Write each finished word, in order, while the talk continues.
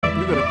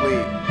could have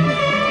played.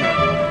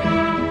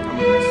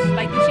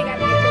 Like, she got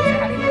to get closer.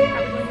 How we gonna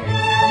hear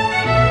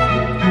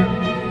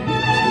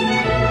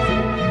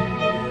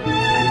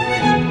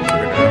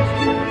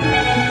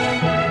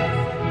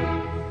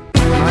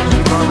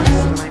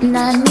And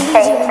I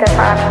need you,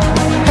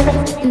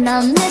 and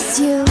I miss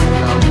you,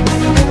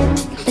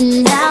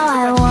 and now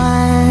I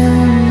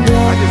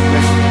wonder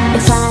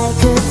if I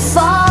could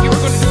fall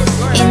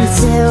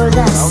into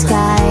the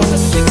sky.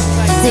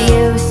 Do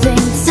you think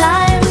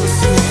time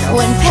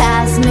went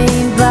past me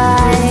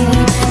by?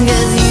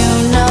 'Cause you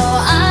know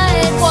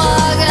I'd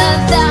walk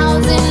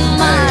 1,000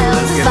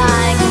 miles if I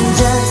can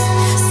just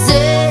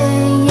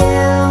see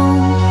you.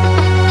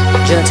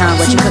 Jill Tom,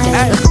 what you cooking?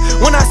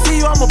 When I see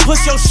you, I'ma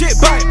push your shit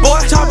back, boy.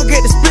 Chopper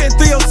get the spitting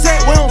through your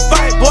set, we don't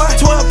fight, boy.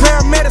 12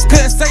 paramedics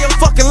couldn't save your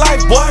fucking life,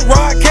 boy.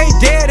 Rod K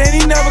dead and he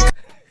never.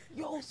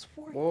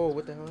 Whoa,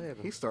 what the hell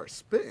happened? He starts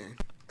spitting.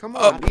 Come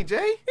on, DJ.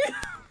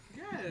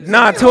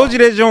 Nah, I told you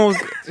that Jones.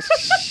 Shit.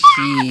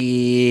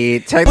 We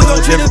Technical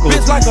gon' treat this bitch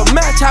difficulties. like a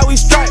match, how we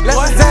strike.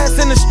 Left his ass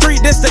in the street,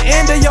 this the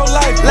end of your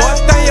life.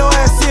 Last thing your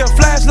ass see a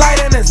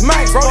flashlight and it's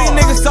max. Bro, these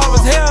niggas soft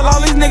as hell,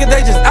 all these niggas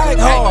they just act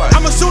hard.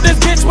 I'ma shoot this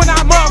bitch when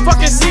I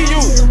motherfucking see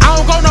you. I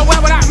don't go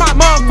nowhere without my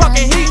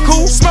motherfucking heat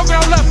cool. Smoking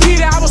on Lil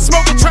Peter, I was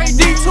smoking Trey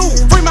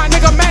D2. Free my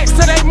nigga Max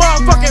till they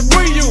motherfucking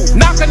free you.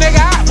 Knock a nigga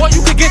out, boy,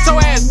 you could get your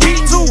ass beat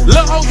too.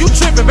 Lil' ho, you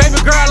trippin', baby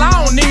girl, I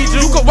don't need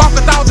you. You could walk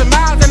 1,000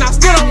 miles and I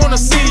still don't wanna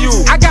see you.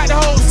 I got the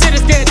whole city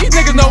scared, these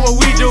niggas know what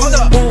we do.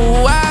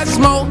 Ooh, I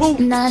smoke,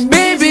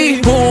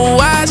 baby, ooh,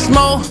 I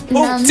smoke,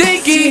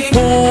 Tiki,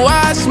 ooh,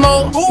 I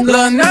smoke,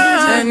 Lil'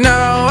 Nas, and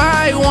now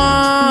I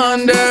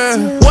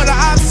wonder what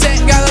I upset,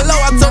 got a low,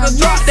 I told her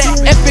drop that.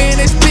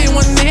 FNXP,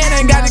 one in the head,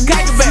 ain't got the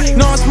kite back.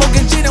 No, I'm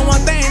smoking shit and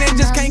one thing, they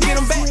just can't get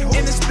them back.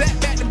 In the splat,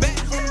 back to back,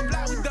 on the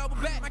block, we double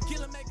back, my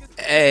killer makers.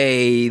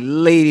 Hey,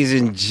 ladies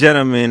and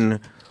gentlemen,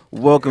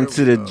 welcome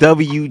to the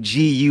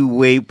WGU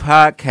Way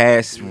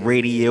Podcast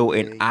Radio,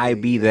 and I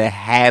be the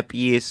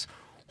happiest,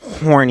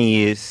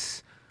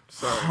 horniest,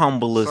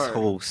 humblest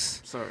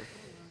host, Sorry.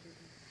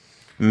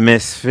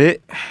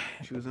 Misfit,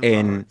 Choosing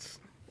and violence.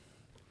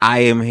 I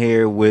am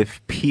here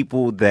with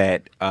people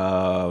that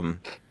I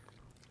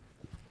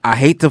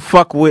hate to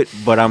fuck with,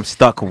 but I'm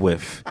stuck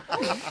with.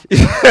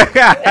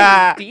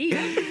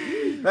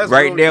 That's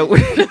Right now,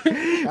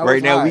 real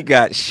right now we hot.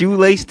 got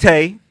Shoelace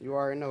Tay, You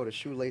already know the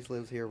shoelace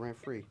lives here rent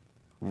free.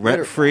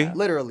 rent free.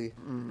 Literally.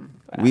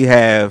 We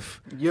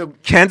have Your,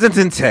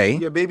 Kensington Tay.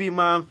 your baby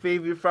mom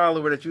favorite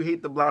follower that you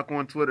hate to block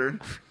on Twitter.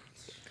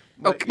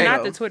 But, Okay. you Not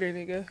know, the Twitter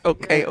nigga.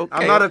 Okay.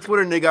 I'm not a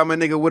Twitter nigga. I'm a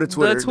nigga with a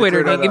Twitter. The Twitter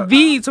To clear that nigga. up.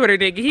 The Twitter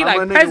nigga. He I'm like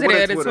a nigga president with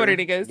a of the Twitter.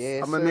 Twitter niggas.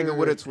 Yes, I'm a nigga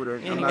with a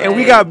Twitter. I'm not And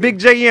we got Big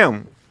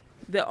JM.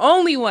 The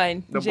only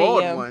one. the JM.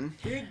 bald one.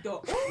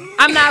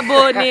 I'm not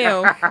bold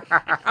now.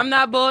 I'm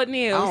not bold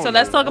now. So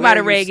let's talk about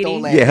it, Raggedy.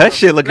 Yeah, her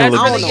shit looking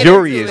Let's really get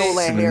luxurious, into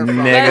it.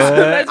 nigga.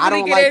 Let's I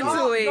really don't get like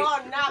into it.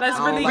 Let's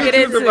really Like, get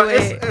it's into about-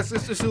 it. It's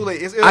the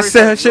shoelace. I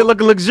said her shit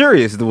looking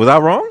luxurious. Was I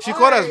wrong? She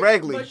called us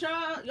Ragley. But y'all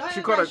She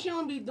act caught like a- she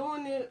don't be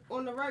doing it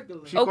on the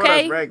regular. She called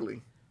Okay. us Ragley.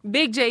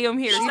 Big JM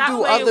here. She Stop do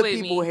playing other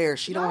with people me. hair.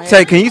 She don't have.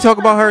 Tay, can you talk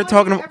about her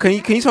talking?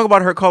 Can you talk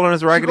about her calling us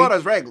She raggedy? called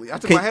us Ragley. I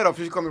took Can- my head off.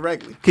 She called me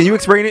Ragley. Can you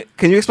explain it?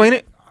 Can you explain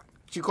it?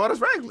 She called us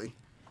Ragley.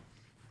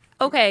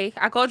 Okay,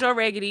 I called y'all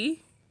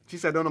Raggedy. She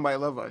said, "Don't nobody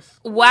love us."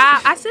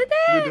 Wow, I said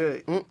that? You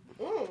did.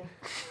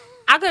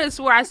 I could have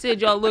swore I said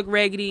y'all look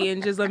raggedy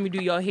and just let me do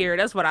your hair.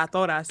 That's what I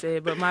thought I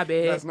said, but my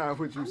bad. That's not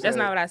what you said. That's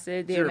not what I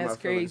said. She Damn, hurt that's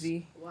my feelings.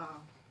 crazy.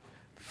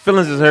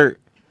 Feelings is hurt.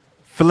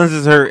 Feelings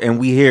is hurt, and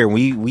we here.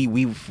 We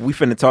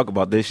finna talk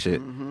about this shit.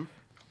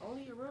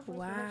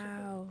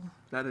 Wow.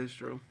 That is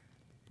true.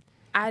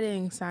 I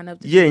didn't sign up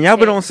to Yeah, and y'all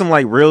been text. on some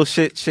like real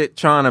shit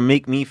trying to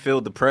make me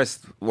feel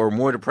depressed or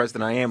more depressed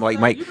than I am. Like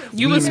Mike,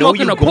 You we was know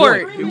smoking you a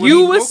port. going.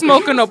 You was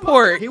smoking a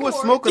port. He was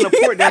smoking a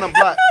port down the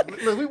block.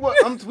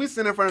 Look, we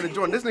sitting in front of the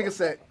joint. This nigga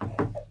said, "Yo,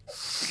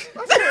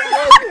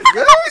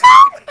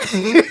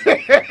 you good?"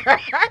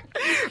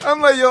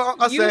 I'm like, yo.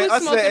 I You said,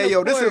 was smoking hey, a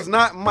yo, this port. is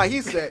not my.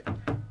 He said,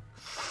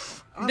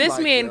 I'm This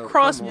like, man yo,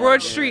 crossed come on,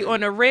 Broad man. Street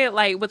on a red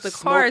light with the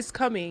Smoke. cars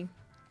coming.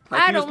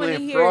 Like I he was don't want to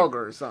playing hear.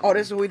 Frogger or something. Oh,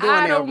 this is what we doing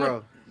I now, don't bro.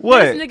 want-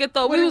 What? This nigga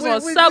thought we was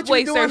on what Subway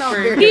you doing out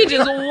Surfer. here? He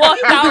just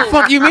walked What out. the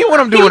fuck you mean? What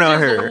I'm doing out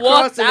here?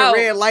 Walked Crossing out.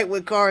 the red light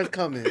with cars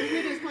coming.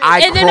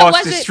 I And then it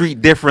crossed the wasn't-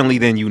 street differently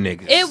than you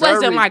niggas. It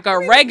wasn't like a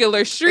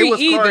regular street was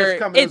cars either.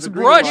 coming. It It's was a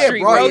green Broad light. Street,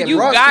 Yeah, Broad- bro. yeah, You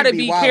Broad gotta Street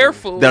be be wildin'.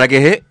 careful. Did I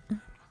get hit?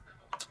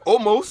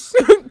 Almost.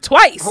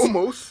 Twice.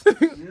 Almost.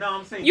 No,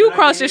 I'm saying. You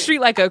crossed the street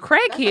like a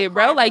crackhead,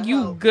 bro. Like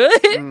you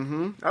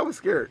good? I was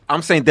scared.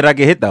 I'm saying, did I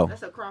get hit though?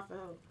 That's a Crawford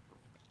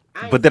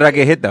Hill. But did I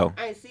get hit though?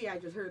 I ain't see. I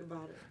just heard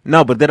about it.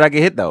 No, but did I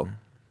get hit though?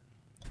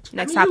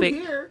 Next I mean, topic.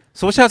 you here.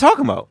 So what y'all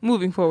talking about?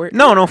 Moving forward.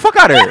 No, fuck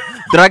out of here.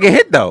 Did I get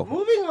hit though?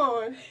 Moving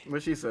on.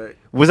 What she said?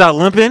 Was I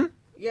limping?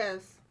 Yes.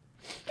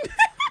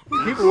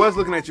 People was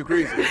looking at you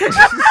crazy.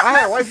 I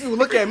had white people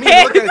look at me,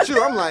 and looking at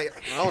you. I'm like,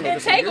 I don't know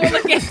this. Take a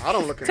look at. I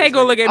don't look at. Take a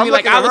look at I'm me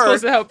like looking I at was her.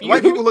 supposed to help you.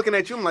 White people looking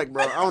at you. I'm like,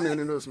 bro, I don't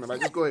even know this man.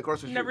 Like, just go ahead, cross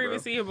the street. Never even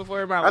bro. seen him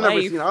before in my I life.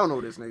 never seen. I don't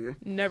know this nigga.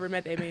 Never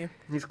met that man.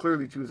 He's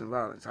clearly choosing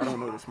violence. I don't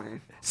know this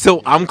man.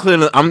 So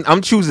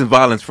I'm choosing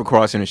violence for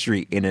crossing the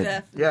street in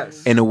a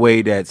Yes. in a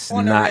way that's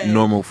On the not red.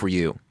 normal for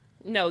you.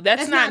 No,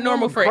 that's not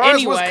normal for Cars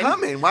anyone. was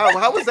coming.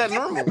 How was that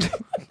normal?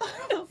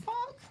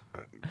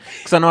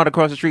 Cause I know how to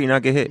cross the street and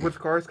not get hit. With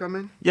cars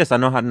coming? Yes, I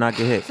know how to not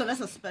get hit. So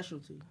that's a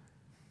specialty.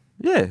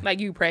 Yeah. Like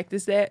you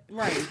practice that?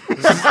 Right.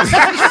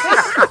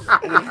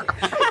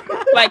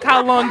 Like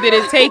how long did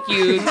it take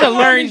you to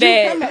learn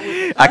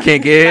that? I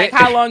can't get Like hit.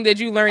 how long did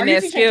you learn Are you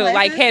that teaching skill?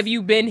 Like classes? have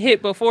you been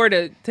hit before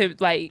to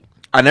like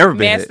I never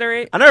been master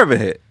hit. it? I never been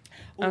hit.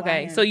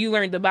 okay, so you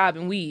learned the bob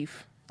and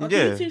weave. Can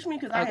Yeah. you teach me?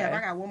 Because I Okay. have.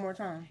 I got one more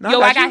time. No,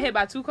 Yo, I got you. hit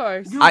by 2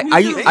 cars. I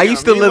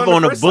used to Me live on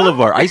on the a first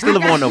boulevard. I used to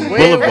live on a Wait,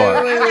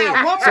 boulevard. wait, wait,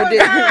 wait. One So more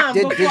did time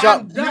did before y'all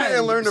I'm You done.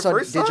 didn't learn the so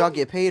first did y'all time?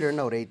 get paid or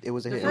no? It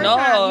was a hit. First No.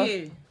 time, yeah.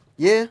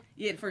 Yeah.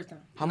 Yeah, the first time.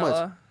 How much?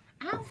 Uh,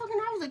 I don't fucking.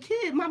 I was a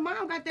kid. My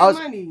mom got that I was-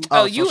 money.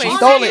 Oh, so you she ain't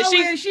stole shit.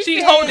 it. She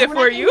said hold it when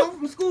for I came you. home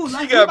from school.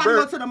 Like, got we about to go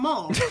burnt. to the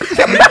mall. She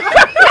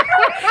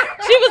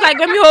was like,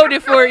 "Let me hold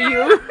it for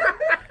you.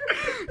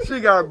 She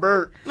got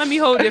burnt. Let me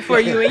hold it for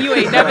you." And you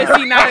ain't never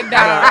seen not a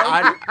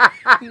dime.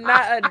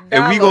 Not a dollar.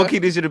 If we gonna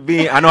keep this shit a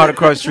bean, I know how to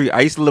cross the street.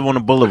 I used to live on a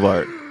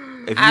boulevard.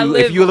 If I you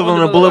live live on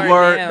on a the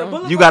boulevard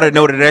boulevard, now. you gotta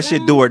know that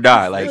shit do or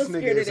die. Like Still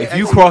scared of If that. if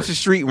you cross the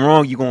street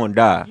wrong, you gonna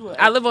die.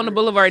 I live on the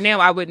boulevard now.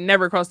 I would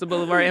never cross the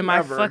boulevard in my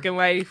Never. fucking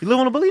life. You live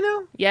on a bully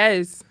now?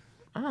 Yes,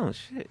 Oh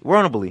shit, we're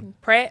on a bully.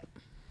 Pratt.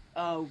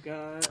 Oh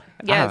God.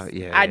 Yes,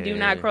 yeah, I do yeah,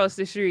 not yeah. cross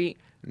the street.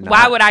 Nah.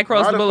 Why would I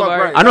cross Why the the fuck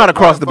boulevard? right? I know how to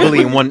cross the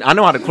bully in one. I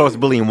know how to cross the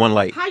bully in one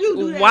light. How you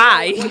do that?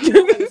 Why? When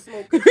you want to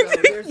smoke it,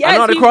 though? There's- Yes, I know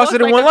how to he cross walks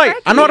it in like one a light.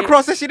 I know how to crackhead.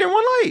 cross that shit in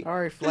one light. All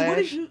right, What Flash.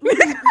 is you?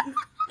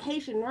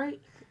 Haitian, right?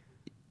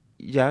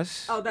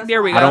 Yes. Oh, that's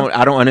There we why. go.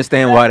 I don't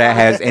understand why that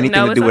has anything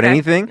No, to it's do with okay.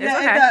 anything. It's Yeah,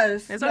 okay. it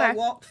does. It's You okay. gotta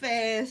walk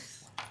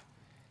fast.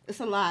 It's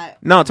a lot.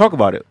 No, talk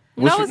about it.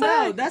 What's No, your- it's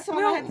okay. No, that's all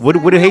We I don't- had to what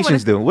say. do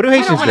Haitians do? What do I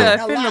don't Haitians want to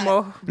do? offend them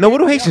all. No, what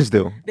do Haitians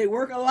do? They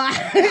work a lot.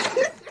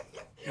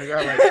 They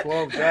got like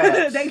 12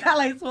 jobs. They got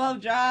like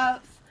 12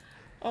 jobs.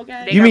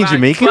 Okay. They You got mean like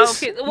Jamaicans? 12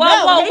 kids. Whoa,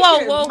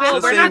 whoa, whoa. My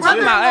We're not talking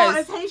brother-in-law about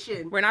is us.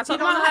 Haitian. We're not He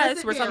talking don't know about how to us.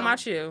 sit We're talking down.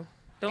 about you.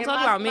 Don't And talk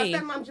my- about my me.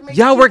 stepmom Jamaican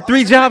Y'all work too. 3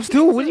 All jobs the too.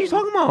 Jamaicans What are you too.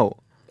 talking about?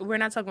 We're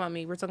not talking about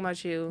me. We're talking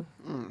about you.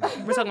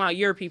 We're talking about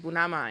your people,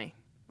 not mine.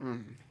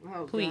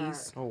 Oh,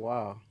 Please. Oh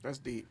wow. That's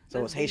deep.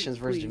 So it's Haitians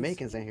versus Please.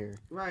 Jamaicans in here.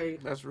 God. Right.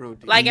 That's real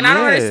deep. Like, and I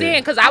don't Yeah.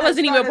 understand because I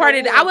wasn't even part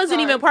of. started I a wasn't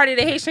war. even part of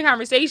the Haitian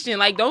conversation.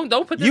 Like, don't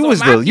put this. You on was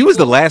my the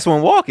people. last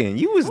one walking.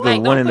 You was the Like,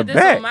 one don't in the put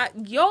this on back.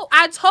 my. Yo,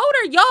 I told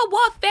her, y'all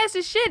walk fast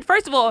as shit.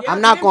 First of all, Yeah. I'm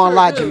not they gonna sure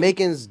lie, do.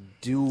 Jamaicans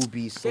do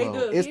be slow. do.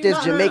 It's You this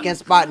know, Jamaican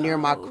spot near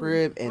my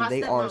crib, and My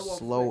they stepmom are walks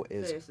slow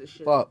fast as as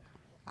shit. fuck.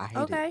 I hate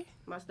it. okay,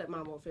 My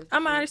stepmom won't fist.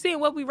 I'm not understanding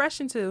what we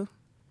rushing to.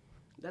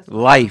 That's what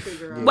I'm Life. trying to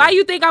figure out. Why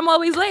you think I'm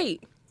always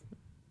late?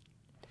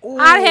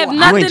 I have Ooh,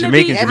 nothing You ain't to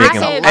Jamaican, be.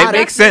 Jamaican. I have, That It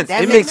makes sense.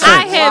 that It makes makes I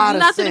sense. a lot have of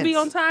nothing to be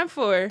sense. on time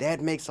for.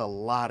 That makes a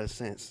lot of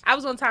sense. I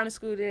was on time to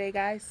school today,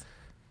 guys.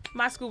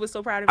 My school was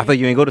so proud of me. I thought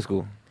you ain't go to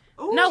school.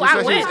 Ooh, No, She I said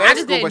she went. was I at just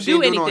school, didn't but she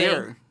do didn't do no anything.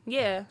 hair.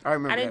 Yeah, I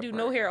remember didn't that do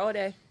part. no hair all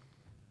day.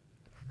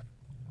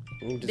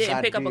 You Didn't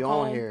decided pick to up do a your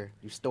own comb. hair.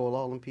 You stole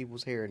all them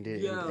people's hair and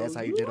did. Yo, That's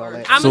how you you did all are-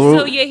 that. I'm So- gonna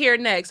steal your hair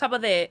next. How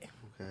about that?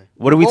 Okay.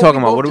 What are we Well, talking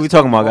we about? both What are we just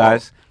talking about, talked about-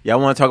 guys? Y'all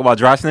want to talk about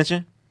dry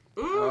snitching?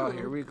 Oh,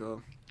 here we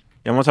go.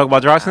 Y'all want to talk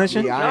about dry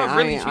snitching? Yeah, Y'all I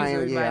really ain't, I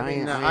choose ain't, yeah, I everybody.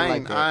 ain't, No, I ain't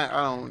like that.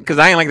 I don't. Cause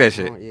I ain't like that I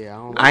shit. don't- yeah, I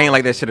don't. I ain't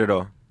like that shit at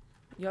all.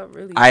 Y'all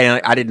really.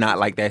 I did not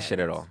like that shit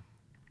at all.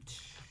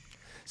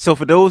 So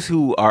for those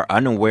who are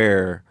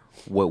unaware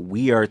what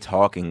we are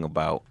talking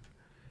about,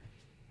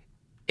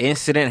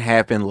 incident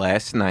happened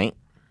last night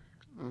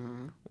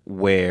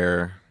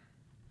where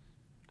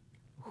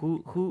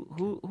who's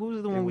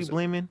the one we was-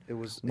 blaming? It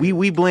was.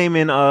 We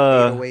blaming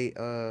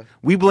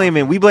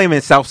 808, we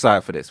blaming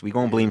Southside for this. We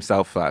gonna blame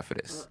Southside for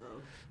this.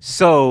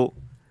 So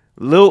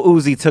Lil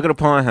Uzi took it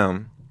upon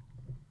him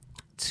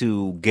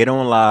to get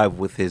on live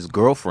with his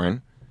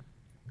girlfriend,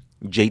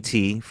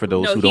 JT. For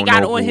those No, who he don't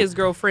got know, on who- his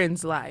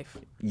girlfriend's live.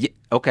 Yeah,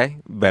 okay,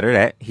 better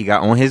that he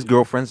got on his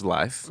girlfriend's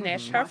live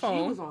Snatched her She was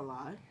phone. on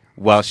live.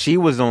 while she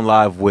was on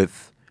live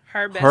with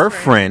Her best her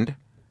friend. friend,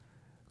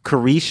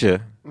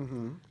 Carisha.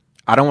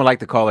 I don't like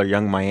to call her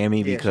Young Miami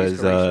Yeah, she's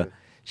because Carisha.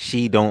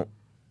 she don't.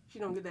 She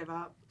don't get that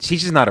vibe.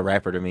 She's just not a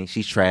rapper to me.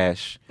 She's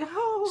trash.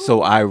 Oh.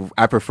 So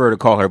I prefer to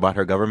call her about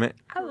her government.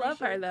 I love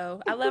her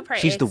though. I love her.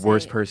 She's the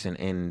worst accent. person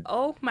in.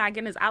 Oh my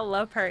goodness, I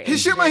love her.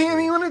 His shit accent. my hand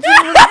ain't running.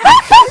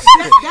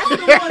 That's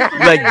the one for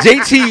Like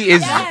JT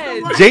is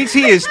Yes.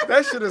 JT is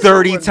That shit is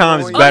 30 so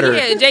times annoying. better. Oh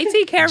yeah,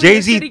 JT Cameron.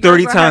 Jay-Z City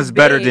 30 Girl times for her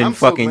better big. than I'm so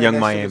fucking glad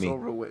Young that shit is Miami.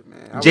 over with,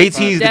 man. I was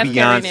JT is the Def Carey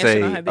National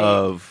Beyonce had big.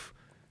 of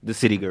the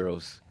City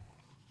Girls.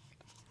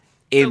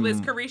 So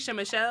is Carisha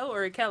Michelle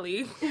or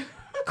Kelly?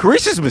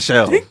 Carisha's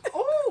Michelle.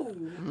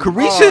 Ooh.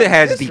 Carisha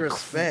has the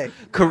disrespect.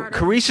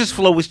 Carisha's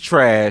flow is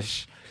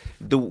trash.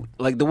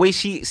 The way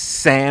she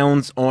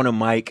sounds on a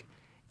mic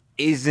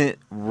isn't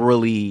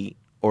really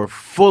or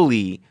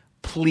fully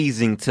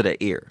pleasing to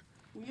the ear.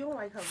 You don't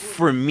like her voice.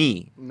 For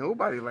me,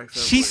 Nobody likes her.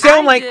 she voice.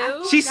 sound I like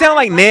do. she sound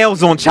like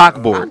nails on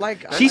chalkboard.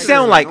 I She like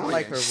sound her- like I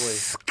like her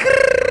voice.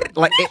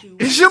 like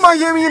Is your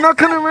Miami and not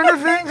coming to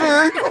things,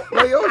 man?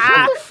 Like, yo,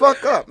 shut the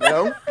fuck up,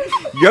 yo.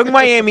 Young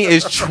Miami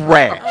is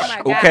trash. Oh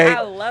my God, Okay,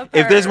 I love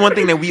if there's her. one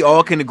thing that we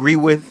all can agree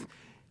with,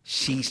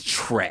 she's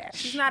trash.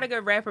 She's not a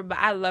good rapper, but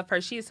I love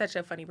her. She is such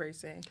a funny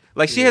person.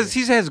 Like she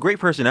has great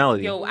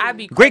personality. Yo, I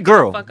be Great cracking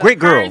girl, the fuck up.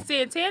 great Her girl. and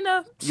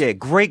Santana. Yeah,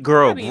 great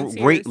girl, I be in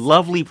great, tears.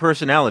 lovely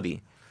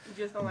personality.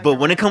 You just don't like But her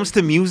when it rapping. comes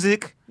to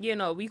music, You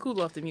know, we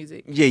cool off the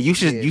music. yeah, you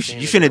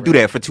Yeah, shouldn't do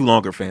that for too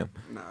longer, fam.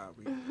 Nah,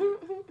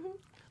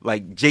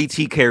 Like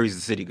JT carries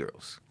the City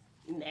Girls.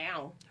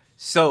 now.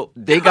 So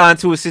they got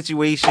into a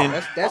situation.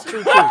 That's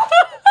true too.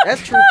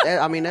 That's true.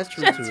 I mean, that's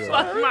true too. though.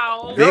 Fuck my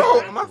old They-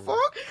 yo, my fault.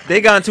 They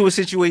got into a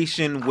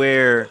situation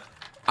where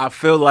I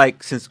feel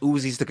like since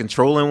Uzi's the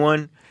controlling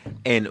one,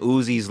 and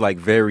Uzi's like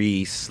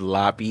very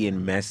sloppy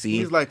and messy.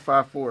 He's like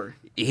 5'4".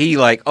 He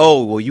like,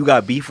 oh well, you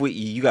got beef with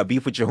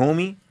your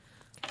homie.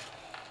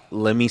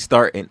 Let me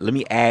start and let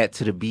me add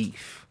to the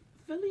beef.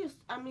 Philly is,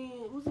 I mean,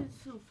 who's it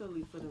too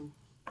Philly for them?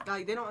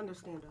 Like, they don't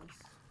understand us.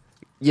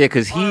 Yeah,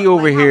 cause he Or,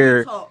 over like, how we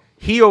here, talk.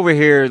 he over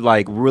here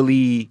like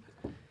really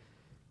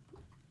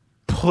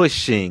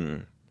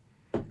pushing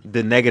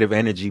the negative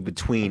energy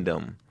between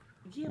them,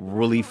 Yeah, but I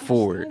really don't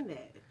forward. understand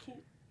that.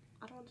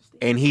 I don't understand.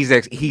 And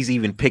he's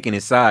even picking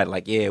his side.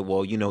 Like, yeah,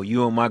 well, you know,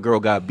 you and my girl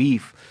got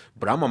beef,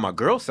 but I'm on my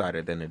girl's side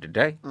at the end of the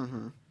day.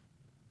 Mm-hmm.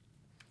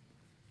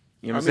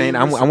 You know what I'm I saying?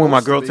 mean, I'm we're I'm with my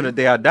supposed to girl be. to the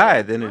day I die.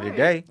 At the end of the Right.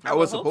 day. I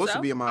was would hope supposed so.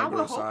 to be on my I would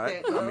girl's hope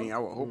side. that, I mean, I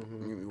would hope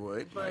Mm-hmm. you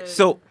would. But-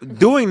 So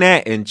doing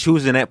that and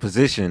choosing that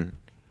position,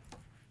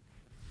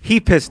 he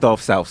pissed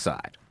off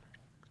Southside,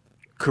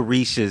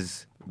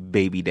 Carisha's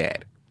baby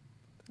dad,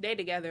 They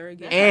together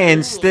again.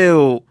 and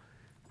still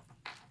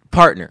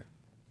partner.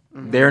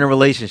 They're in a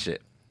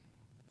relationship.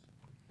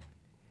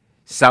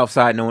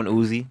 Southside knowing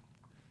Uzi,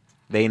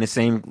 they in the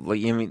same. Like,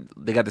 you know what I mean,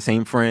 they got the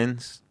same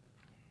friends.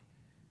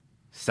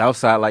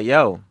 Southside like,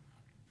 yo,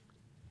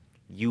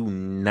 you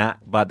not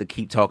about to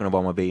keep talking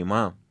about my baby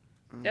mom.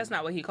 That's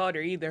not what he called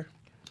her either.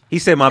 He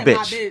said my He said,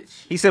 "My bitch.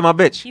 bitch." He said my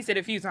bitch. He said it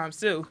a few times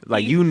too.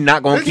 Like, you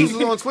not gonna Bitches keep.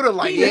 was on Twitter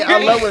like, yeah,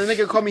 I love when a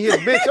nigga call me his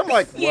bitch. I'm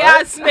like, what? Yeah,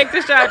 I snicked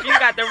the shot. You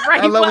got the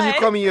right I love when one. you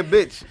call me your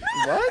bitch.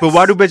 What? But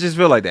why do bitches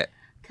feel like that?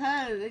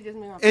 Cause they just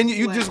make my And pussy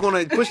you wet. just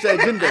gonna push that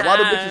agenda? Why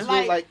do bitches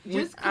feel like?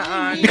 just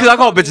call me. Because I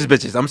call bitches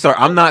bitches. I'm sorry.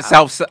 I'm not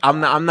South. I'm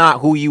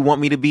not who you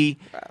want me to be.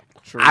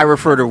 I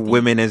refer to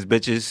women as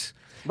bitches.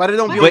 But it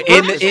don't be But on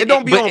in purpose. the, It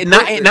don't be on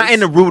not purpose. not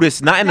in the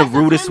rudest That's a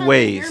rudest term of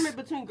ways. endearment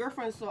between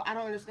girlfriends, so I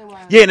don't understand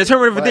why. Yeah, in the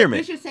term of But-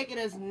 endearment. Bitches take it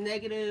as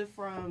negative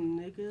from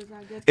niggas,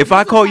 I guess. If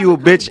I This is call you a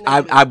how it bitch,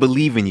 becomes I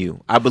believe in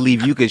you. I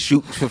believe you can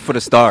shoot for the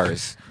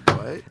stars.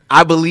 What?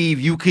 I believe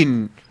you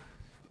can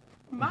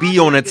negative. be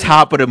on the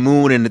top of the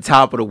moon and the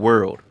top of the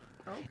world.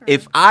 Okay.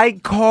 If I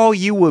call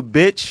you a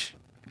bitch,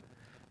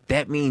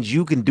 that means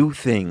you can do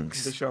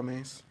things This y'all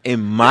means. in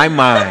my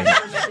mind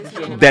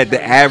that the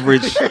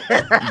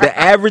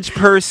average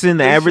person,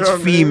 the average Sure,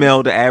 man.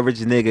 female, the average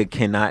nigga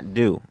cannot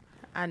do.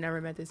 I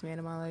never met this man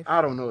in my life.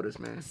 I don't know this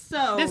man.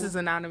 So This is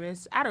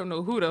anonymous. I don't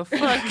know who the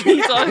fuck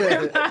he's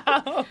talking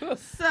about.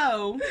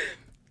 so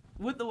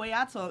with the way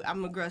I talk,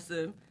 I'm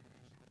aggressive.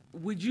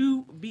 Would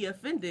you be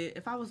offended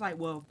if I was like,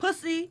 well,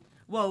 pussy,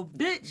 well,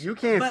 bitch? You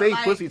can't but say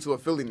like, pussy to a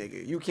Philly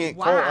nigga. You can't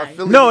call a Why?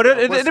 Philly No, nigga a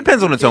it pussy.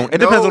 depends on the tone. It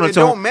depends on the It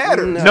tone. don't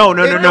matter. No,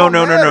 no, It no, no, don't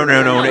no, no, no,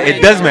 no, no. matter.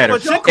 It does matter.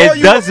 But you call It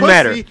you does a pussy,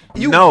 matter.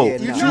 you- No, you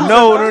no. choose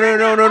no, a- no,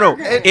 no, no, no.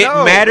 It- It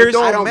no, matters. it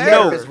don't I don't matter.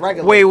 care if it's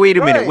regular. Wait a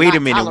minute. Right. Wait a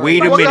minute. Not Wait a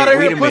tolerable. We gotta minute.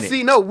 Wait hear a minute.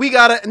 pussy. No, we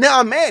gotta. Now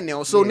I'm mad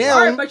now. So Yeah. now.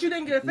 All right, but you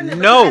didn't get offended.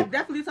 No. because I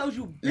definitely told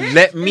you. Bitch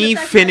Let in me the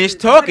text finish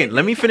message. talking. But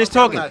Let me it- finish okay,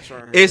 talking. not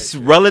trying to hear It's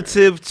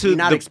relative to You're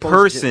not the exposed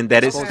person to-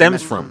 that it exposed to stems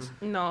messages.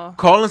 from. No.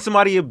 Calling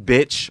somebody a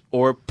bitch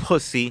or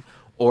pussy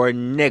or a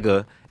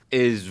nigga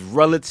is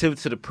relative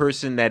to the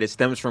person that it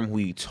stems from who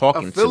you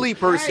talking A Philly to.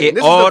 person. It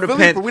This all is a Philly.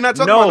 depends. We're not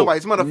talking No. about nobody.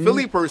 It's about a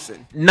Philly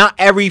person. Not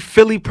every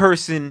Philly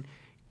person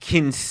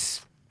can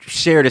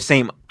share the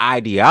same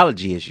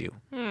ideology as you.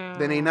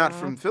 Then they not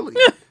from Philly.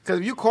 Because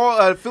if you call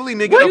a Philly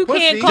nigga Well, a you pussy,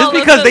 can't call Just a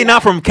because they Philly-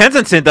 not from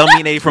Kensington don't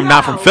mean they from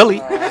not from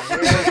Philly.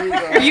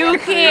 You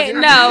can't Oh,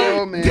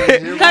 know. man,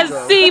 here we Cause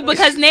go. see,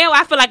 because now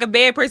I feel like a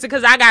bad person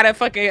because I gotta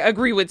fucking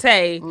agree with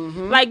Tay.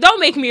 Like, don't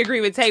make me agree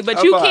with Tay,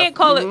 but you High can't five.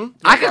 call it.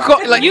 I can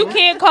call like You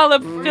can't call a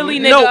Philly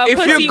nigga no. a If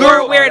pussy your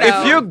girl, or a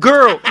weirdo. if your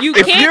girl, You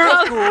if can't your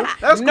call-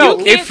 That's no,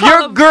 cool. can't if call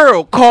your a-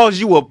 girl calls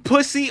you a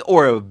pussy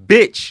or a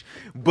bitch,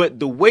 but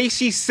the way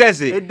she says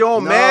It it,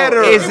 don't No.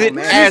 matter. Is it She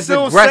as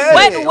still aggressive? said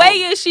What it. way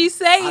is she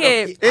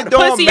saying? It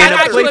don't Pussy, matter. I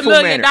got you $1 Playful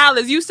million. manner.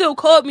 You still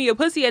called me a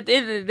pussy at the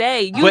end of the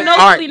day. You but know,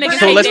 all Philly right, niggas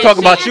so hate let's that talk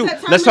shit. about you.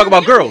 Let's talk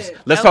about girls.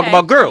 Let's talk Okay.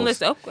 about girls.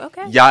 Listen,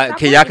 okay. Y'all Stop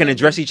can looking at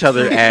address me.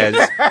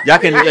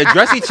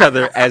 each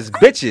other as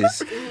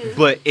bitches,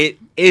 but it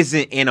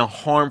isn't in a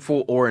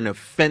harmful or an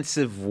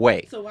offensive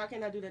way. So why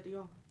can't I do that to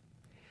y'all?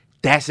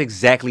 That's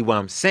exactly what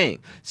I'm saying.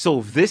 So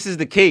if this is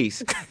the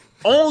case,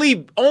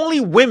 only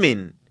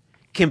women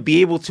can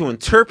be able to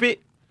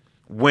interpret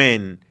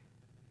when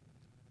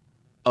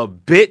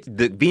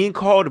being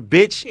called a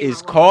bitch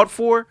is called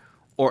for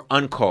or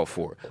uncalled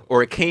for,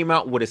 or it came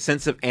out with a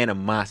sense of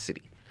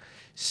animosity.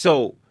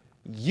 So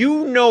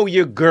you know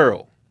your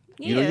girl,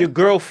 you know your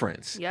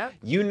girlfriends. Yep.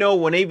 You know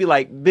when they be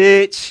like,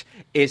 bitch,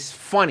 it's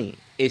funny,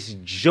 it's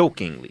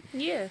jokingly.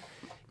 Yeah.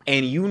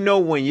 And you know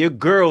when your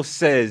girl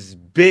says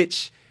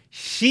bitch,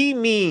 she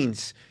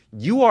means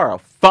you are a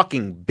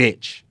fucking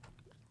bitch.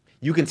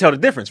 You can tell the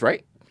difference,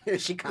 right?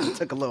 She kind of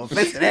took a little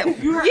offense to that one.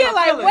 Yeah,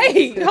 like,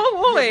 wait,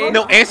 hold on.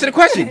 No, answer the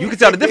question. You can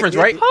tell the difference,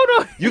 right?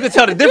 Hold on. You can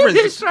tell the You difference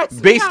just stressed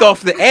me based out.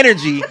 off the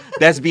energy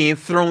that's being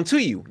thrown to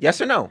you. Yes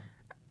or no?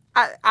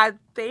 I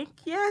think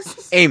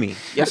yes. Amy,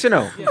 yes or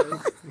no?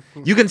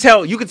 You can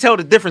tell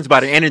the difference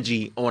by the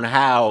energy on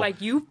how Like,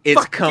 you it's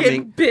fucking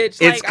coming.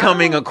 bitch. It's Like,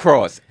 coming oh.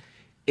 across.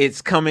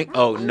 It's coming.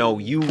 Oh no,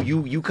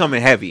 you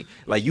coming heavy.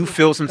 Like you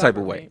feel some type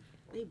of way.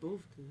 They both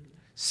do.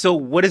 So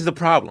what is the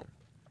problem?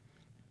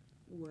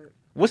 What?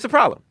 What's the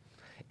problem?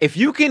 If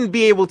you can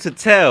be able to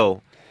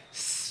tell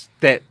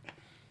that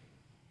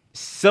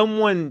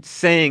someone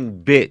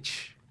saying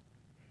bitch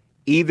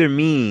either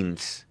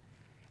means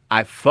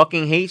I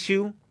fucking hate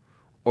you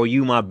or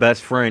you my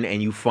best friend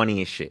and you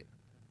funny as shit.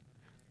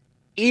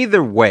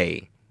 Either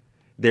way,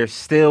 they're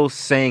still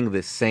saying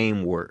the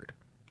same word.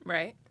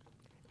 Right.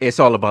 It's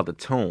all about the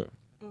tone,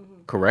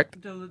 correct?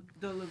 Delivery.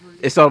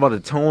 It's all about the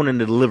tone and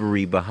the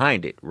delivery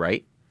behind it,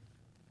 right?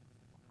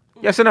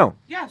 Yes or no?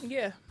 Yes.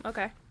 Yeah.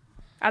 Okay.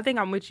 I think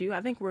I'm with you.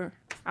 I think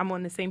I'm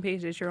on the same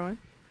page that you're on.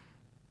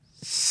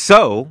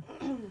 So,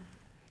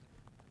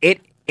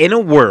 in a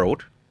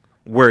world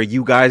where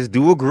you guys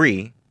do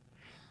agree,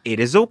 it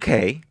is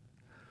okay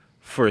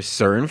for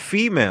certain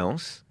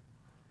females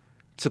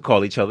to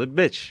call each other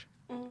bitch.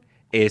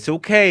 It's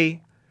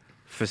okay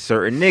for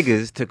certain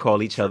niggas to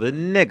call each other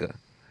nigga.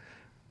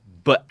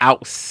 But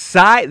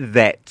outside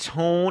that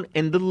tone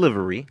and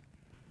delivery,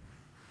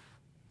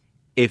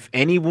 if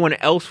anyone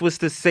else was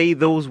to say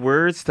those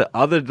words to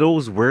other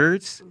those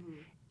words,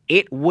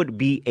 it would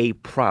be a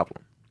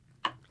problem.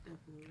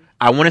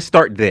 I want to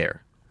start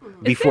there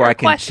before I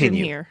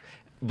continue. Here?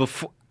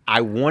 Before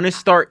I want to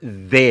start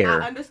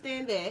there. I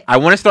understand that. I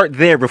want to start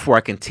there before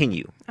I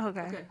continue. Okay.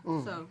 Okay.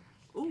 So,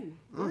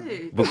 go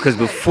ahead. Because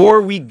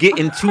before we get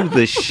into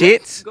the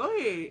shits, Go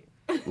ahead.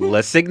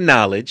 let's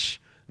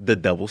acknowledge the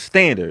double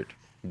standard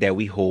that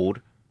we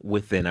hold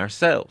within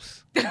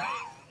ourselves.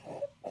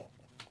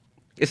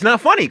 It's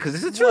not funny because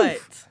it's the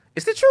truth. What?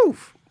 It's the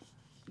truth.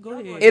 Go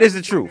ahead. It is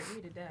the truth.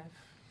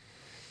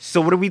 So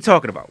what are we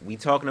talking about? We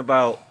talking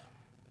about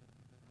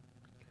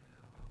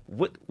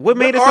what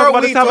made us talk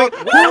about this topic?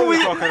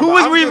 Who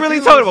was we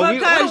really talking about?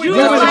 Because We you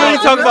was was really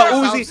like, talking about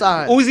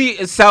Southside. Uzi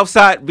and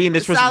Southside being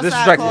Southside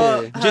disrespectful.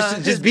 called her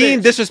Just his being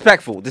bitch.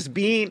 disrespectful. Just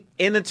being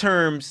in the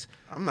terms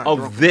I'm not drunk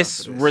of enough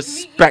this for this.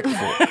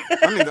 respectful.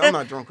 I'm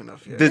not drunk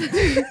enough yet.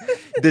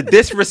 the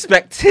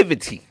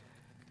disrespectivity.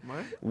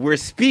 What? We're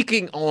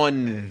speaking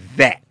on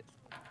that.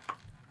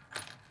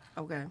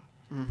 Okay.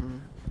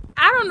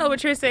 I don't know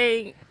what you're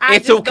saying. I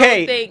It's just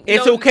okay. Don't think,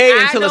 It's no, okay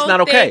I until it's don't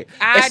not okay. think-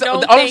 I It's-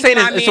 don't all I'm think saying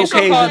my is it's man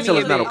okay should call until me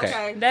it's a not bitch.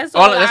 okay. That's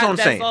All- all. that's what I'm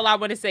That's saying. all I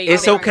want to say.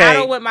 It's I okay.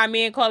 don't want my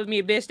man calling me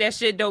a bitch. That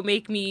shit don't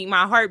make me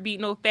my heart beat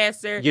no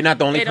faster. You're not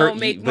the only It don't per-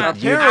 make you- my.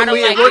 but you- I don't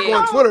Apparently, like at work it.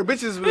 on Twitter,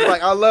 bitches was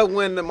like, I love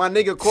when my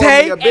nigga called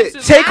me a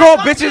bitch. Take call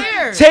I don't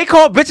care. bitches. Take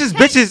call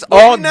bitches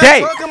all We not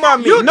day. talking about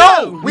me.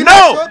 No, We no,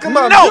 not talking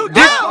about no. you.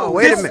 This, Oh,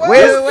 wait a this minute.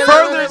 Wait, this wait, wait,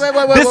 furthers wait,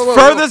 wait, wait, this whoa, whoa,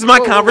 furthers whoa, my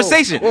whoa, whoa,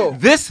 conversation. whoa.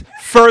 This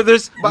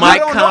furthers But my I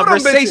don't know them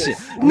conversation.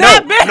 bitches.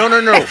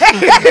 No.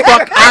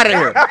 Fuck out of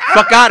here.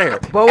 Fuck out of here.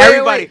 But wait,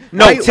 Everybody, wait.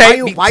 no. Why you-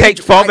 Take, why take.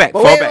 you- Fall why- back.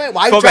 but Fall wait, back. wait,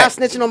 why you Fall try back.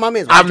 snitching on my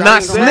man? I'm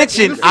not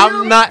snitching. You see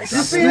I'm him? not You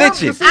see him? You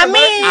snitching. see him? I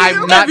mean,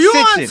 I'm not if you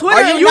on snitching. Twitter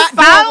Are you and you not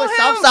doing follow what him,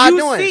 Southside you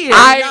doing? see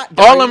it.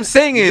 All I'm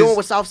saying You're is doing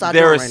what Southside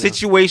there doing are right now.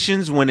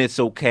 situations when it's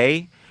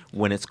okay,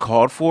 when it's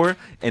called for,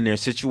 and there are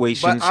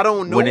situations But I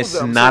don't know when it's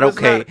them, not so it's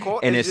okay not called-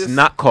 and it's it's just-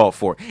 not called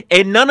for.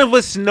 And none of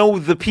us know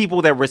the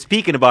people that we're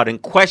speaking about in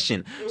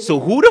question.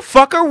 So who the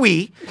fuck are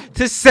we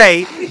to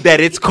say that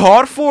it's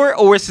called for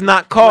or it's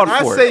not called When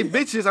I for? say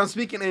bitches, I'm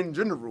speaking in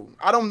general.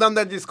 I'm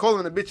not just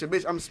calling a bitch a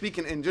bitch. I'm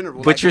speaking in general.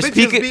 but Like, you're bitches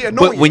speaking. be But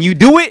annoying. when you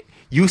do it,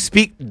 you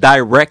speak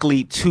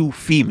directly to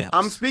females.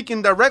 I'm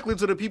speaking directly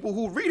to the people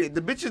who read it.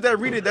 The bitches that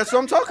read it, that's who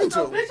I'm talking to.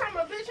 So, bitch, I'm a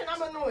bitch and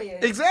I'm annoying.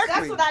 Exactly.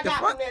 That's what I The got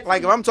fuck? from that.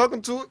 Like if I'm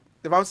talking to it,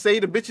 if I'm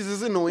saying the bitches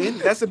is annoying,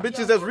 that's the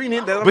bitches that's reading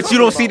it. That I'm but you talking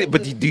don't see about.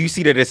 that. But do you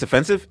see that it's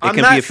offensive? It I'm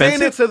can not be offensive.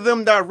 saying it to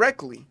them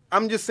directly.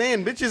 I'm just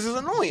saying bitches is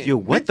annoying. Yo,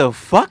 what the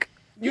fuck?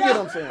 You get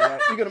what I'm saying,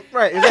 right? You get what-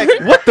 right?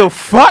 Exactly. What the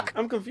fuck?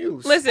 I'm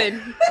confused.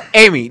 Listen,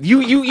 Amy,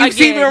 you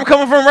see Again. where I'm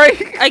coming from, right?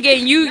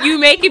 again, you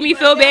making me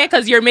feel bad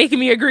because you're making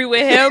me agree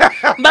with him.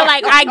 But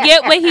like, I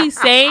get what he's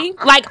saying.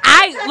 Like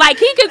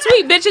he can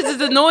tweet bitches is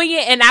annoying,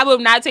 and I will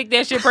not take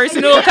that shit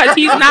personal because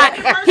he's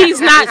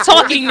not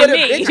talking to For the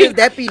me. bitches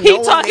that be He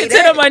knowing talking they to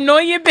that. them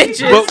annoying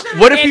bitches. But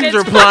what if And he was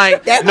it's replying?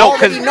 That No,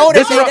 already because know that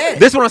this they is what that.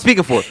 this is what I'm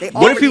speaking for. They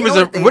What if he already was? know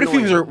that they What if he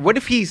was? annoying. What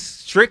if he's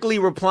strictly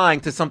replying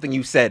to something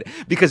you said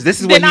because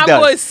this is Then what he I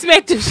would does.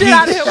 smack the shit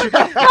out of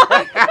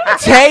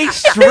him.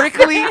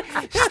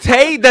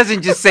 Tay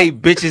doesn't just say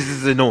bitches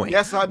is annoying.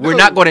 Yes, I do. We're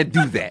not going to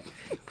do that.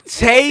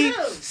 Tay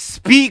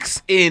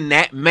speaks in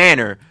that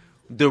manner,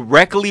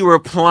 directly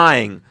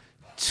replying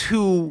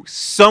to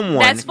someone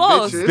That's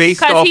false.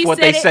 based 'Cause off he what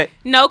said they it- said.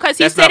 No, because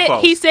he That's said not it.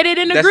 false. He said it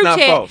in the That's group not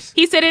chat. false.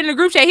 He said it in the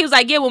group chat. He was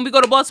like, "Yeah, when we go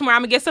to Baltimore,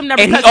 I'm gonna get some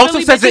numbers." And he because also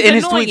Philly says it bitches in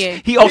his annoying.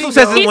 tweets. He also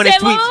says it He when his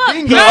said, look, tweets.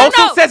 He no,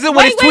 also no. says it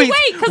when his Wait,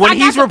 tweets 'cause when I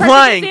got he's the perfect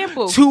replying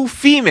example. to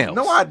females.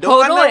 No, I don't.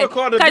 Hold I never on,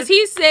 called a because bitch. he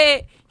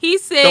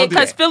Don't said do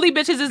because that. Philly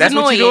bitches is That's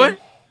annoying. what you doing?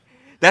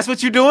 That's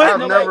what you doing? I've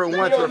never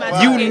once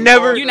replied. You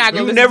never, You're not gonna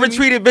you listen never to me?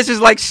 treated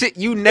bitches like shit.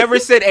 You never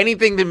said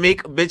anything to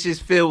make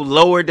bitches feel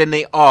lower than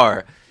they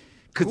are.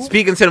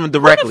 Speaking to them Who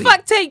directly. the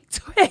fuck take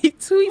tweets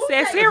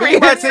that If serious?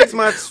 anybody takes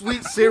my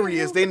tweet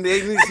serious, they need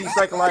to see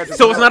psychological.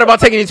 So it's not about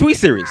taking your tweet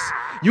serious.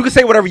 You can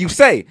say whatever you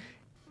say.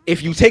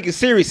 If you take it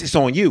serious, it's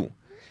on you.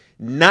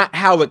 Not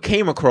how it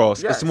came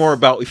across. Yes. It's more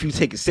about if you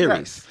take it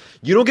serious. Yes.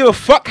 You don't give a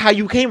fuck how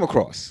you came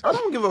across. I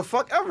don't give a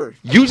fuck ever.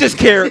 You just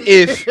care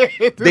if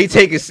they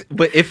take it.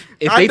 But if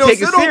they don't-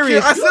 take it still don't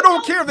serious, care. I still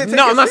don't care if they take it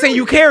no, I'm not saying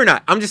you serious. care or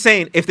not. I'm just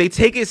saying if they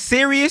take it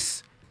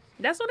serious,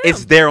 That's what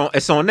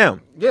it's on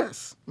them.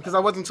 Yes, because I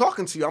wasn't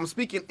talking to you. I'm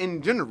speaking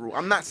in general.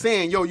 I'm not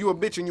saying, yo, you a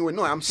bitch and you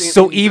annoying. I'm saying.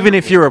 So in even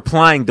if general. you're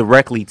applying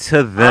directly to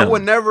I them,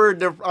 would never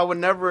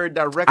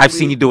directly. I've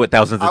seen you do it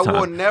thousands I of will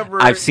times.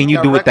 never. I've seen you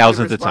do it directly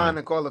thousands of respond times.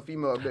 And call a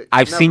female a bitch.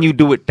 I've seen you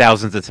do it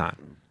thousands of times.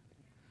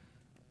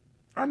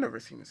 I've never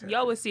seen this.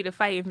 Y'all would see the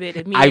fighting vid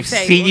of me. I've and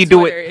Tay seen on you do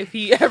Twitter it if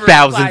he ever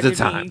thousands replied of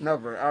to me. times.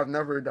 Never. I've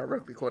never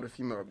directly called a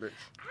female a bitch.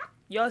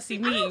 Y'all see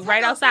me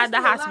right outside the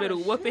hospital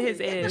whooping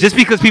his ass. Just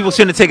because people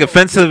shouldn't take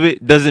offense to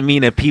it doesn't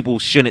mean that people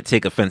shouldn't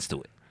take offense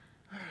to it.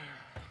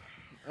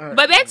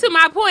 But back to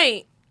my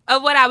point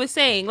of what I was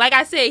saying. Like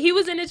I said, he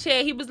was in the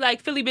chair. He was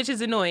like, "Philly bitch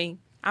is annoying."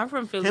 I'm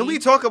from Philly. Can we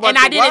talk about? And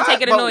I didn't take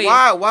it but annoying.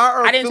 Why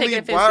are I didn't Philly?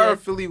 take it Why are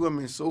offensive. Philly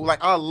women so like?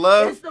 I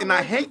love and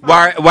I hate.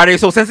 Why are they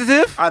so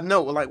sensitive? I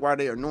know, like why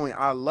they're annoying.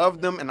 I love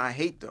them and I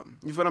hate them.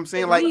 You feel what I'm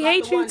saying? Like, We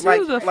hate you too.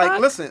 like, the like,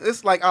 fuck? listen,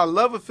 it's like I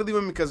love a Philly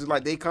women because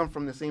like they come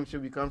from the same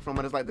shit we come from,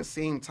 but it's like the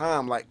same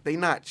time, like they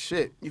not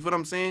shit. You feel what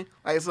I'm saying?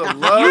 Like it's a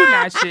love. You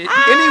not shit.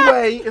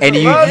 Anyway, it's And a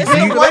you-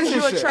 love-hate you-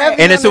 relationship.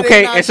 And it's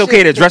okay. It's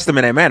okay to address them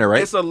in that manner,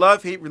 right? It's a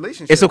love-hate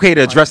relationship. It's okay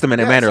to address them in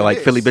that Yes, manner, it like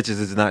is. Philly bitches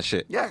is not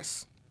shit.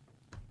 Yes.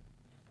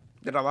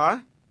 Did I lie?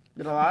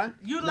 Did I lie?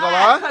 You Did I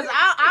lied because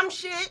I'm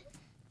shit.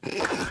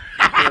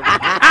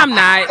 I'm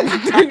not.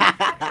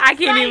 I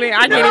can't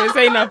even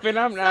say nothing.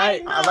 I'm not. I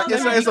like,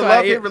 it's Let me a be quiet.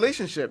 love-hate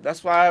relationship.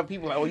 That's why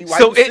people like, oh, you, why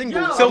So you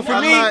single? so for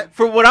I'm me, not-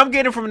 for what I'm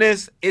getting from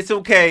this, it's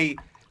okay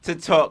to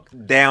talk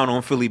down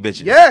on Philly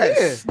bitches.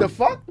 yes. The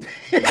fuck?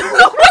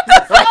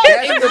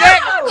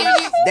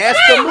 That's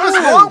the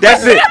move.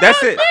 That's it.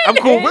 That's it. I'm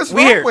cool. What's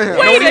we wrong here. with him? No,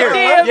 Wait we a here.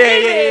 damn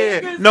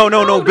Yeah. No,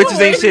 bitches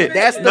ain't shit.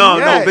 That's the no,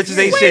 yes. bitches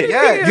ain't Wait shit. a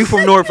minute. You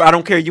from North? I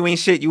don't care. You ain't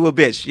shit. You a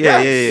bitch.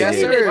 Yeah. Yes,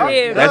 sir.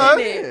 Yeah, That's-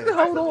 yeah.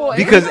 Hold on.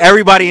 Because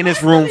everybody in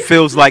this room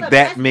feels like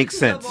that makes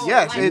sense.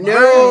 Yes, it No,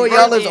 very-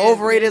 y'all is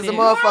overrated as a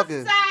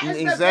motherfucker.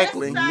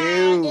 Exactly.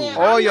 No.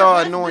 All y'all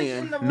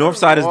annoying. North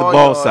side is the All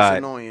ball y'all is side.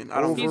 annoying. I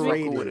don't give a fuck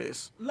who it Overrated.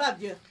 is.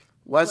 Love you.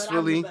 West but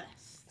I'm the Philly. best.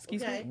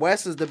 Excuse me.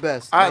 West is the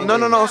best.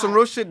 No. Some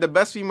real shit. The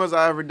best females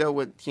I ever dealt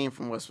with came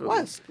from West Philly.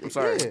 West, I'm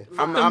sorry. yeah.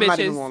 I'm Them not bitches.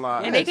 even gonna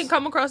lie. And they can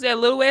come across that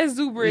little ass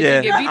zoo bridge Yeah.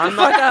 and get beat the I'm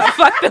fuck up.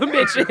 Fuck them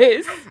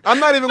bitches. I'm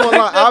not even gonna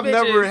lie. Fuck I've them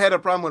never bitches. had a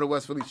problem with a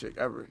West Philly chick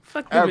ever.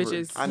 Fuck them Ever.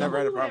 bitches. I never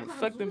had a problem.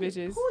 Fuck them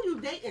bitches. Who you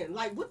dating?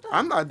 Like, what the?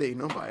 I'm not dating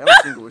nobody. I'm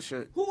single as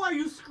shit. Who are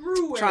you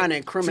screwing? Trying to See,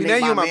 incriminate now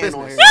you my my man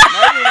on business.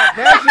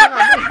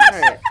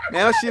 here.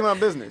 Now she my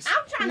business.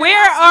 I'm trying to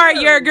Where ask are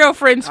you. your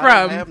girlfriends I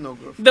don't from? have no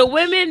girlfriend. The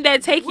women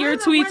that take your Where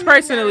the tweets women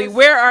personally, that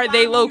where are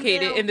they follow you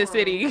located down in the from?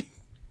 city?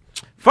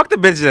 Fuck the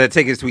bitches that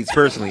take his tweets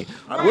personally.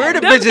 We're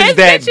the Them bitches big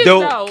that bitches,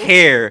 don't though.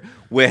 care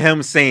with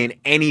him saying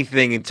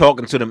anything and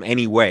talking to them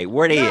anyway.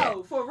 Where they at?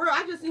 No, for real.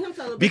 I just see him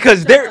tell a bitch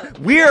Because to they're shut up.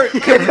 we're.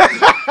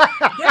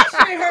 That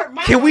shit hurt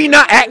my Can we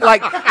not act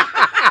like?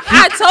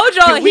 I told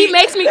y'all he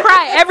makes me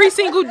cry every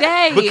single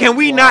day. But can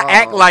we not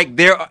act like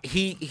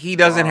he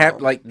doesn't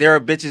have like there are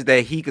bitches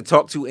that he could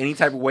talk to any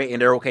type of way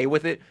and they're okay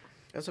with it?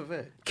 That's a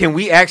fact. Can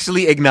we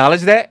actually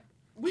acknowledge that?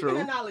 We True.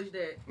 can acknowledge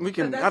that. We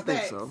can. 'Cause I that's think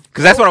facts. so.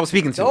 Because that's what I was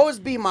speaking to. Those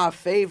be my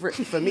favorite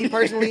for me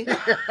personally.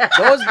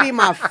 Those be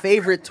my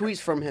favorite tweets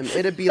from him.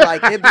 It'd be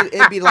like it'd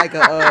be like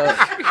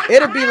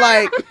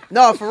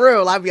no, for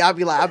real. I'd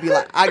be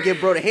like I give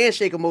bro the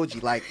handshake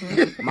emoji like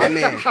my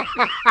man.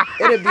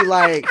 It'd be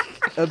like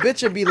a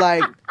bitch would be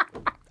like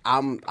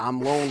I'm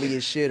lonely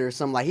as shit or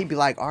something like he'd be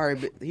like all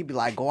right he'd be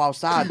like go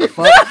outside the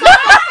fuck.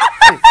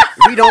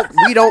 we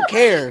don't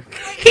care.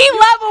 He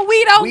level,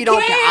 we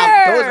don't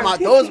care.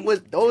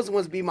 Those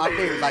ones be my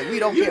favorites. Like we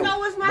don't You care. know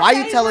what's my Why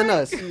favorite? you telling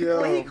us?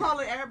 When he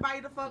calling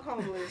everybody the fuck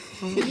homeless.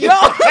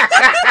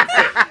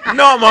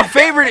 No, my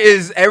favorite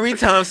is every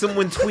time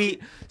someone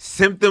tweet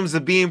symptoms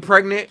of being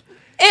pregnant.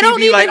 It don't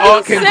be even like, be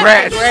oh,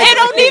 congrats. It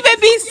don't even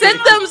be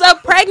symptoms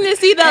of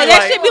pregnancy. though. be That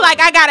like- should be like,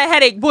 I got a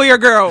headache, boy or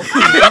girl.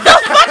 What the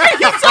fuck are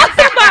you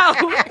talking about?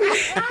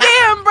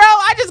 Damn, bro,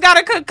 I just got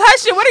a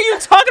concussion. What are you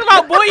talking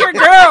about, boy or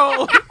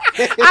girl?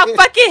 I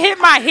fucking hit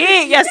my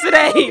head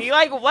yesterday.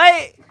 Like,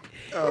 what?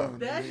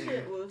 That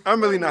shit was. I'm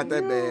really not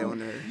that bad on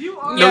there. You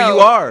are. No, Yo, you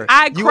are.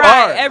 I You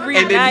cry are. every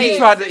And then night. he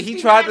tried to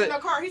in the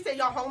car. He said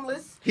y'all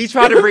homeless. he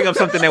tried to bring up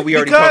something that we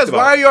already talked Because about.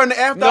 why are you on the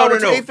after hour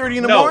until 8:30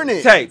 in the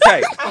morning? Tay.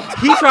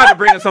 He tried to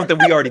bring up something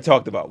we already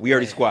talked about. We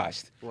already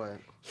squashed. What?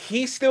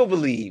 He still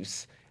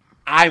believes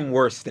I'm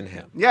worse than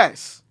him.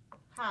 Yes.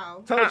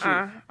 How? Tell the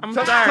truth. I'm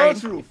Tell sorry. the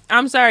truth.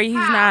 I'm sorry, he's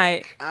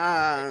not.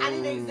 I need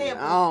an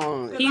example. I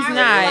don't. He's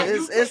not.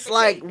 It's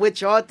like with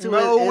y'all two.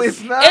 No,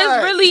 it's not.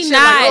 It's really Shit,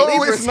 not. like,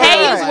 no, it's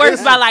Tay not. is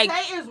worse by like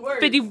Tay is worse.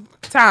 50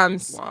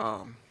 times.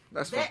 Wow.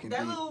 That's That fucking that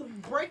deep. little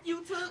break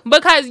you took.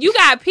 Because you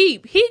got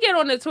peep. He get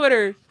on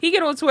Twitter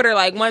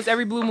like once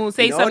every blue moon,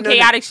 say some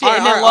chaotic shit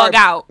and then log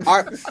out.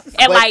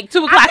 At like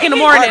 2 o'clock in the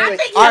morning.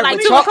 At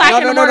like 2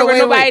 o'clock in the morning with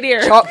nobody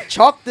there.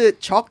 Chalk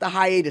the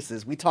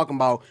hiatuses. We talking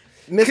about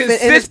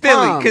Misfit in his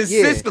prime.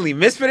 Consistently.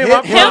 Misfit in Him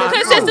my prime. Him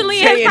consistently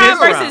in Tay his prime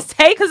versus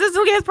Tay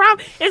consistently in his prime.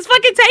 It's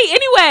fucking Tay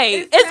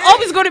anyway. It's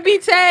always going to be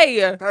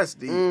Tay. That's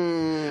deep.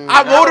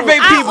 I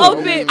motivate I people.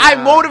 open- I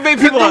motivate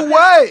people. Do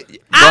what?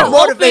 I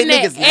motivate open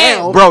niggas it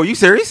now. Bro, you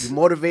serious? You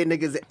motivate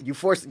niggas. You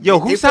force. Yo,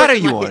 they whose side force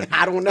are you my- on?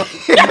 I don't know. I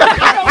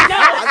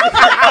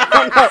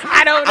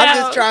don't know. I'm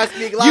just trying to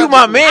speak loud. You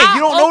my man. I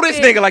You don't know this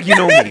open- nigga like you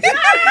know me.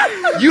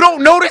 You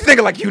don't know this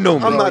nigga like you know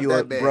me. I'm Bro, not you that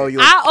a, bad. bro, you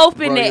a, I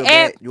open bro, the you a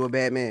app. bad- You a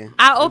bad man.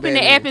 I You a open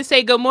bad the man. app and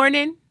say good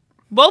morning.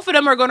 Both of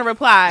them are gonna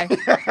reply.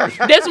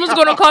 This one's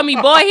gonna call me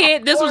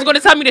boyhead. This one's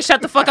gonna tell me to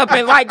shut the fuck up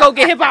and like go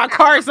get hit by a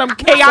car or some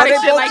chaotic they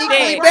shit both like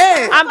equally that.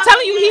 bad. I'm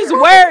telling you, he's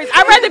worse.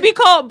 I'd rather be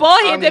called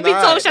boyhead I'm than be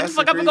not. told shut the That's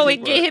fuck the up and go crazy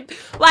and get hit.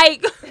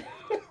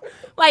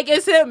 Like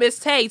it's him. It's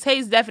Tay.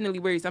 Tay's definitely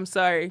worse. I'm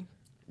sorry.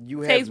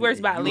 You Taste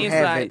worse by a you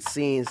landslide. haven't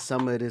seen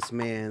some of this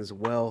man's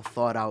well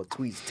thought out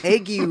tweets.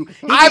 Take you.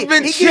 I've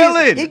been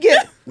chilling. He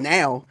get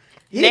now.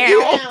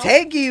 Now.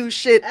 Take you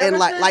shit and Ever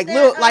like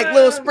since that,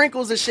 little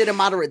sprinkles and shit and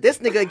moderate. This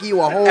nigga give you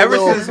a whole Ever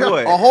little since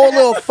what? a whole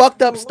little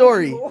fucked up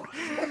story.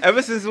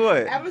 Ever since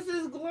what? Ever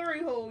since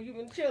Glory Hole, you've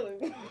been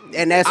chilling.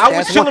 And that's I was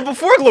that's chilling one,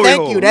 before Glory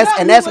Thank Hole. you. That's No,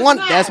 and you that's was one.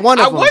 not. That's one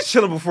I of them. was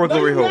chilling before No,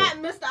 Glory you're Hole.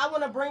 not, Mister. I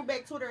want to bring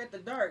back Twitter at the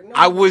dark. No,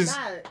 I you're was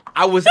not.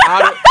 I was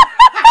out of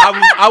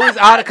I was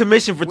out of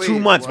commission for 2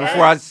 Wait, months what?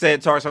 before I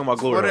said talking about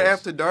Glory What Holes.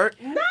 after dark?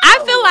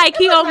 I feel like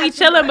he only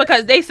chilling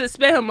because they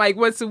suspend him like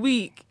once a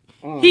week.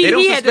 He, They don't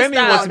he had to suspend me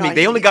stop. once a week.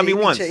 They only got me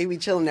once. He be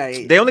chilling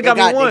there. They only got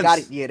me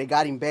once. They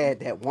got him bad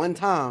that one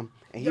time,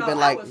 and he Yo, been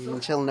I like was he so- been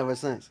chilling ever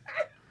since.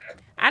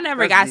 I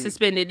never That's got deep.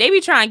 suspended. They be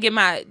trying to hack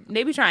my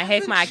They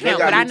account, got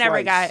but I me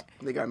never twice. got.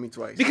 They got me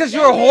twice. Because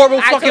you're a horrible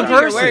I fucking told you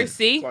you're person. worse,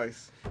 see?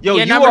 Twice. Yo,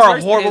 Your you number's are a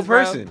worse than horrible his,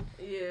 bro. person.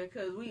 Yeah,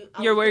 because we.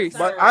 You're worse.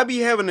 But I be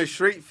having a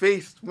straight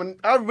face when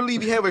I really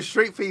be having a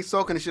straight face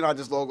talking and shit. I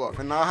just log off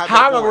and I'll have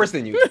How am that I on. worse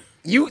than you?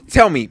 You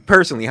tell me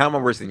personally, how am I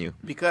worse than you?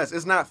 Because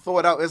it's not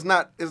thought out. It's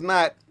not.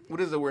 What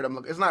is the word I'm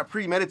looking? It's not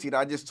premeditated.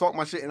 I just talk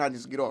my shit and I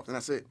just get off and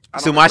that's it.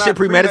 So my it's shit not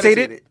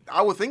premeditated?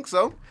 I would think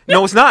so.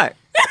 No, it's not.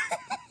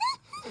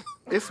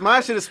 It's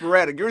my shit is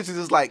sporadic. Yours is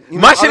just like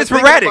My shit I was is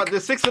thinking sporadic. About the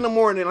 6 in the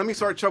morning. Let me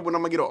start trouble and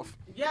I'm gonna get off.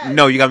 Yes.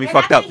 No, you got me And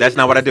fucked I up. think That's he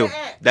not what I deletes do. the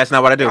app. That's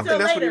not what I do. I think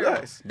that's what he later.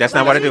 does. That's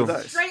not what I do.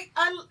 That's Straight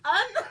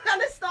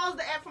uninstalls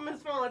the app from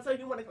his phone until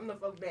you want to come the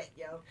fuck back,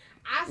 yo.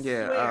 I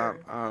Yeah.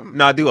 swear.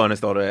 No, I do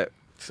uninstall that.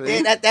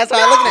 See? Yeah, that's how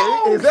I look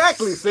at it.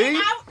 Exactly. See,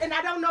 And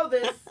I don't know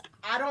this.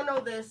 I don't know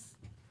this.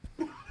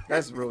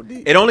 that's real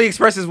deep. It only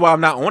expresses why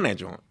I'm not on that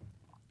joint.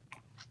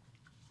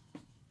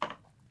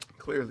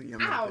 Clearly,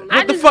 I'm I not don't that. know.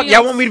 What the fuck?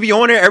 Y'all want me to be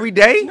on there every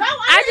day? No,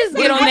 I just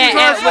get on What that you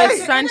app trying to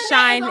with say?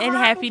 sunshine Internet is and a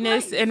horrible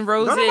happiness place. and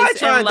roses Don't nobody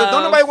trying and to. Don't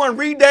love. nobody want to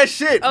read that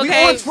shit. We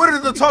Okay. on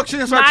Twitter to talk shit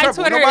and start My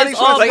trouble. Twitter Nobody's is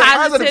trying to all say positive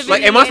positivity. shit.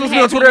 Like, am I supposed to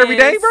be on Twitter every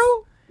day,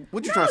 bro?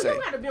 What you trying to say?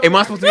 Am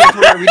I supposed to be on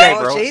Twitter every day,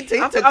 bro? Oh, he took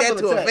that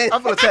to offense.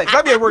 I'm gonna text.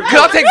 I'll be at work.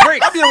 I'll take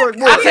breaks. I'll be at work.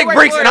 I'll take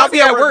breaks and I'll be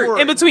at work.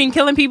 In between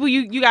killing people,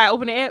 you gotta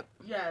open the app.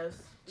 Yes.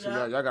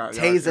 Y'all got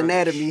Tay's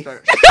anatomy.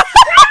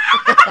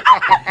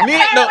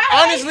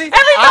 Honestly,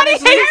 Everybody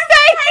hates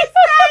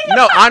Tay.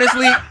 no,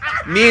 honestly,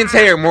 me and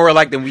Tay are more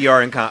alike than we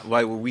are in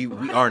like we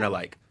aren't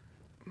alike.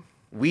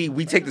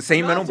 We take the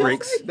same mental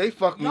breaks. They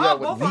fucked me Y'all up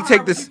both with. We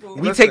take this.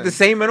 We Listen. take the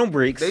same mental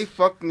breaks. They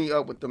fucked me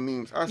up with the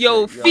memes. I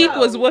Yo, said, Feek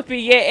was whooping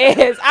your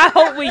ass. I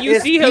hope when you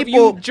It's see him,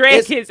 people- you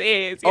drag it's- his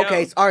ass. Yo.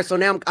 Okay, all right. So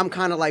now I'm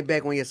kind of like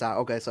back on your side.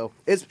 Okay, so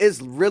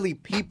it's really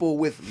people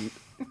with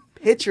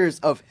pictures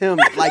of him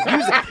like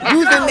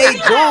using they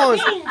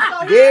Johns.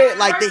 Yeah,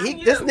 like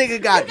this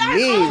nigga got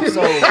memes.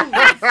 So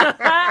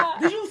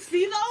Did you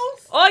see those?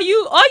 All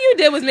you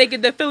did was make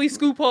it the Philly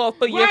scoop hall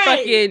for your Right.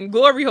 fucking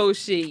glory hole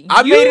shit.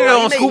 I made it he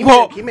on made- Scoop he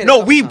Hall. made- he made it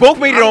No, a we couple both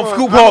made it on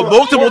Scoop Hall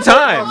multiple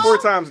times. About 4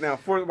 times now.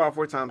 About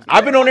 4 times.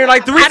 I've been on there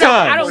like 3 I don't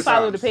times.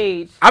 follow the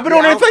page. I've been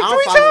on there I like don't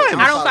 3 follow it.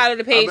 times. I don't follow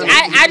the page. I've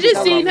been I just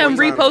on seen him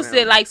Facebook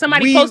reposted. now. Like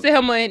somebody We- posted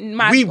him on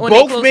my we on their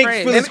both close make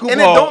friends. Philly And, Scoop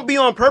and it Hall. don't be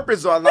on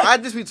purpose though. Like, I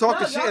just be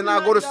talking No, shit y'all and be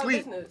I go to minding y'all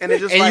sleep business. and it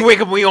just And like you wake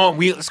up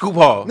we Scoop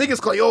Hall.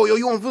 niggas call yo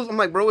you on Philly? I'm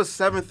like bro it's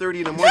 7:30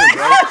 in the morning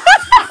bro.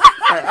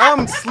 Like,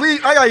 I'm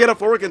sleep. I gotta get up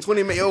for work in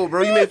 20 minutes. Yo,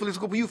 bro, you made Philly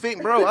Scoop. You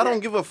faint, bro. I don't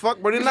give a fuck,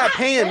 bro. They're not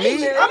paying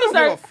me. I don't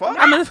give a fuck.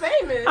 I'm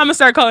gonna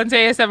start calling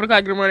Tay at 7 o'clock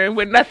in the morning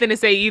with nothing to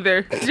say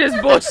either.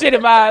 Just bullshit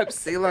and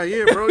vibes. They like,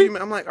 yeah, bro.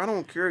 I'm like, I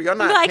don't care. Y'all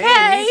not Like, paying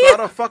hey. me, so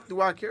how the fuck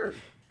do I care?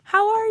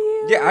 How are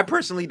you? Yeah, I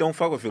personally don't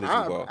fuck with Philly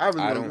Scoop Ball. I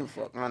really don't give a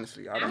fuck,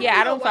 honestly. Yeah,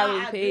 I don't follow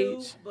the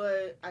page.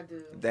 But I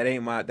do. That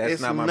ain't my. That's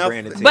It's not my nothing.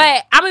 brand of tea.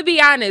 But I'm gonna be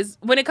honest.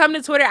 When it comes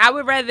to Twitter, I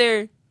would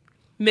rather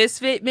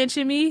Misfit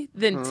mention me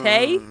than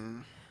Tay,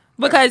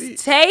 because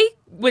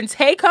when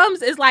Tay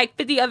comes, it's like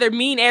 50 other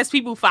mean ass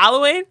people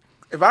following.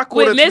 If I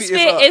quote With a tweet, Misfit,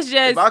 it's up. it's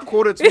just- If I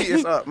quote a tweet,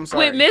 it's up. I'm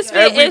sorry. With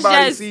Misfit,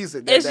 Everybody sees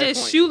it. it's at that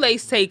just point.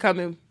 shoelace Tay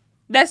coming.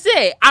 That's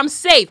it. I'm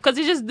safe because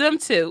it's just them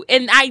two,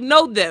 and I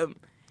know them.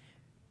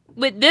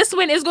 With this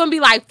one, it's gonna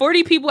be like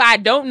 40 people I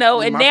don't know,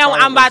 and My now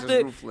I'm about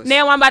followers is to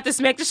ruthless.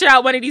 smack the shit out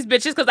of one of these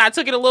bitches because I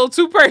took it a little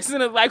too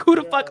personal. Like, who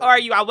the fuck are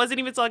you? I wasn't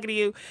even talking to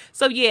you.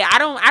 So yeah, I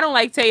don't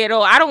like Tay at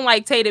all. I don't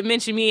like Tay to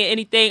mention me in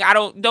anything. I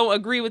don't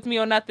agree with me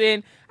on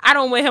nothing. I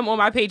don't want him on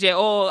my page at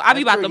all. I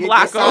be about to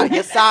block him.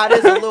 Your side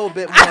is a little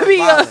bit more I be,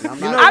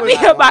 violent. I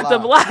be about to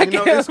block You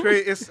know, him. it's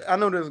great. I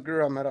know this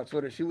girl I met on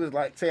Twitter. She was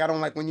like, "Say I don't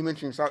like when you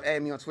mention stop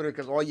adding me on Twitter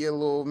because all your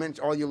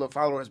little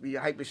followers be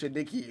hyping shit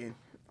dick eating."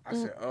 I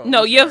said, "Oh,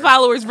 No, I'm your sorry."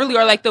 followers really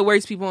are like the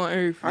worst people on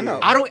earth. I know.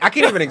 I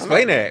can't even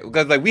explain that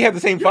because like we have the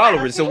same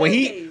followers. So when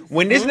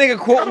this nigga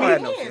quote I don't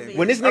have no me, fan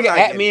when this base. nigga I'm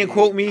not at me getting and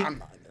quote paid. me, I'm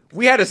not.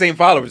 we had the same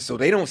followers. So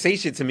they don't say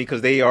shit to me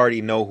because they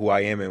already know who I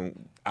am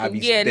and this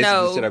is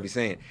the shit I be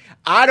saying.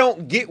 I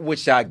don't get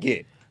what y'all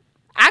get.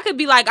 I could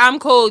be like, I'm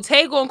cold.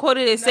 Tay gonna quote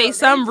it and say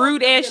some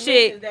rude ass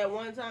shit.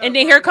 And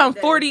then here come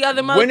 40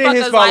 other When did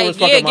his motherfuckers followers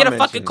like, yeah, fuck up get my a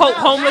fucking mention? coat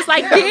homeless.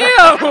 Like,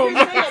 damn.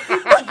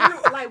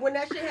 Like when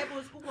that shit happened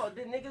with Scoop Hall,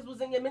 the niggas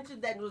was in your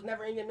mention that was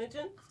never in your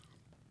mention.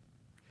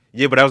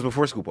 Yeah, but that was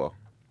before Scoop Ball.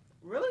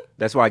 Really?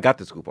 That's why I got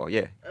the Scoop Ball.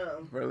 Yeah,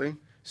 Really?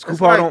 Scoop That's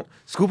Ball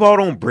like-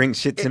 don't bring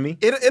shit to me.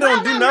 It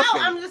don't do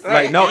nothing. I'm just Like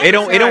saying, no, it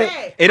don't.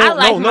 I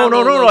like my No.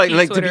 little Like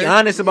low-key to be Twitter.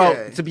 honest about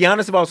Yeah. to be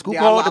honest about Scoop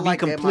Yeah, Hall, I to be like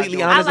that, completely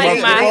my honest I about like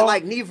Scoop my- They Hall.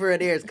 like neither of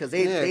theirs because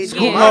they Scoop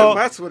do Hall-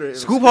 My Twitter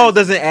is Scoop Hall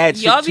doesn't add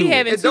shit Y'all to be it.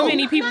 having It too don't.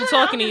 many people No,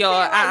 talking to I'm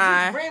y'all. just saying, like,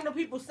 Uh-uh. just random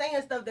people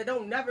saying stuff that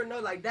don't never know.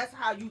 Like that's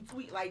how you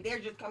tweet. Like they're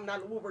just coming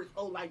out of the woodworks.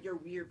 Oh, like you're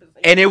weird for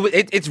saying. And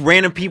it's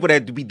random people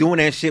that be doing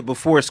that shit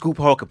before Scoop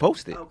Hall could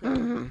post it.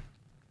 Okay.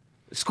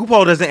 Scoop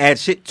Hall doesn't add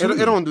shit to It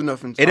me. don't do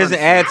nothing. It doesn't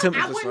honestly. add to It's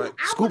just like-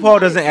 Scoop Hall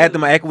doesn't add to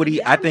my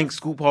equity. I think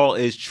Scoop Hall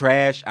is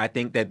trash. I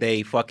think that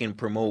they fucking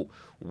promote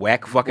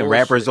whack fucking Bullshit.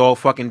 rappers all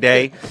fucking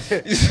day.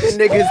 Niggas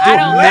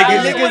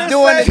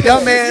doing the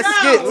dumbass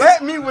skits.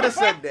 Let me would have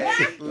said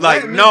that.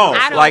 Like Let me no,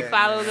 I don't like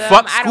follow them.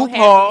 fuck I don't Scoop have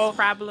Hall. these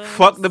problems.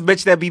 Fuck the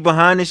bitch that be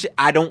behind this shit.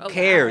 I don't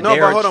care. No,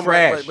 They're but hold on,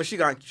 trash. but she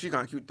got cute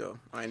though.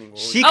 I ain't even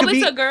gonna She Oh, could it's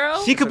be a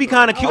girl? She could be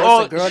kind of cute. Oh,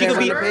 All it's a girl she that's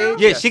could be. on the page?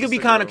 Yeah, Yes, she could it's be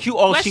a kind of girl. cute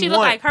all What she she look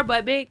want. like? Her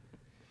butt big?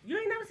 You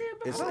ain't never seen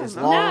it before. It's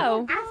long.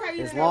 No. I'll tell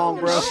you It's that long,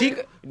 I bro. don't She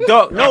know.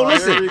 dog. No, I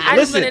just listen.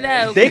 want to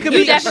know. They could You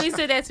be. definitely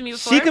said that to me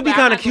before. She could be but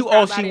kind I'm of not cute gonna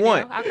all talk she about it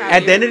want. now. I'll call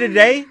At you. the end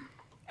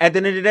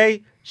of the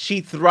day,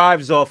 she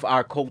thrives off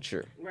our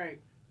culture. Right.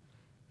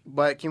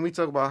 But can we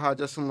talk about how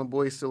Justin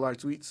LeBoy still our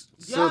tweets?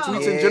 Still Yo.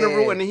 tweets in Yeah.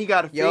 general, and then he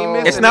got Yo.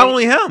 famous. It's and not they-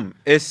 only him.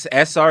 It's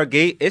SR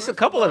Gate. It's a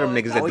couple of them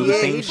niggas that Oh, do yeah, the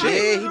same he shit.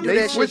 did. He do They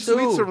that shit switch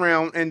tweets too.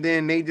 around, and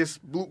then they just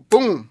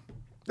boom.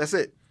 That's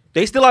it.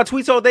 They still our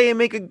tweets all day and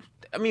make a.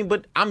 I mean,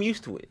 but I'm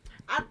used to it.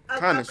 A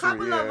Kinda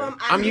couple true, of yeah. them.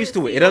 I'm used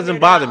to it. It doesn't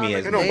bother me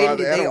as It much. don't They,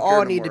 bother- I they don't all care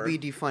no need to more. be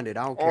defunded. I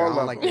don't care. All I don't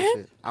of like them. that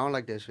shit. I don't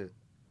like that shit.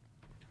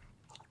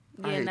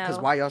 Yeah, no. Because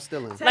why y'all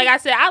still in? Like I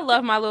said, I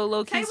love my little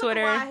low key Tay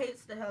Twitter.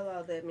 hates the hell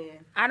out of that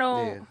man. I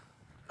don't.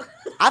 Yeah.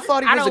 I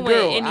thought he I was a don't want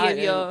girl. any of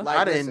y'all.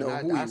 I didn't know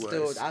who he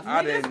still, was.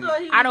 I didn't-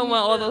 I don't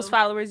want all those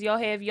followers y'all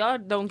have. Y'all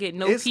don't get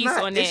no It's peace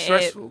not. on that It's app.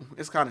 stressful.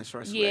 It's kind of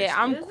stressful. Yeah,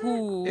 actually. I'm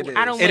cool. It is.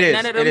 I don't It want is.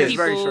 none of It them is.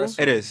 Very people.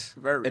 stressful. It is.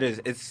 Very. It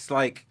is. It's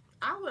like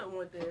I wouldn't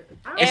want that.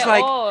 It's At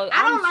like- all.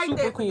 I don't I'm like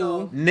super that for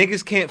y'all. cool.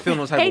 niggas can't feel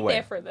no type Hate of way.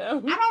 that for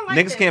them. I don't like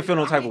Niggas that can't for feel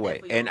no y'all. type I of hate way.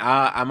 that for And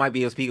y'all. I might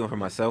be speaking for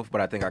myself, but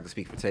I think I can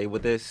speak for Tay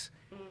with this.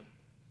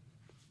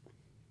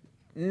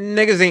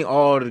 Niggas ain't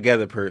all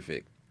together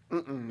perfect.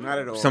 Not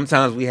at all.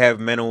 Sometimes we have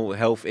mental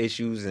health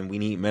issues and we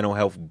need mental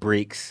health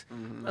breaks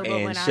But and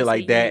when I shit see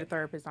like you that. need a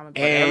therapist, I'm a And-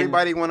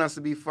 Everybody want us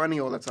to be funny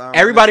all the time.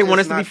 Everybody It's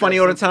want us to be not funny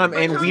that all the simple. time,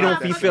 and But we you're don't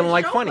not be fucking feeling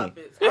like show funny.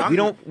 puppets. We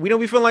don't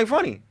be feeling like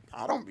funny.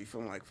 I don't be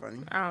feeling like funny.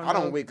 I don't I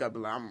don't know. wake up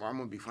and like, I'm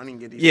gonna be funny and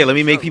get these. Yeah, let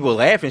me make shows. people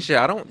laugh and shit.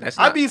 I don't. That's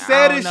I not. be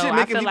sad I as don't shit know. I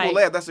making feel people like-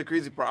 laugh. That's the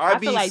crazy part. I I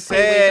be feel like Tay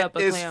wake sad up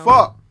a as clown.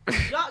 fuck.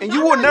 Y'all- And y'all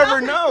you will know- never y'all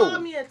can know. call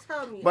me and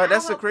tell me. But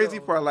that's I'll the help crazy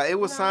y'all. part. Like it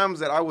was You know? times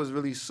that I was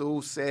really so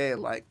sad.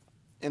 Like,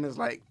 and it's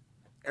like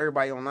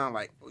everybody online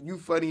like you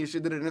funny and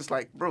shit. And it's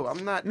like, bro,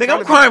 I'm not. Nigga, trying I'm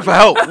to be crying for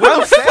help.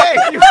 I'm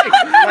sad.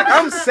 Like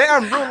I'm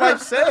sad. I'm real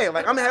life sad.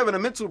 Like I'm having a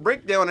mental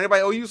breakdown. And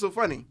everybody, oh, you so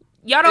funny.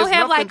 Y'all don't It's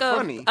have like nothing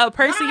funny. a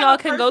person Y'all y'all have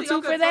a can go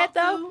person to y'all for that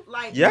talk though. to?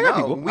 Like, Yeah, I got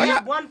No, people. we- I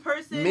got- one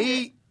person.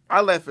 Me,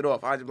 I laugh it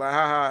off. I just be like,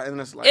 haha,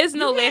 and it's like, It's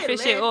no You can't laughing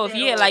shit laugh off. that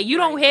Yeah, off, like you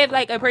don't like- have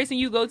like a person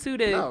you go to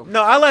to. no.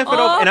 No, I laugh it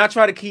off, Oh. and I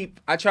try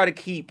to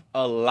keep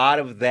a lot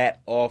of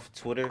that off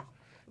Twitter.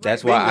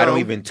 That's why I Bingo. don't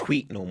even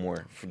tweet no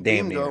more. For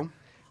damn near. Bingo.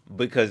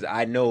 because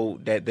I know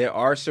that there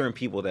are certain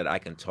people that I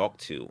can talk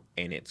to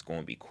and it's going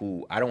to be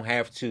cool. I don't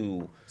have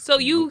to. So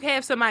you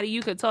have somebody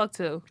you could talk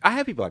to. I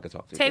have people I can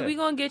talk to. Tay, yeah. we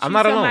gonna get you I'm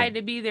not somebody alone.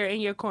 to be there in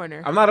your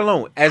corner. I'm not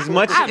alone. As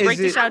much I as break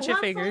this it, out your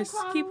One phone fingers.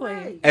 call Keep away.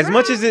 playing. as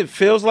much as it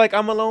feels like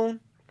I'm alone,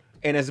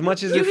 and as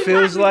much as it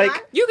feels like,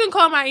 You can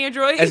call my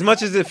Android. as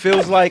much as it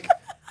feels like,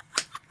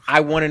 I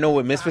want to know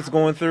what Misfit's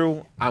going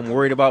through. I'm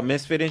worried about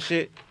Misfit and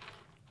shit.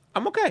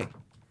 I'm okay.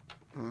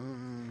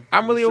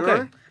 I'm really Sure?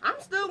 okay. I'm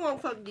still gonna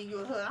fucking give you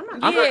a hug.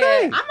 I'm I'm not.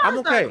 okay. I'm I'm gonna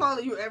okay. start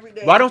calling you every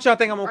day. Why don't y'all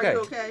think I'm okay? Are you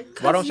okay?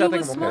 Why don't y'all you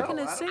think was I'm okay? smoking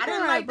a I cigarette,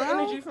 didn't like the bro.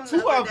 energy from the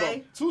Two other of them.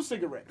 day. 2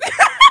 cigarettes.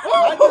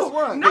 Not just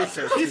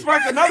one. He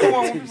sparked another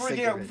one before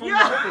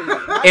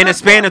he In a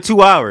span of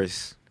 2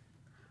 hours.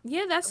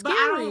 Yeah, that's But I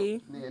don't-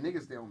 scary. Yeah,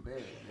 niggas stay on bed,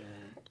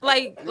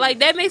 man. Like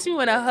that makes me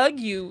want to hug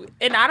you,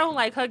 and I don't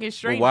like hugging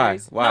strangers. why?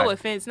 Why? No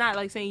offense, not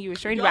like saying you a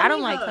stranger, Y'all but I don't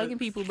need like hugs. hugging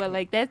people. But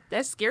like that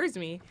scares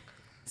me.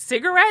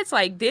 Cigarettes,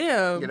 like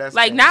damn, Yeah, that's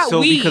like bad. not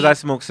So weed. because I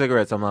smoke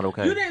cigarettes, I'm not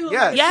okay. You didn't look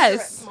Yes. like a Yes.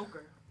 cigarette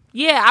smoker.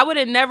 Yeah, I would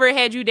have never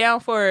had you down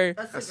for A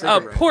a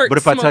cigarette. port. But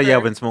if I tell you I've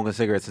smoker. been smoking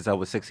cigarettes since I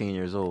was 16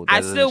 years old, that I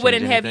doesn't still change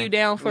wouldn't have anything? you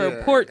down for Yeah,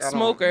 a port I don't-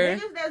 smoker.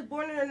 Niggas that's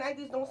born in the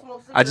 90s don't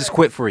smoke cigarettes. I just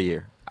quit for a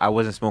year. I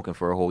wasn't smoking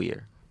for a whole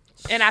year.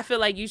 And I feel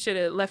like you should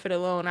have left it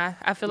alone.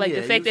 I feel like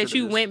Yeah, the fact you that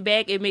you should've went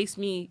back, it makes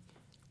me,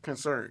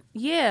 Concerned.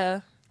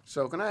 yeah.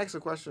 So can I ask a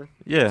question?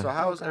 Yeah. So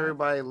how's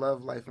everybody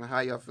love life and how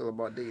y'all feel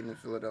about dating in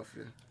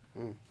Philadelphia?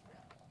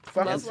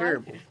 Fucking Love life?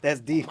 terrible. That's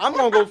deep. I'm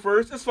gonna go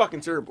first. It's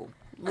fucking terrible.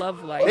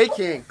 Love life. They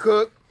can't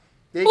cook.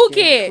 They Who can't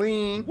can't?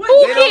 clean. Who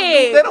They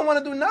can't? They don't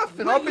want to do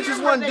nothing. All What year bitches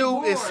were want to they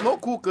do is born?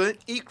 smoke hookah,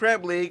 eat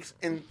crab legs,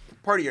 and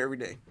party every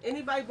day.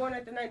 Anybody born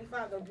after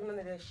 95 don't do none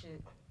of that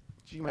shit.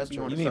 She might be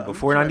on You to mean something.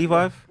 before She might be-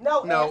 95?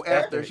 No,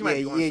 after. She might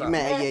Yeah, be on you something.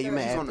 mad? Yeah, you She's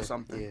mad? onto after.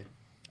 something. Yeah.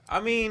 I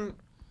mean,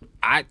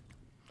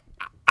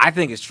 I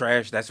think it's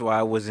trash. That's why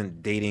I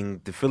wasn't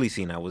dating the Philly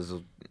scene. I was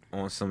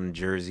on some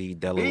Jersey,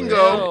 Delaware. Bingo.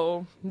 shit.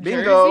 Oh,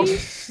 Bingo.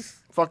 Jersey?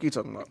 Fuck you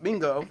talking about?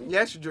 Bingo.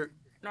 Yes, you jerk.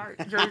 Not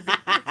Jersey.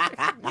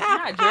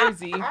 Not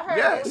Jersey. I heard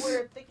Yes. they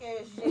wear thick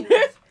ass jeans.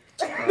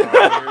 There we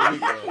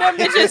go. Them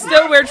bitches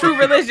still wear True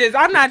Religions.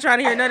 I'm not trying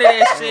to hear none of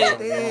that shit.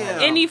 Damn.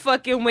 Any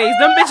fucking ways.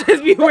 Them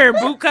bitches be wearing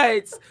boot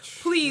cuts.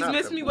 Please Not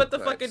miss the me boot with the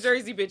cuts. fucking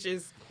Jersey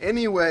bitches.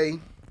 Anyway.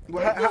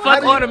 Well,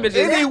 Fuck all them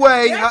bitches.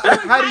 Anyway,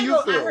 That's how do you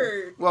what I feel?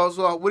 heard. Well,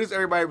 so what is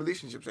everybody's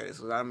relationship status?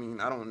 'Cause I mean,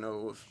 I don't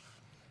know if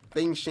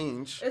things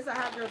change. It's a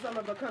hot girl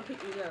summer, but come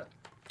pick me up.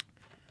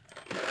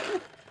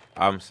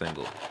 I'm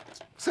single.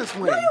 Since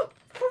when?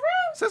 For real?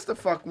 Since the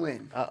fuck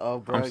when? Uh-oh,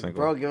 bro. I'm single.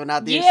 Bro, giving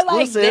out the Yeah,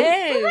 like exclusive.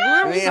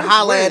 that. I mean,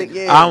 holla at it.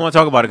 Yeah. I don't want to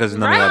talk about it because it's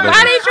none Right? of y'all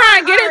Why business. they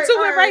trying to get into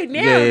it right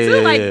now?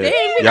 Too? Like,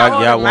 dang, we got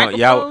all the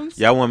microphones.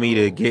 y'all want me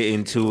to get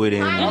into it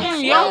and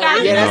Mm-mm, you don't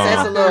got Yeah, to.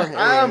 that's a little.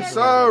 I'm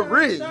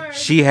sorry.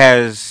 she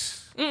has.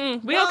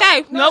 Mm-mm, we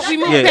okay. Nope, we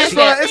moved Yeah, past she-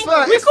 that. It's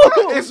fine. We It's cool.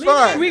 fine. It's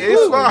fine. We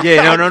It's cool. fine.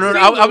 Yeah, no. I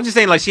Single. was just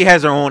saying, like, she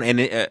has her own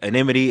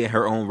anonymity and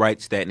her own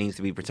rights that needs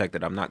to be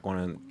protected. I'm not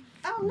going to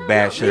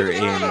bash her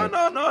in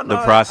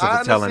the process I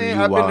of telling understand.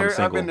 you I've why been I'm there. I've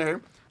single. been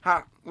there.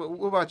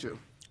 What about you?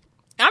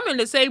 I'm in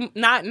the same,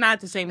 not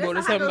the same boat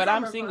as him, but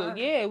I'm single.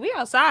 Yeah, we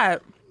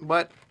outside.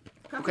 But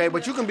okay,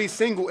 but you can be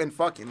single and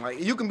fucking. Like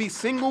you can be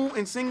single,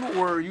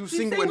 or you She's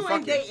single and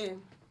fucking.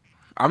 dating.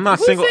 I'm not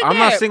Who single. said I'm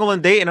not that? single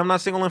and dating. I'm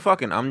not single and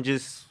fucking. I'm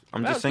just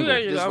Oh, single. there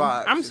you Just go.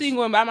 vibes. I'm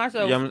single and by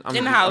myself Yeah,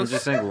 in the house. I'm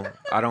just single.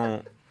 I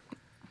don't.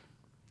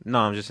 No,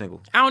 I'm just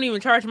single. I don't even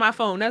charge my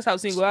phone. That's how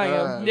single I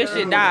am. This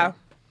shit die.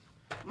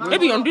 My It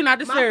be phone- on Do Not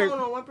Disturb. My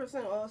phone on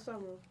 1% all summer.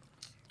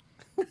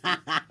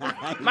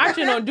 My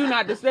shit on Do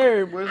Not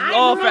Disturb. Where's-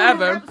 All I ain't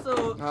remember forever. the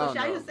episode, I don't so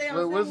shall you know. say I'm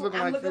What's single? looking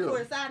I'm like looking Phil?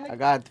 for a side nigga. I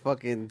got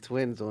fucking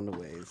twins on the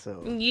way,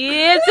 so.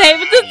 Yeah, same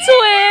with the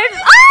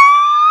twins.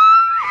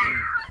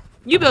 Ah!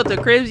 You built the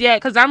cribs yet?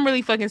 Cause I'm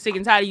really fucking sick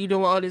and tired of you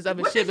doing all this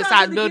other What shit you besides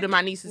trying to building get-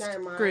 my niece's Never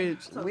mind.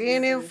 cribs. Talk We to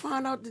ain't me, even sis.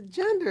 find out the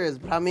genders,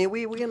 but I mean,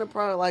 we in a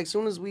probably like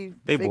soon as we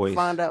They boys.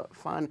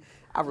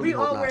 I really We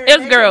hope all not. wear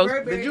It's girls.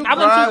 Burberry. Did you I want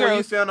cry two when you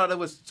girls. found out it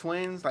was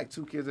twins, like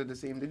 2 kids at the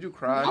same? Did you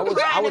cry? I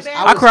was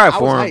I cried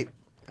for him. hyped.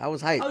 I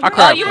was hyped. Oh, I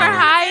cried you for were him.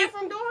 high?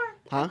 From door?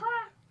 Huh?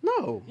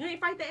 No, You ain't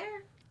fight the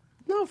air?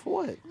 no, for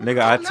what?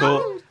 Nigga,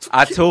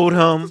 I told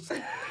him,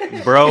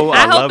 bro, I I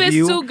hope love it's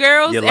you. 2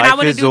 girls Your and I life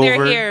want to is do their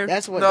over. hair.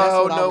 That's what.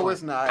 No, I no, want.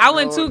 it's not. I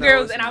want No, 2 no,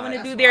 girls it's and I not. want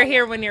to do their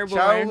hair when they're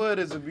born. Childhood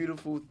is a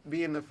beautiful.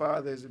 Being the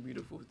father is a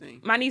beautiful thing.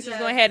 My niece is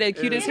Yes. gonna have the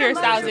cutest Yeah,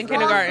 hairstyles in it's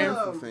kindergarten.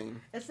 awesome.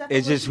 Thing. Except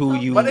It's for just when who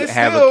she you talk- But it's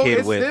have still, a kid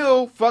it's with.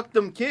 still fuck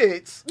them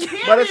kids.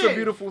 But it's a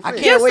beautiful I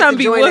thing. can't Your wait son to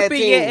be join that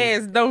whooping your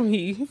team. ass, don't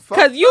he?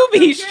 Cause you be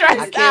I I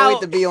stressed can't wait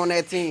out. to be on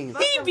that team.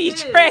 He be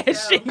Kids,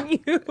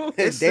 trashing you.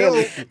 It's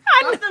Daily. still,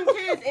 Fuck them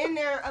kids in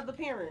their other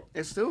parent.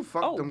 it's still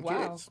fuck Oh, them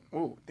wow. kids.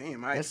 Oh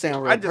damn! That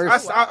sound real I just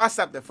personal. I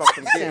stopped at fuck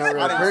them kids. Sound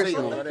real I didn't say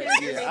personal. all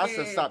that. Yeah, I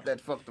just stopped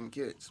at fuck them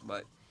kids.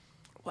 But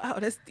Wow,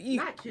 that's deep.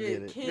 Not kid,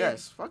 Get it. kid.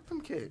 yes, fuck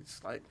them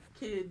kids.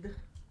 Kid.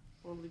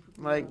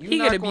 Like you He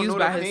not get gonna know abused the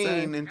by his pain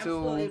son. I'm still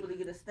until able to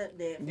get a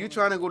stepdad. you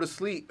trying to go to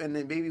sleep and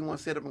then baby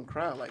wants to sit up and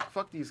cry. Like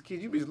fuck these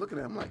kids. You be just looking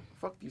at them like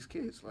fuck these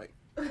kids. Like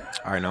All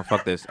right, now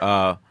fuck this.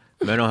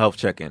 Mental health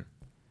check-in.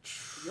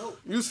 Yo.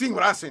 You seen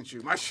what I sent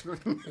you? My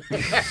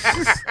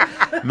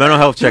Mental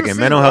health check-in. seen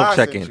Mental what I health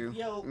sent check-in. you.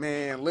 Yo.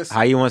 Man, listen.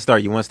 How you want to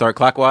start? You want to start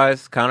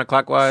clockwise,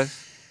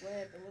 counterclockwise?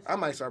 I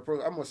might start.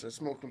 I'm gonna start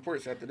smoking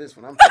ports after this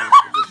one. I'm finished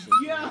with this shit.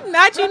 Yeah.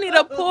 Not you need a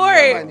I might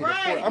port. need a port.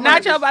 I might Not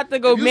y'all just- about to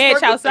go if you match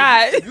spark a-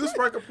 outside. If you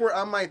spark a port,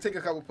 I might take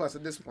a couple puffs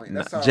at this point.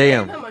 That's how. I'm a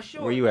JM,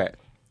 short. where you at?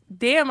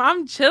 Damn,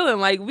 I'm chilling.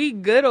 Like we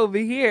good over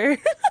here.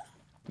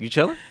 You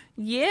chilling?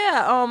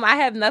 Yeah, I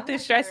have nothing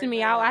stressing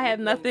me out. I have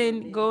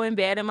nothing going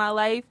bad in my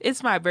life.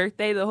 It's my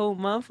birthday the whole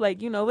month.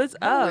 Like, it's No,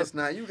 up. it's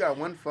not. You got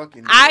one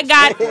fucking. I day.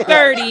 got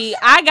 30.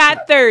 I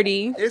got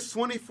 30. It's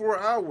 24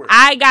 hours.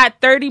 I got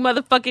 30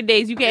 motherfucking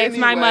days. You can ask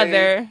my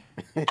Anyway.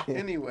 mother.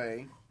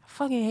 Anyway, I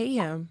fucking hate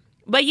him.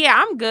 But yeah,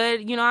 I'm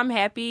good. I'm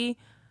happy.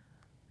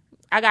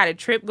 I got a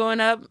trip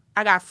going up.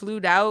 I got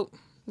flued out.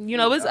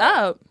 It's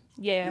up.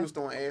 you Yeah. was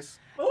throwing ass.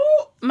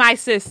 Ooh. My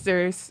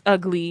sister's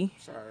ugly.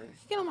 Sorry.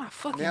 Get on my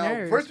fucking Now,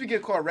 nerves. first we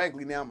get called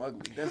raggedy. Now I'm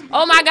ugly. That's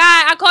Oh my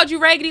God, I called you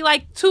raggedy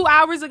like 2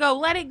 hours ago.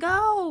 Let it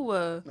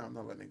go. No, I'm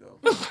not letting it go.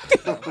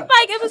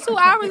 Like it was 2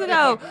 hours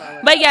ago.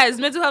 But yes,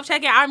 mental health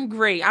check-in, I'm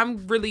great.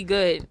 I'm really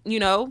good. I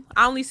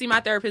only see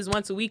my therapist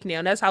once a week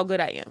now. That's how good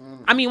I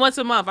am. I mean, once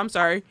a month. I'm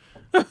sorry.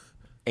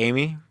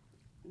 Amy,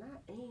 Not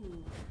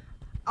Amy.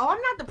 Oh, I'm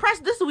not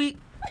depressed this week.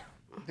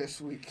 This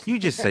week. you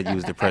just said you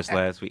was depressed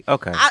last week.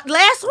 Okay.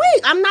 Last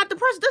week. I'm not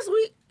depressed this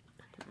week.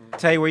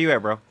 Tell you where you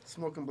at, bro.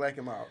 Smoking black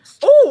and miles.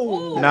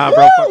 Ooh. Nah,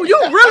 bro. Ooh, you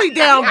really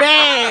down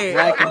bad.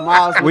 Black and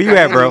Miles. Where you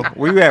at, bro?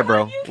 Where you at,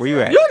 bro? Where you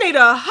at? You need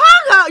a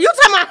hug up. You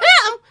talking about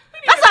him?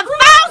 That's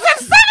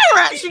 1,000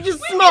 cigarettes you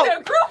just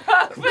smoked.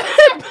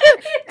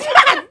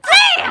 God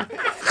damn.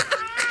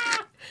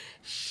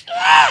 Shit.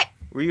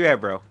 Where you at,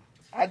 bro?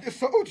 I just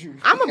told you.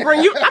 I'm gonna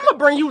bring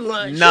you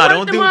lunch. Nah, You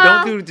want don't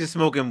tomorrow? do just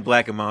smoking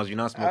black and miles. You're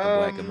not smoking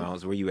black and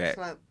miles. Where you It's at?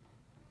 not-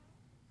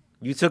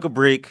 You took a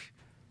break.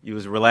 You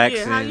was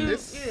relaxing. Yeah, how you-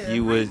 yeah.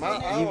 You was.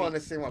 I don't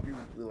understand why people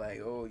be like,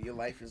 "Oh, your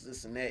life is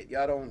this and that."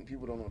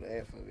 People don't know the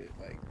half of it.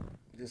 Like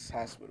this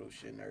hospital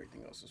shit and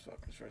everything else is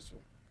fucking stressful.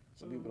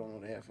 So people don't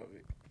know the half of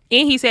it.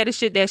 And he said the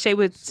shit that Tay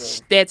with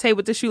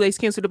the shoelace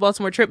canceled the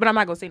Baltimore trip, but I'm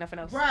not gonna say nothing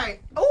else. Right.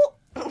 Ooh.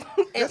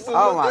 Just a Oh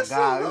little- my just a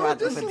God, little- we about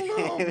to just put a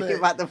little we bit.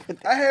 about to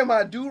put I had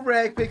my do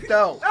rag picked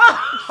out.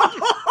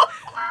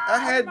 I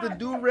had the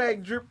do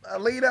rag drip. I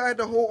laid out. I had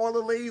to hold all the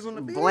ladies on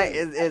the bed.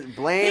 It's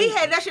blame. He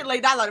had that shit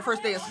laid out like the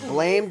first day of school.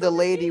 Blame the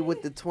lady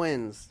with the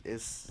twins.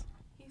 It's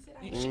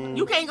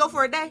You can't go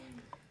for a day.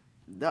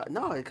 no,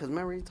 because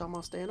remember you talking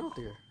about staying out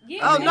there.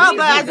 Oh no,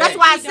 but that's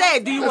why I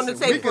said, do you want to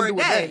Listen, we take can for a do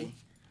day?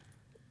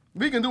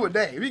 We can do a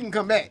day. We can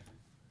come back.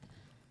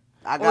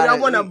 I Or y'all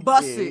want to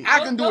bust yeah. it?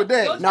 I can do a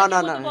day. No, I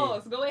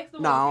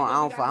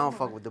don't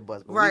fuck with the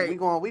bus. But Right. we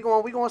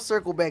going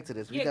circle back to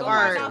this. We Yeah, definitely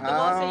go circle out. back.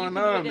 I don't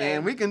know,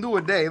 man. We can do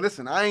a day.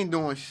 Listen, I ain't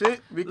doing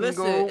shit. We can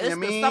Listen, go. it's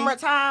the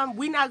summertime.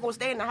 We not gonna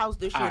stay in the house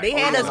this year. Alright, They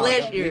had us no,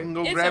 last We year. can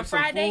go It's grab a some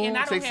Friday food, and I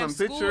don't take have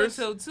some school pictures.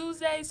 until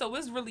Tuesday, so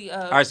it's really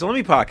All right, so let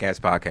me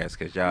podcast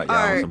because y'all on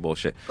Alright. some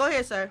bullshit. Go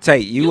ahead, sir. Tay,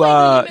 You ain't do your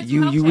mental health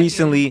you check-in.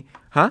 recently,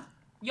 huh?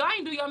 Y'all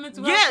ain't do your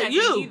mental Yeah, health check-in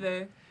you.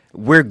 either.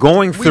 We're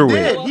going We through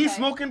did. it. Okay. He's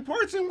smoking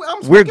ports and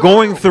I'm We're smoking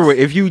going miles. through it.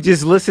 If you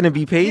just listen and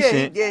be Yeah,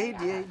 patient. he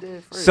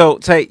did. First. So,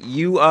 Tay,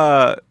 you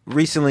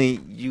recently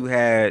you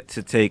had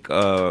to take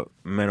a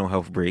mental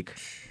health break.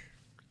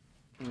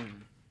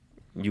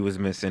 You was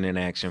missing in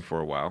action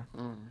for a while.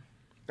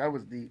 That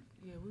was deep.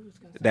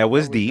 That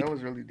was deep. That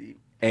was really deep.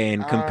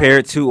 And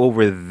compared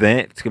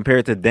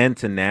to then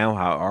to now,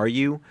 how are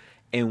you?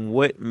 And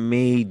what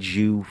made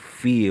you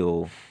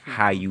feel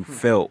how you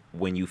felt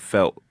when you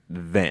felt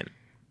then?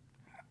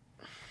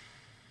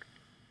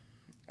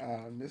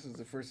 This is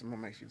the first time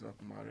I'm actually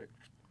talking about it.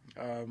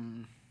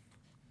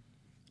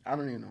 I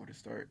don't even know where to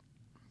start.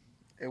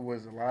 It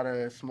was a lot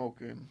of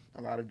smoking,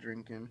 a lot of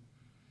drinking,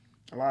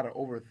 a lot of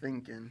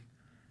overthinking,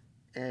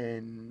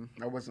 and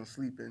I wasn't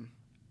sleeping.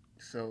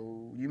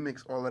 So you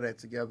mix all of that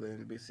together,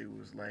 and it basically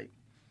was like,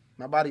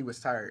 my body was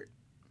tired.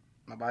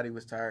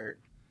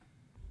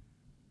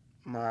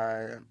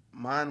 My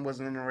mind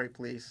wasn't in the right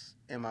place,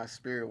 and my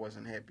spirit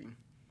wasn't happy.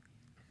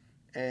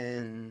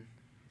 And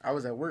I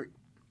was at work.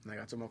 Like,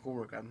 I told my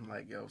coworker, I'm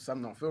like, yo,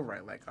 something don't feel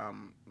right. Like,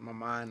 my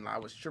mind, I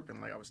was tripping.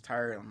 Like, I was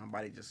tired, and my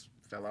body just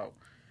fell out.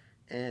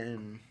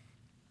 And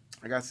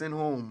I got sent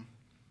home,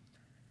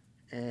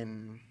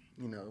 and,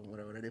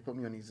 whatever. They put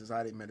me on these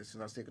anxiety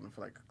medicines. I was taking them for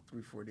like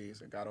 3-4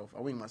 days. I got off.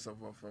 I weaned myself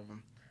off of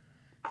them.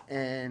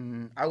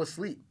 And I was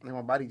asleep. Like,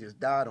 my body just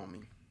died on me.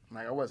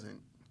 Like, I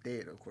wasn't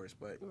dead, of course,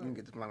 but you can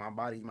get to, like, my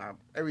body,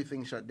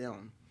 everything shut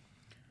down.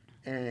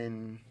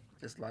 And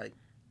it's like,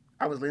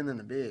 I was laying in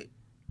the bed,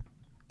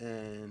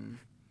 and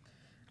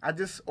I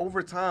just,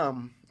 over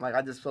time, like,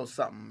 I just felt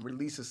something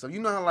release itself. You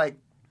know how, like,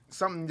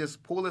 something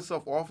just pull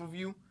itself off of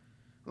you?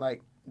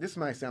 Like, this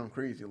might sound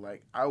crazy.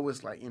 Like, I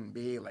was, like, in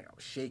bed, like, I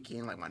was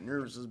shaking, like, my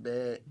nerves was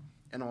bad,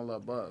 and all the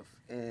above.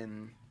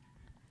 And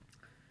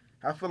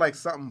I feel like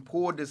something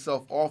pulled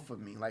itself off of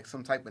me, like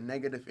some type of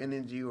negative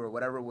energy or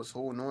whatever was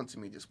holding on to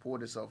me just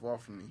pulled itself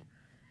off of me.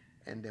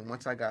 And then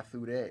once I got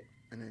through that,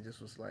 and it just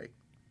was like...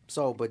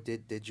 So, but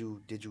did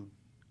you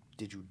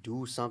did you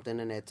do something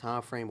in that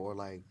time frame, or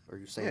like, are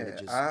you saying it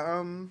just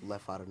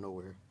left out of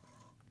nowhere?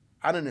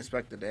 I didn't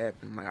expect it to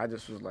happen. Like I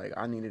just was like,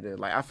 I needed to.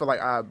 Like I feel like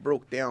I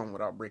broke down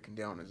without breaking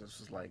down. It's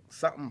just like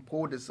something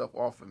pulled itself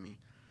off of me,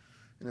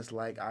 and it's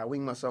like I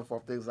weaned myself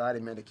off the anxiety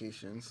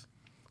medications.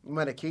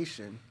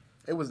 Medication,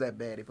 it was that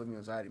bad. They put me on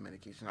anxiety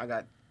medication. I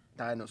got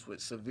diagnosed with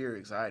severe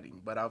anxiety,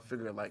 but I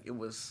figured like it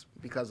was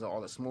because of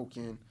all the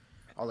smoking,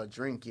 all the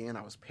drinking.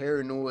 I was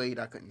paranoid.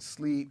 I couldn't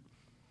sleep.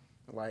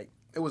 Like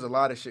it was a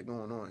lot of shit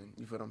going on.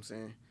 You feel what I'm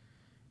saying?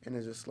 And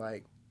it's just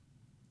like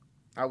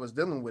I was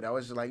dealing with it. I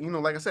was just like,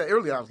 like I said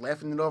earlier, I was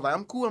laughing it off. Like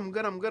I'm cool. I'm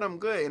good.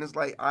 And it's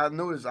like I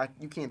noticed like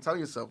you can't tell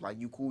yourself like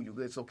you cool, you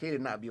good. It's okay to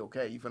not be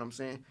okay. You feel what I'm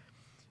saying?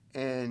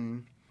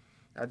 And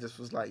I just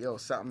was like, yo,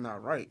 something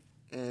not right.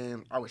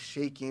 And I was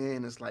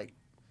shaking. It's like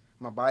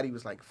my body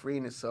was like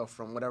freeing itself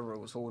from whatever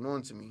was holding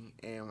on to me.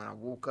 And when I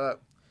woke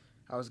up,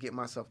 I was getting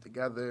myself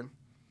together.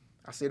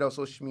 I stayed on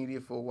social media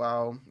for a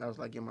while. I was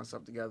like getting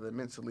myself together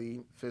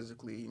mentally,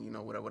 physically,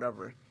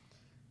 whatever.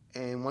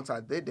 And once I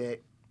did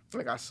that,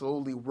 like I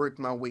slowly worked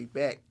my way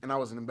back, and I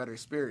was in a better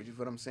spirit. You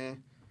feel what I'm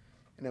saying?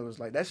 And it was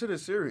like that shit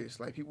is serious.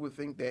 Like people would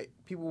think that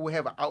people will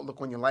have an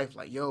outlook on your life,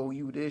 like yo,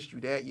 you this, you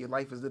that, your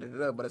life is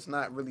da, but it's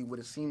not really what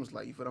it seems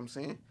like. You feel what I'm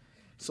saying?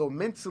 So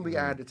mentally,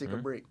 I had to take a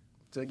break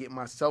to get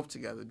myself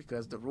together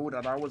because the road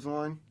that I was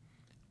on,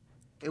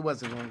 it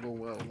wasn't gonna go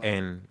well. Like,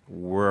 And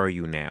where are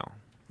you now?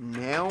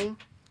 now,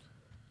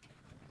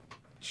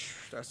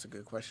 that's a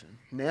good question.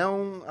 Now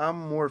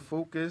I'm more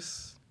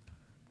focused.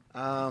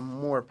 I'm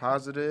more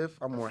positive.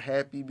 I'm more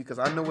happy because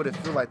I know what it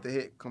feels like to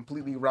hit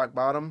completely rock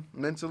bottom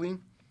mentally.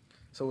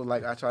 So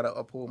like I try to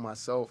uphold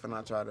myself and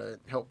I try to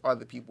help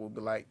other people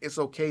be like, it's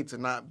okay to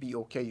not be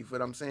okay. You feel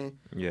what I'm saying?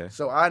 Yeah.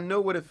 So I know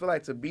what it feels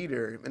like to be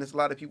there. And it's a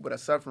lot of people that are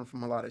suffering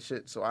from a lot of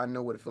shit. So I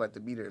know what it feels like to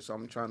be there. So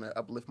I'm trying to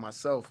uplift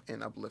myself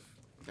and uplift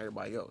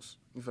everybody else.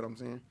 You feel what I'm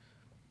saying?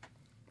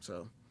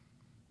 So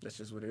that's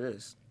just what it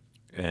is.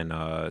 And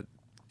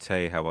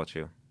Tay, how about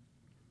you?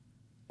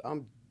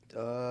 I'm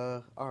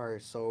all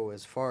right. So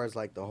as far as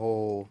like the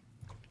whole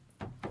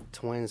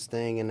twins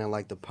thing and then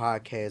like the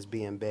podcast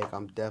being back,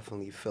 I'm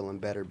definitely feeling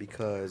better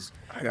because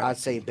I'd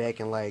say back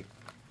in like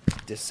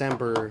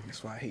December,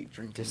 That's why I hate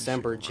drinking.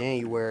 December,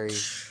 January,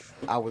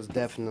 I was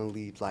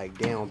definitely like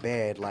down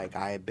bad. Like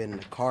I had been in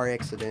a car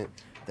accident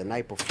the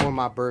night before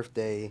my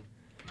birthday,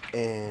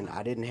 and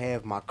I didn't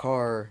have my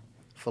car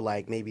for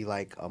like maybe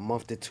like a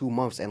month to 2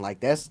 months, and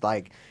like that's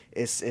like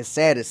it's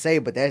sad to say,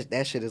 but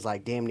that shit is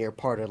like damn near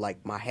part of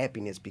like my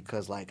happiness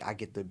because like I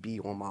get to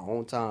be on my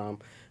own time,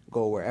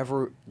 go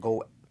wherever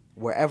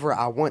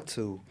I want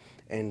to,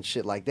 and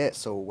shit like that.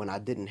 So when I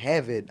didn't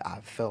have it, I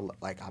felt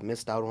like I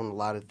missed out on a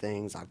lot of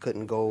things. I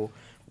couldn't go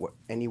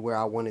anywhere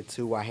I wanted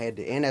to. I had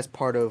to, and that's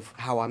part of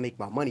how I make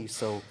my money.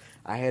 So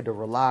I had to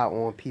rely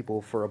on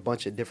people for a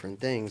bunch of different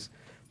things.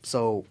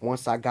 So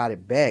once I got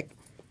it back,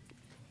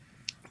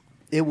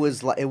 it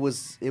was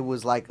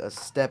like a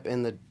step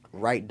in the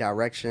right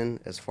direction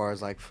as far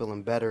as like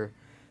feeling better,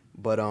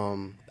 but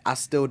I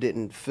still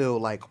didn't feel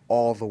like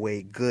all the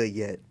way good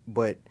yet.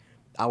 But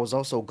I was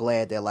also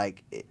glad that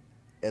like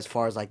as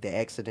far as like the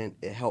accident,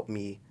 it helped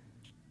me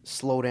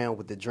slow down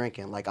with the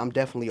drinking. Like I'm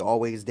definitely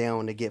always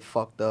down to get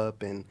fucked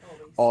up and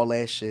all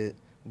that shit,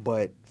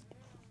 but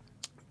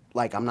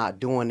like I'm not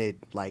doing it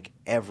like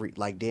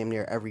damn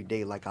near every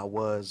day like I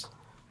was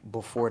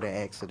before the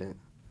accident.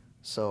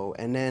 So,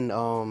 and then,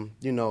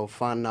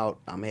 finding out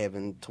I'm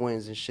having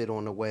twins and shit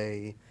on the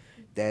way,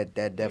 that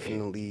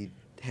definitely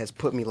has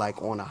put me,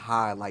 like, on a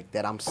high, like,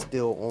 that I'm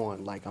still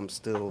on. Like, I'm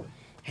still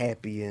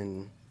happy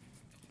and,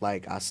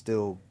 like, I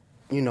still,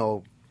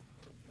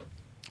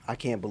 I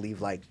can't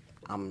believe, like,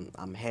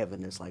 I'm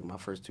having this. Like, my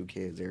first 2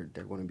 kids, they're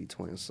going to be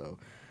twins. So,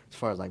 as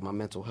far as, like, my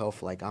mental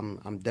health, like,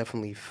 I'm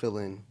definitely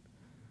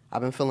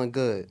I've been feeling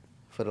good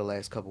for the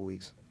last couple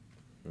weeks.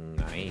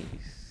 Nice.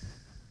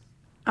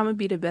 I'm gonna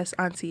be the best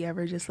auntie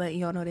ever. Just letting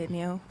y'all know that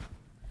now.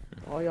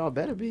 Oh, y'all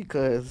better be,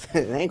 because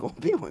it ain't going to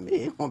be with me.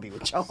 It's going to be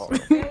with y'all.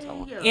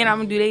 And I'm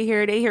gonna do they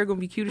hair. They hair gonna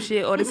be cute as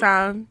shit all the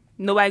time.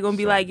 Nobody gonna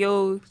be like,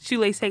 yo,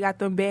 Shoelace they got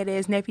them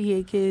badass nappy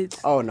head kids.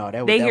 Oh no,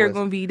 that they hair was,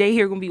 gonna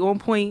be on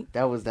point.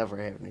 That was never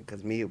happening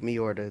because me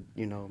or the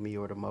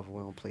mother,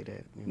 we don't play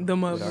that. The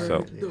mother,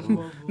 So-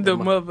 the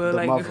mother, the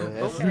like mother.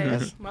 okay,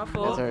 That's my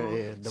fault. her,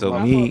 yeah, the So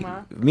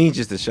mother. me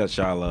just to shut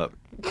y'all up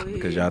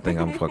because y'all think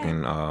I'm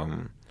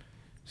fucking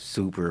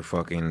super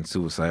fucking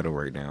suicidal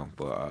right now,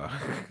 but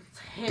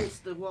Hence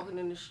the walking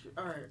in the street.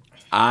 All right.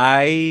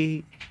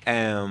 I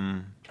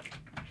am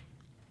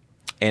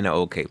in an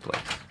okay place.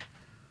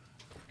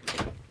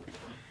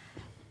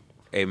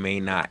 It may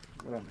not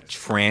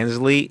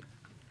translate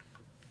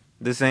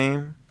the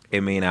same.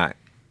 It may not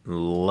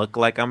look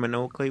like I'm in an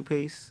okay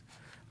place.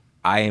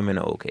 I am in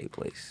an okay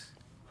place.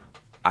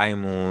 I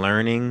am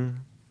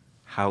learning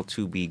how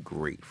to be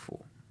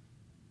grateful.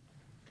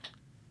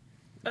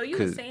 Oh, you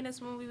 'Cause- was saying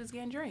this when we was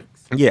getting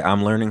drinks. Yeah,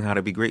 I'm learning how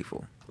to be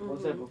grateful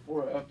Was that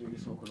before or after you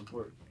smoking the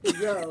pork?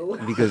 Yo.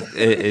 because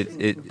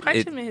it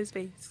Punch him in his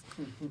face.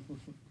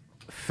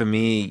 for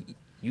me,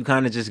 you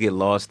kind of just get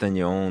lost in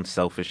your own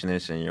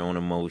selfishness and your own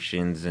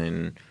emotions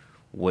and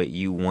what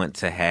you want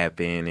to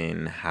happen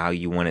and how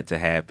you want it to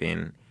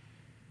happen.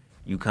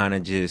 You kind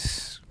of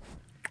just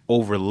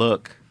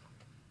overlook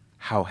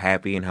how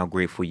happy and how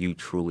grateful you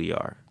truly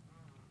are.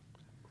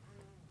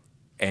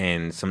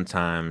 And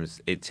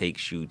sometimes it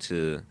takes you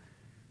to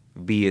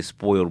be a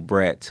spoiled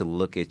brat to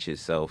look at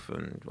yourself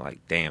and like,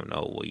 damn,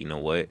 no, well, you know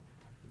what?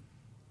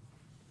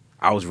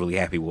 I was really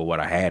happy with what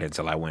I had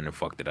until I went and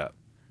fucked it up.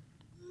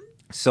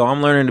 So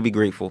I'm learning to be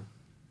grateful.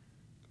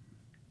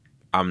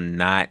 I'm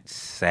not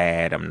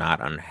sad. I'm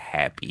not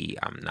unhappy.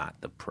 I'm not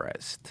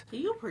depressed. Can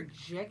you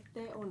project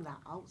that on the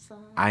outside?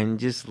 I'm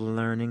just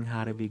learning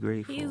how to be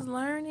grateful. He's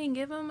learning.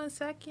 Give him a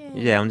second.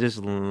 Yeah, I'm just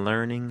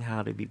learning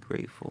how to be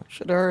grateful.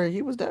 Should have heard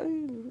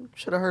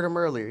Should have heard him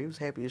earlier. He was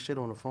happy as shit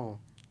on the phone.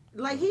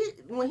 Like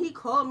when he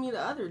called me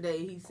the other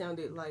day, he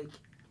sounded like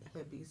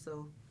happy.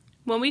 So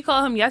When we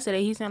called him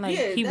yesterday, he sounded like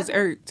he was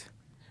irked.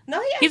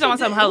 no, He's on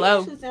some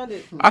hello.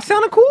 I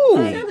sounded cool.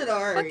 He sounded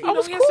alright. I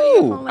was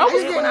cool. I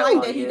just didn't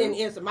like that he didn't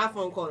answer my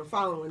phone call the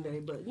following day,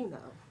 but you know.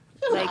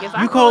 Like if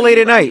I You called late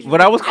at night,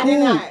 but I was I did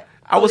cool. not.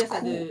 I was yes, I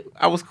cool. did.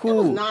 I was It was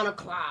cool.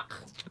 9:00.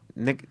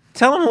 Nigga,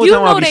 tell him what you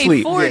time know I'll be they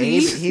asleep. 40.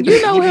 he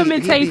You know be- him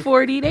and he Tay be-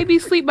 40. They be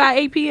sleep by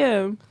 8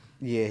 p.m.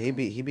 Yeah, he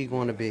be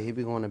going to bed. He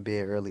be going to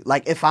bed early.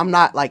 Like if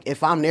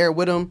I'm there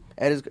with him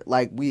at his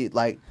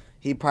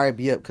he'd probably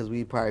be up because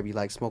we'd probably be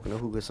like smoking a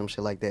hookah or some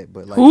shit like that.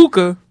 But like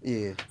Hookah.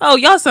 yeah, Oh,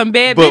 y'all some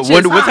bad But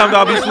bitches. what time do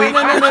I be asleep?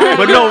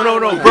 But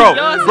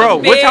no, bro.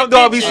 What time do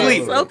I be bitches.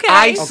 asleep? Okay.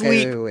 I Okay,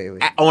 sleep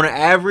wait. on an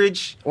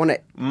average. On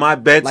that, My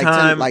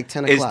bedtime like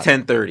 10 is o'clock.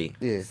 10:30.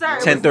 yeah. Sir, it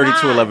was 10:30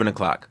 to 9. 11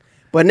 o'clock.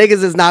 But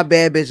niggas is not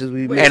bad bitches.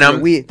 We And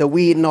I'm- the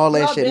weed and all that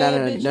Y'all shit. No,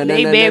 bad no, bitches. no, no,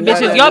 They no, bad no,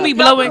 bitches. no, Y'all no. be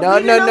blowing.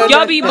 No.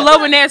 Y'all be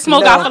blowing that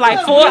smoke No. out for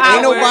like 4 hours.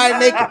 Ain't nobody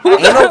making.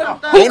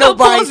 Hookah Ain't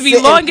nobody pulls be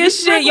sitting. long as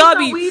shit. Y'all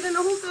be weed in the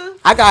hookah.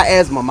 I got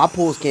asthma. My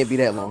pulls can't be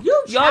that long.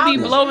 y'all be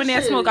blowing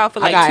that smoke out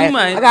for like 2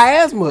 months. I got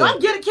asthma. Don't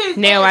get a kid's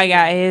Now I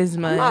got I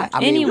asthma.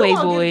 mean, Anyway, You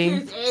won't boy. get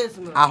a kid's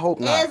asthma. I hope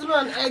not. Asthma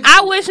and eczema.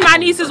 I wish my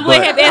nieces would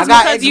But have I asthma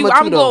got because you. eczema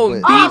I'm too, though,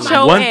 going but- to beat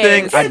your One ass.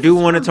 thing I do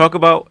want to talk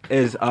about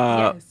is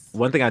Yes.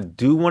 one thing I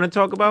do want to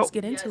talk about Let's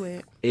get into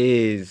it.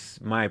 is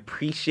my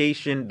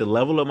appreciation, the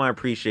level of my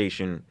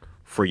appreciation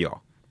for y'all.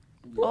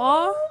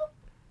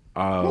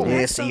 Oh,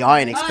 Yeah, see, y'all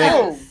ain't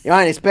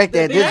expect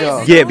that, did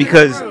y'all? Yeah,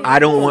 because I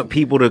don't want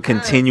people to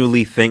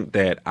continually think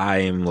that I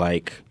am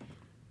like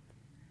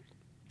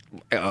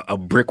a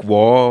brick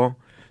wall,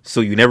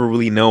 so you never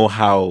really know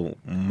how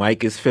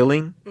Mike is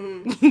feeling.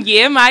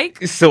 yeah,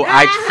 Mike. So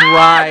I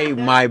try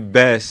my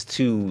best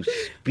to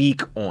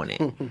speak on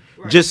it,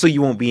 just so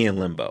you won't be in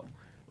limbo.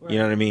 You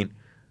know what I mean?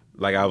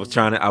 Like I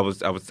think I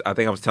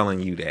was telling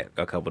you that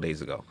a couple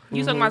days ago.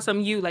 You talking about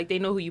some you, like they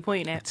know who you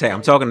pointing at. Tay,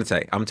 I'm talking to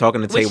Tay. I'm talking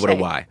to Tay Which with a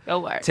Tay? Y. Oh,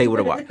 word. Tay with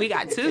a Y. We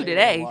got 2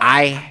 today.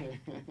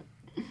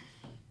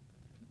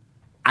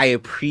 I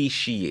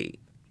appreciate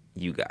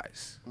you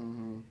guys.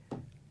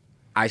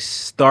 I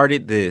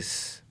started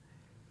this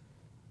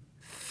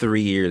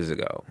 3 years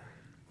ago,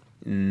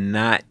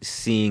 not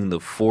seeing the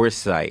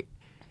foresight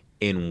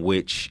in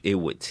which it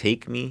would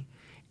take me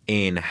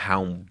and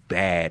how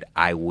bad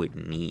I would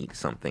need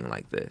something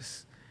like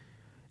this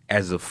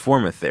as a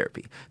form of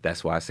therapy.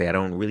 That's why I say I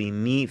don't really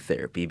need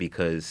therapy,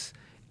 because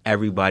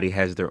everybody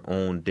has their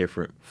own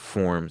different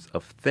forms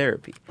of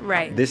therapy.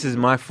 Right. This is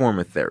my form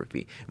of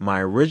therapy. My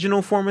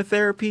original form of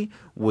therapy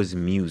was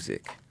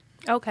music,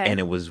 Okay. and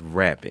it was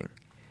rapping.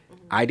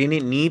 I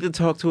didn't need to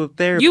talk to a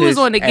therapist. You was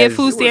on the Get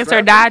Food Stamps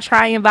or Die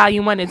Trying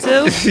Volume 1 and 2.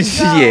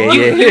 yeah.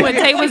 You and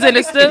Tay was in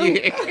the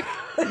stew.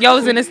 Y'all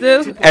was in the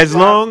stew. As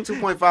long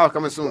 2.5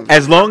 coming soon.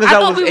 as long as I I,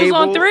 thought was we was able,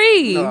 on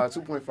 3. No,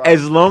 2.5.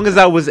 as long as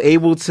I was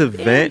able to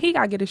vent, He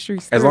gotta get his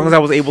streets. as long as I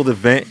was able to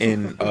vent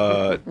and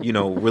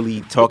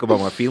really talk about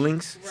my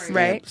feelings,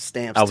 right.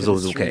 Stamps. I was to the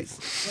always okay.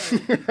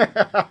 streets.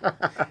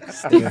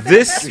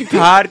 This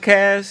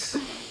podcast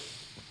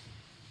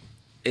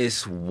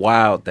is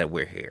wild that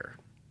we're here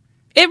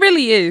It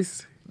really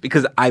is.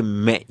 because I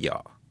met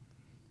y'all.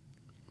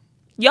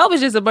 Y'all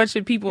was just a bunch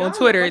of people on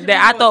Twitter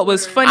that I thought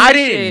was funny. I as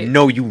didn't shit.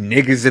 know you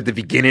niggas at the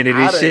beginning of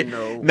this I shit. didn't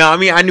know. No, I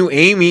mean I knew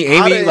Amy.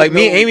 didn't Like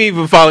me and know. Amy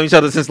even following each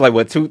other since like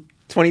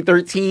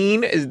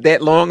 2013? Is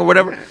that long or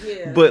whatever?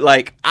 Yeah. But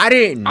like I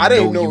didn't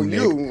know you.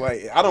 you. nigga.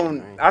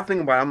 Like I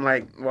think about it, I'm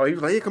like, well, he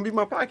was like, "Hey, come be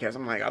my podcast."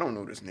 I'm like, I don't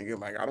know this nigga.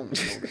 Like I don't know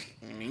this.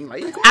 I mean,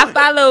 like, come I on.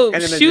 followed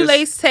And then it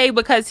Shoelace Tay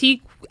because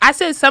I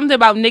said something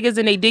about niggas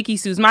in their dicky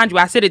suits. Mind you,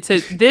 I said it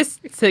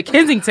to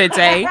Kensington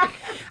Tay.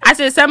 I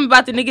said something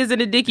about the niggas in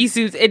the dicky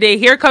suits, and then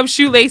here comes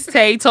Shoelace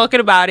Tay talking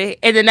about it,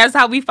 and then that's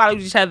how we followed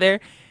each other.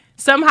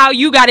 Somehow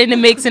you got in the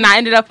mix, and I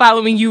ended up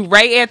following you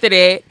right after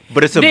that.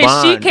 But it's a then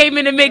bond. she came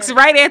in the mix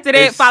right after that,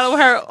 It's- following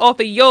her off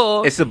of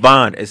yours. It's a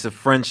bond. It's a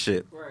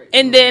friendship.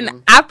 And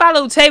then I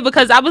followed Tay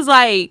because I was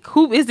like,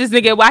 who is this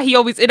nigga? Why he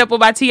always end up on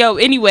my TO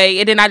anyway?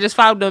 And then I just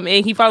followed him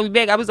and he followed me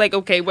back. I was like,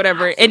 okay,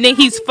 whatever. And then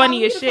he's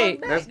funny as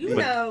shit.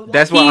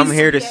 That's what I'm He's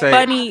here to say.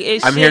 funny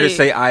as I'm here to shit.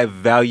 say I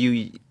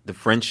value the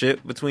friendship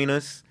between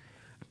us,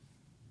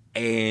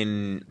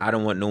 and I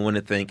don't want no one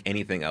to think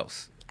anything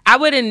else. I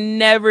would have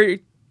never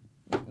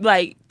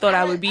like thought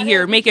I would be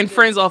here making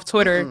friends off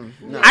Twitter.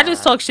 I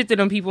just talk shit to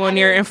them people in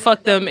there and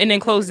fuck them and then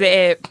close the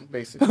app.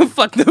 Basically.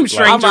 Fuck them I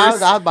strangers.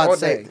 was about All to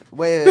say, day.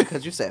 wait,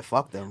 because you said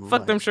fuck them.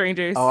 Fuck them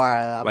strangers. Oh, all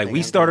right. Like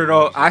we started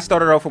off. I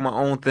started off with my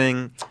own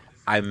thing.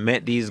 I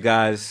met these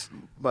guys.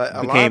 But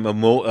a Became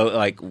lot,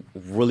 like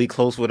really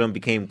close with them.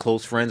 Became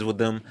close friends with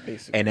them.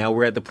 Basically. And now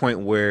we're at the point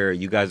where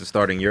you guys are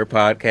starting your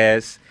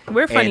podcast.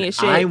 We're funny and as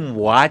shit. I'm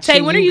watching.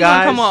 Tay, when are you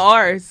guys. gonna come on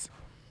ours?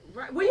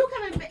 Right, well, you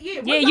coming?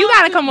 Yeah, Yeah, you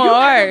gotta come on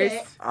ours.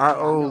 I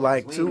owe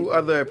like 2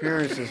 other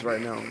appearances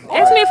right now.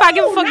 Ask me if I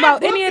give a fuck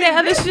about any of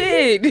that other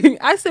shit.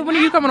 I said, when are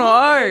you coming on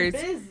ours?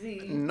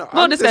 Busy. No,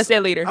 We'll I'm discuss just-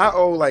 that later. I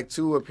owe like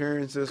 2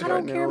 appearances I right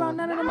don't now. care about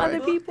none of them other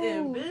Like, people.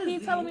 and He ain't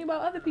busy. telling me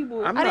about other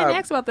people. I'm I didn't not-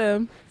 ask about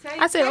them. Tay-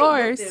 I said Tay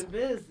ours. booked and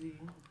busy.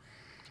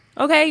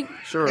 Okay,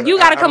 Sure. you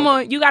gotta I come don't-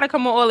 on. You gotta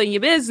come on all in your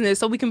business,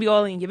 so we can be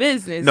all in your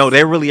business. No,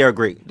 they really are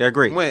great. They're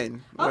great.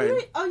 When? Oh, When?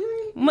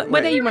 you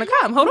What day you wanna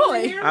come? Hold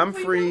on. I'm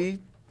free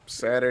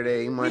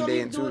Saturday, We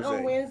Monday, and do it on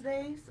Tuesday.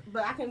 Wednesdays,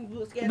 but I can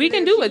do it. We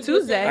can do it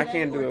Tuesday. I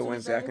can't do it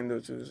Wednesday. I can do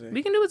it Tuesday.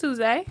 We can do it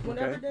Tuesday.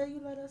 Whatever Okay. day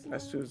you let us know.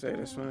 That's Tuesday.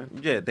 That's fine.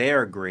 Yeah, they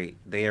are great.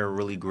 They are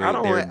really great. I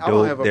don't. They're I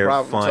don't have dope. a They're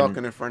problem fun.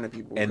 talking in front of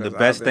people. And the because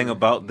best I've thing been-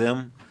 about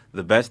them,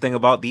 the best thing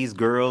about these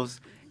girls,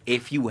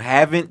 if you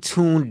haven't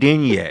tuned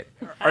in yet,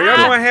 Are y'all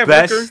gonna have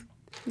best liquor?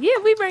 Yeah,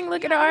 we bring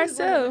liquor to ours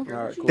too. All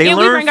right, cool. they Yeah,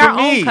 we learn bring our from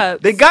own me.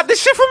 cups. They got this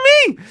shit from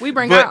me. We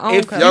bring But our own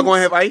if cups. Y'all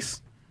gonna have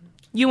ice?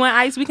 You want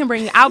ice? We can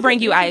bring. I'll bring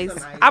you ice.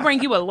 I'll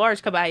bring you a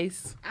large cup of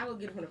ice. I will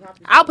get it from the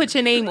property. I'll put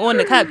your name on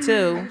the cup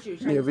too.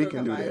 Yeah, we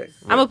can do that.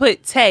 I'm gonna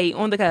put Tay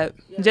on the cup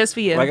just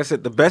for you. Like I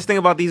said, the best thing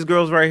about these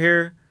girls right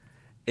here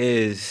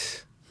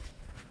is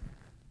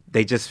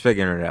they just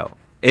figuring it out.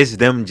 It's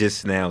them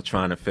just now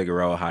trying to figure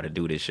out how to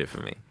do this shit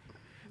for me.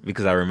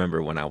 Because I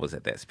remember when I was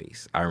at that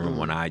space. I remember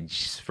when I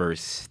just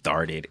first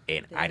started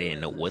and I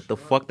didn't know what the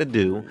fuck to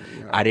do.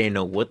 I didn't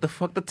know what the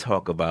fuck to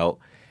talk about.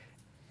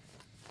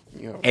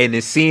 Yo. And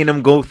then seeing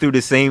them go through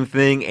the same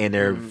thing and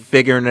they're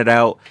figuring it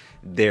out.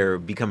 They're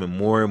becoming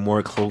more and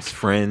more close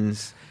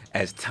friends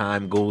as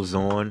time goes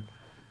on.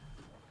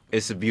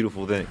 It's a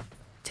beautiful thing.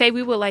 Tay,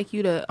 we would like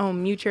you to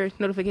mute your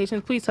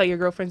notifications. Please tell your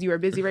girlfriends you are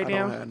busy right I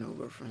don't now. have no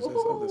girlfriends. That's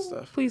other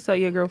stuff. Please tell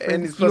your And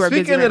girlfriends so you are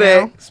busy speaking right of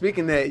that, now.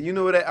 speaking of that, you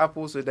know that I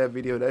posted that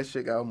video. That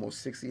shit got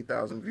almost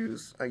 60,000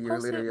 views a year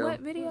Posted later, yo. what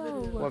video?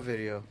 What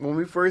video? When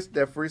we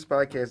that first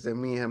podcast that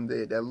me and him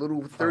did, that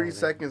little 30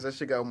 seconds, that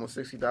shit got almost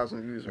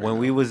 60,000 views. Right When now.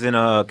 we was in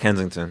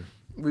Kensington.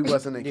 we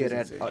wasn't in Yeah,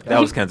 Kensington. That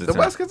was Kensington. The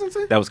West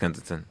Kensington? That was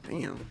Kensington.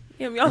 Damn.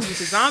 Damn, y'all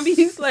some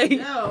zombies. Like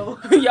No.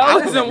 y'all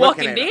was wasn't looking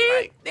Walking at Dead.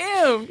 it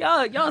Damn,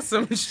 y'all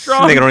some This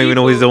strong. nigga don't even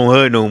know his people. own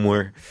hood no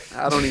more.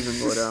 I don't even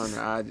go down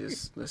there. I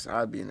just, listen,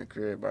 I'd be in the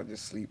crib. I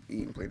just sleep,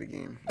 eat, and play the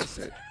game. That's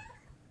it.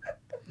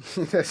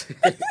 That's it.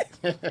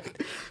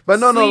 But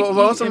no, Sleep,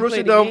 but on eat, some and real play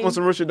shit the though, game. on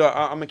some real shit though,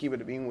 I'm gonna keep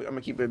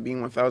it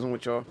being 1000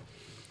 with y'all.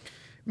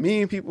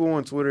 Me and people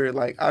on Twitter,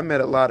 like I met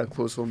a lot of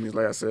close homies.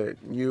 Like I said,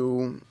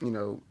 you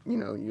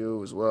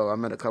as well. I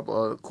met a couple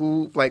other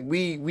cool, like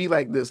we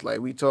like this, like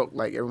we talk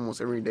like almost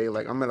every day.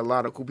 Like I met a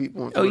lot of cool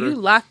people on Oh, Twitter. you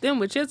locked in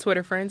with your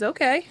Twitter friends?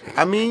 Okay.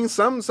 I mean,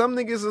 some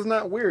niggas is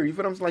not weird. You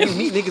feel what I'm saying? Like you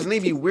meet niggas and they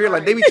be weird.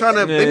 Like they be trying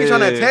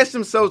to attach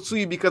themselves to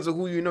you because of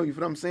who you know. You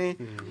feel what I'm saying?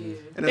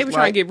 And They it's be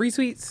trying like, to get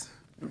retweets.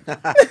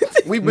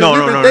 we been, No, we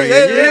no, been, no, they, no, they,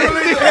 yeah, they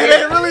really,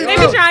 they really They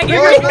do. be trying to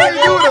get Boys retweets.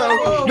 really do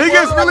though.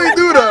 Niggas really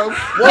do though.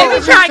 They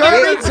be trying to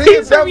get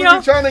retweets from Be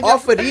y'all. trying to get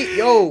Off of the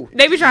yo.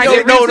 They be trying to Yo,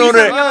 get no, retweets. no, from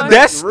no. y'all.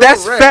 That's Real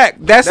that's rap.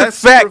 fact. That's a That's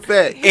super fact.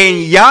 fact.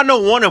 And y'all know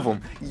one of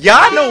them.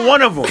 Y'all know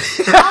one of them. Oh,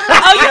 you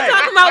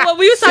talking about what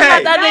we was talking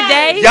about the other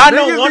day? Y'all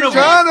know Niggas one be of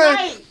them. trying to.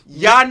 Right.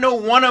 Y'all know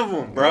one of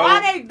them, bro.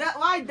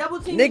 Why double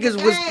team?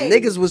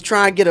 Niggas was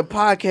trying to get a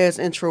podcast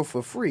intro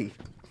for free.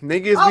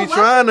 Niggas Oh, be what?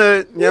 trying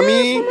to. You know what I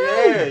mean?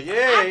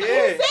 He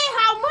said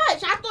how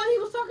much? I thought he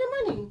was talking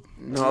money.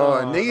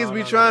 No, niggas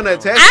be trying to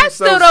attach I themselves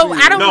still don't. to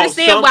I you. don't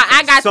understand why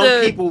I got some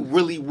the. people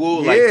really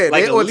will Yeah,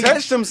 like they a will leech.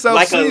 attach themselves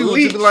like to a you to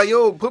leech. be like,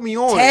 yo, put me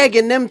on.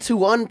 Tagging them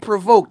to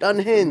unprovoked,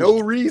 unhinged. No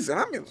reason.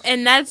 I mean,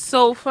 And that's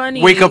so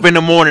funny. Wake up in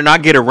the morning, I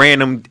get a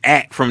random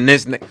act from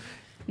this.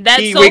 That's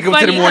he so wake up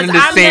funny to the morning,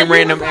 'cause the I'm same the-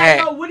 random Like,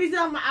 act. yo, what is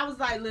that? I was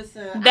like,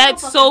 listen. I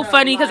That's don't so fucking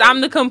funny know, because like-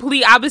 I'm the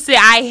complete opposite.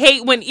 I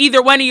hate when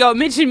either one of y'all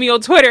mention me on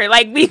Twitter.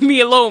 Like, leave me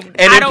alone. And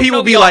I then don't people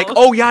know be y'all. like,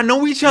 "Oh, y'all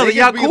know each other.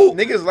 Y'all cool."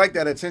 Niggas like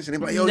that attention. They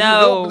be like, yo,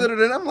 No. you dope.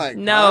 And I'm like,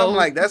 No. I'm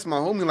like, that's my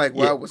homie. Like,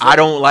 wow, Yeah, what's I up?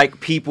 don't like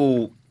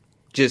people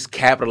just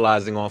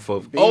capitalizing off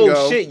of. Bingo.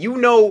 Oh shit, you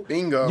know,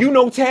 Bingo. you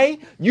know Tay,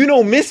 you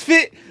know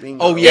Misfit.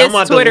 Bingo. Oh yeah, It's I'm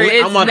about Twitter. to.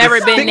 It's I'm about never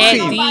to been stick that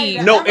to you.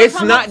 deep. No, I'm it's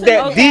gonna not come that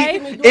up to me,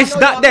 deep. do I It's know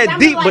not y'all? that I'm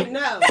deep, like, but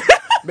no.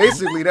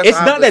 Basically, that's it's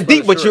how I not that feel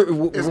deep. But sure.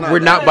 you're, It's we're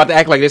not about to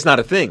act like it's not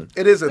a thing.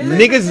 It is a thing.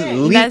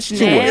 Niggas That's leech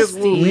to us.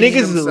 nasty.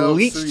 Niggas Themselves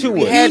leech to to you.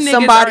 We us. had You niggas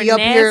somebody are up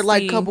here like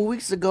a nasty. couple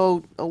weeks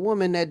ago, a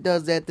woman that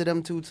does that to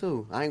them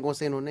too. I ain't gonna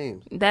say no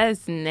names.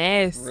 That's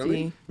nasty.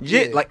 Really?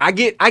 Yeah, like I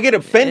get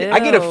offended. I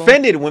get Ew.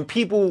 offended when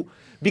people,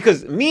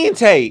 because me and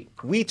Tay,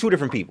 we two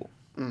different people.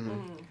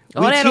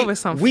 All that over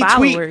some we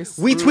followers.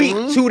 Tweet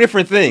two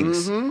different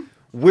things.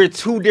 we're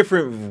two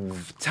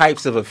different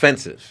types of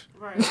offensive.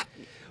 Right.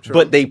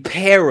 But they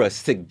pair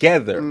us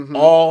together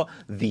all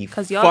the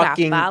y'all got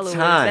fucking followers.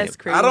 time. That's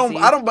crazy. I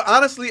don't. But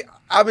honestly,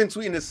 I've been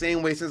tweeting the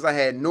same way since I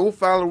had no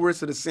followers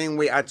to the same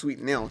way I tweet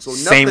now. So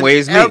Same nothing way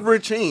as me. ever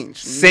changed.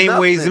 Same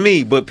way as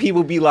me, but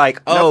people be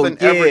like, "Oh, Nothing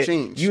ever yeah,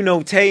 changed. you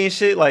know Tay and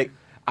shit." Like,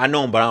 I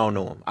know him, but I don't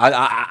know him.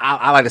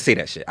 I like to say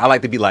that shit. I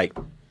like to be like,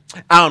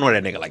 I don't know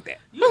that nigga like that.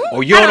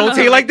 Or you don't know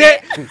Tay like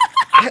that?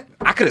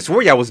 I could have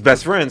swore y'all was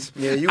best friends.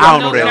 Yeah, you I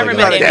don't know that never nigga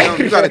met like that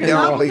that. You gotta No,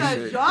 downplay because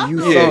shit. y'all You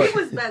thought thought-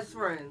 we was best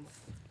friends.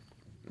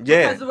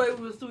 Yeah. That's the way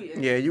we was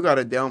tweeting. Yeah, you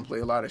gotta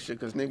downplay a lot of shit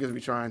because niggas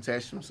be trying to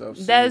attach themselves.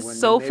 to you That's when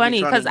so they be funny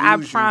trying because to I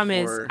use you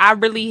promise for- I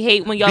really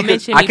hate when y'all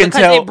mention me I can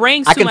because tell. it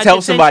brings I too can much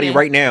tell somebody attention.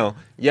 right now.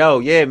 Yo,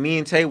 yeah, me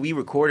and Tay, we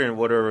recording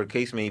whatever the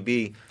case may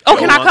be. Oh, Yo,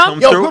 can I wanna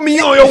come? Yo, through? put me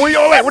on. Yo, where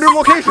y'all at? What are the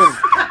locations?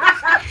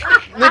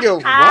 Nigga,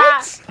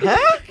 what?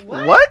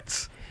 Huh?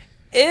 What?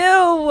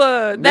 Ew,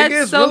 that's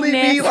Niggas so really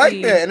nasty. be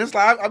like that, and it's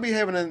like I be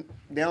having a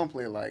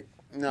downplay like.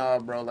 Nah,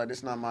 bro, like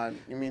this not my.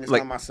 You mean it's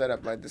Like- not my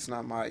setup? Like this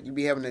not my. You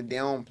be having to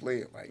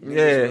downplay it, like. niggas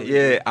Yeah,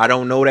 really- yeah. I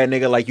don't know that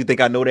nigga like you think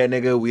I know that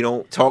nigga. We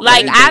don't talk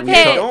Like, that I've we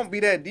had- talk. Don't be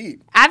that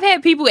deep. I've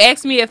had people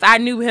ask me if I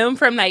knew him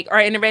from like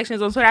our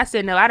interactions on Twitter. I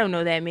said no, I don't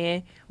know that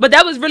man. But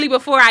that was really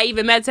before I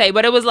even met Tay.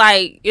 But it was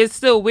like it's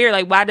still weird.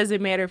 Like, why does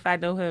it matter if I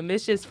know him?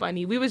 It's just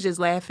funny. We was just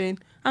laughing.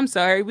 I'm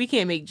sorry, we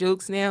can't make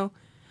jokes now.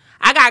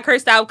 I got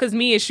cursed out because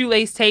me and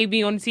Shoelace Tay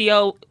be on the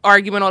TL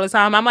arguing all the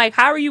time. I'm like,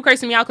 how are you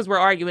cursing me out because we're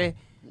arguing?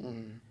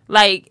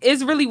 Like,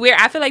 it's really weird.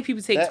 I feel like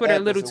people take That Twitter a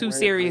app little is too weird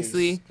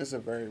seriously. place. It's a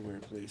very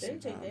weird place They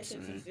take that sometimes.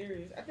 shit too man.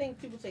 serious. I think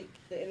people take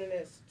the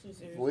internet too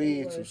serious. Way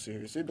anyway. too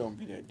serious. It don't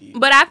be that deep.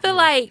 But I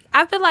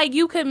feel like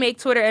you could make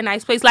Twitter a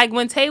nice place. Like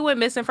when Tay went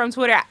missing from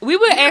Twitter, we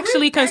were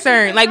actually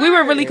concerned. Like we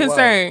were really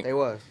concerned. They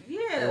was.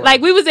 Yeah.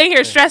 Like we was in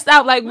here stressed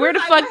out. Like where the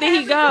Like, fuck what did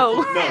he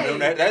happened go? to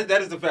Tay?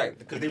 That is the fact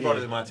because they brought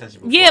it to my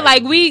attention. Yeah,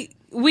 like we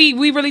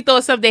really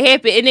thought something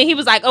happened, and then he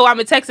was like, "Oh, I'm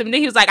gonna text him." And then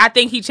he was like, "I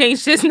think he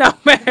changed his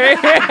number."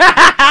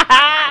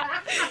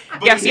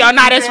 Guess y'all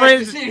not as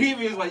friends. He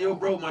was like, "Yo,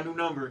 bro, my new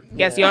number."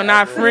 Guess y'all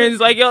not friends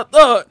like y'all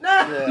thought.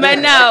 Yeah. But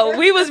no,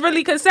 we was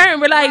really concerned.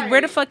 We're like,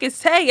 where the fuck is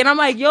Tay? And I'm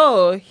like,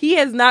 yo, he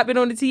has not been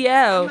on the I'm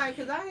TL. like,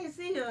 cause I didn't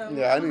see him.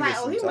 Yeah, I was need like,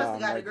 some oh, he must have time.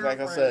 got a Like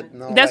girlfriend. I said,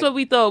 no. That's like, what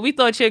we thought. We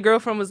thought your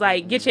girlfriend was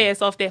like, get your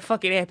ass off that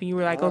fucking app, and you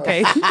were like,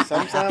 okay.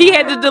 Sometimes, He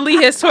had to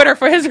delete his Twitter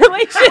for his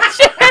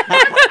relationship.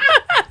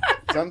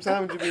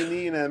 sometimes you be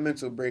needing that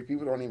mental break.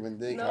 People don't even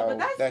think No, how but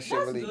that's- that shit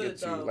that's really good,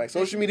 gets you. though. Like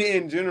social media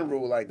in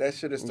general, like that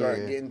shit is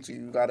starting Yeah. getting to you.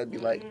 You gotta be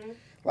like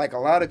a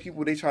lot of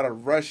people, they try to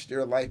rush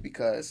their life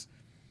because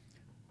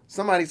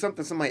somebody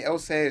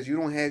else has you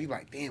don't have. You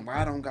like, damn,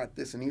 why I don't got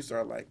this? And you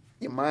start like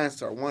your mind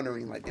start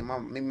wondering like, damn,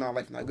 maybe my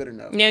life not good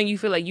enough. Now you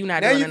feel like you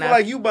not Now doing you feel enough.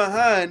 like you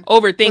behind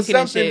Overthinking for something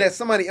and shit. that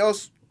somebody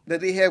else that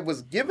they had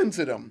was given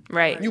to them.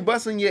 Right. You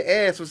busting your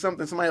ass for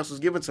something somebody else was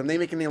giving to them. They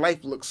making their life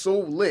look so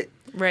lit.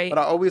 Right. But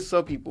I always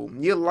tell people,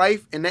 your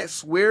life and that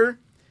square,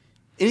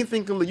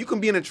 anything can look. You can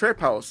be in a trap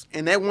house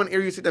and that one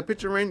area you see that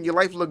picture in, your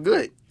life look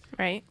good.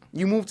 Right.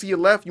 You move to your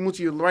left, you move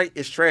to your right,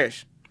 it's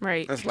trash.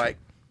 Right.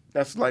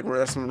 That's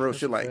some real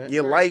shit. Like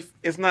your life,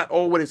 it's not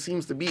all what it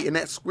seems to be. In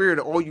that square,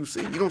 that all you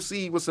see. You don't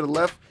see what's to the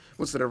left,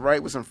 what's to the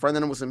right, what's in front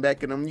of them, what's in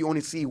back of them. You only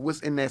see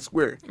what's in that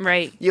square.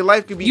 Right. Your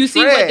life could be You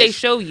see what they trash,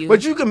 show you.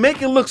 but you can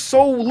make it look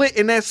so lit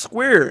in that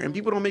square, and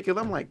people don't make it.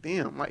 I'm like,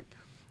 damn, like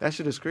that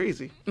shit is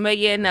crazy. But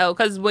yeah, no,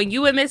 because when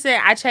you were missing,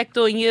 I checked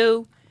on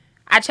you.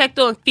 I checked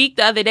on Feek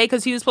the other day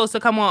because he was supposed to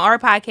come on our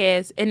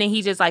podcast, and then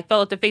he just like fell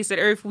off the face of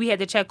the earth. We had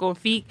to check on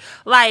Feek.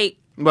 Like,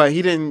 But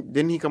he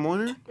didn't he come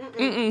on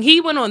here? he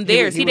went on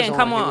theirs. He, was didn't on-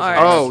 come he on was ours.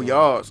 on- Oh,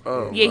 y'all's.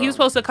 Oh, Yeah, he was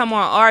supposed to come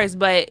on ours,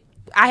 but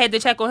I had to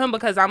check on him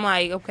because I'm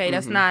like, okay,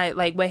 that's not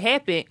like what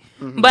happened.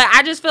 But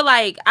I just feel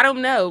like, I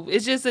don't know.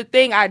 It's just a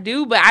thing I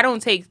do, but I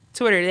don't take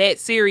Twitter that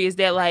serious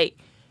that like,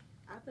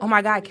 oh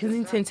my God,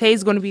 Kensington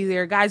Tay's going to be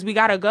there. Guys, we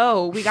got to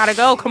go. We got to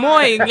go. Come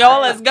on,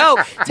 y'all, let's go.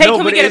 Tay, No,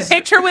 can we but get a it's-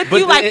 picture with but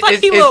you? Like, fuck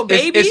it's- you, it's- little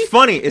it's- baby.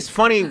 It's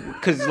funny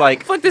because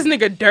like Fuck this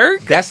nigga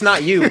Dirk. that's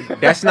not you.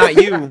 That's not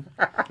you.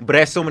 But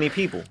that's so many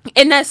people.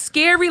 And that's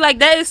scary. Like,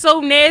 that is so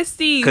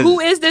nasty. 'Cause- Who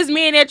is this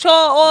man that y'all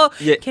all...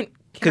 Yeah, Can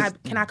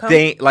I come?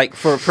 Dame, like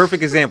for a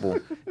perfect example,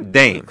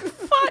 Dame.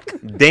 Fuck.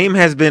 Dame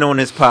has been on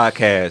this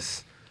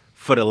podcast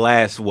for the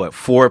last 4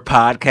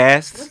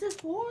 podcasts, What's this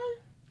for?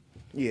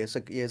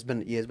 It's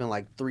been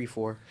like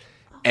 3-4.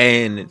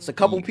 and It's a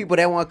couple people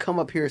that want to come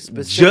up here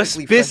specifically. just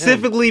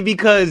specifically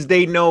because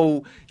they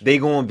know they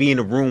gonna be in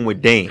the room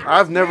with Dame.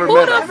 I've never Who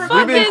met the him. fuck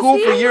We've been is cool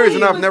for he? years, and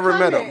He I've was never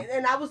met coming, him.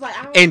 And I was like,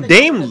 I don't And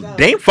think I'm gonna go.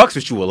 Dame fucks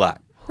with you a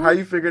lot. How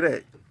you figure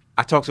that?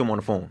 I talk to him on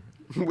the phone.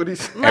 What he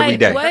say? Every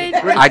day. What?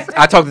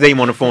 I talk to Dame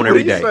on the phone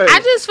every day. I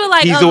just feel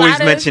like He's a always lot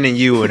of, mentioning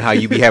you and how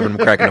you be having him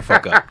cracking the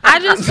fuck up. I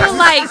just feel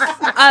like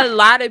a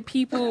lot of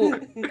people.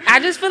 I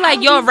just feel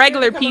like y'all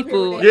regular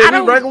people. Yeah, I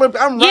don't, regular.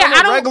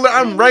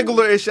 I'm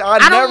regular-ish. I I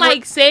never, don't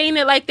like saying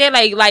it like that.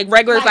 Like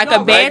regular is like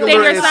a bad thing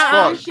regular or as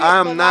something. fuck.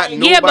 I'm not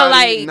nobody. Yeah, but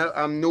like,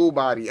 I'm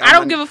nobody. I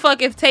don't give a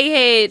fuck if Tay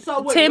had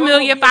So what, 10 you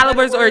million gonna be a better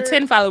followers or word?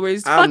 10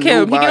 followers. I'm Fuck him.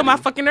 He get nobody. on my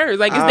fucking nerves.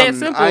 Like, it's that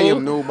simple. I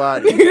am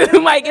nobody.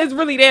 Like, it's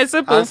really that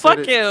simple. I say Fuck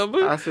that- him.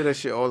 I say that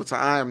shit all the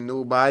time. I am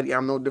nobody.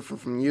 I'm no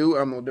different from you.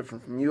 I'm no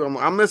different from you.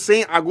 I'm just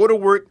saying. I go to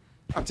work.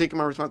 I'm taking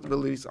my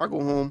responsibilities. I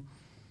go home.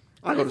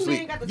 I go to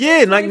sleep.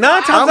 Yeah, like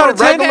 9 times I'm out a of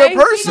 10.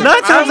 regular person.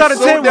 9 times I'm out of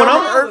so 10, down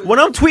to earth. when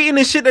I'm tweeting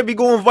the shit that be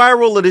going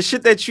viral or the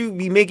shit that you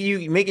be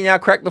making y'all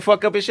crack the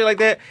fuck up and shit like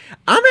that,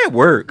 I'm at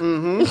work.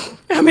 I'm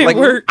at Like,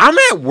 work. I'm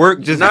at work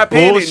just Not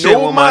paying it bullshit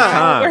no with my mind.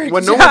 time.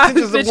 When no Job,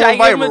 intentions of bitch, I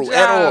going am a viral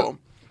at job. all.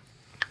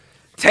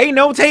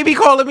 Tay be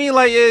calling me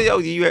like, yeah,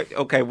 yo,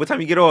 okay, what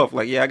time you get off?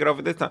 Like, yeah, I get off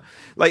at this time.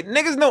 Like,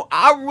 niggas know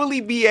I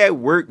really be at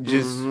work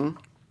just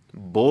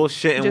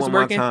bullshitting Just with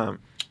working. my time.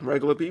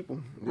 Regular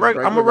people.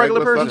 I'm a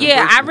regular person. fucking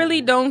Yeah, I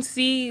really don't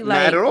see, Not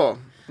like, at all.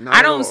 Not I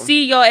at don't all.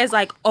 see y'all as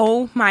like,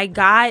 oh my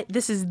God,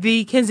 this is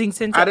the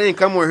Kensington. I didn't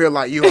come over here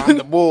like, yo, I'm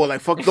the bull. Like,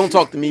 fuck, don't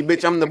talk to me,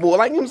 bitch. I'm the bull.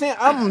 Like, you know what I'm saying?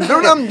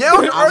 I'm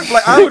down to earth.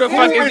 Like, Who the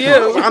fuck is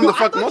you? I'm the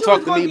fuck. Don't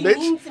talk to me,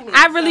 bitch.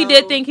 I really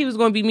did think he was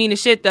going to be mean as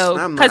shit though,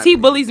 I'm because not. he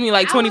bullies me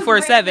like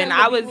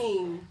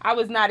 24/7. I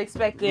was not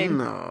expecting.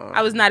 No.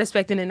 I was not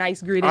expecting a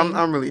nice greeting.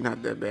 I'm really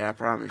not that bad, I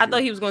promise I you.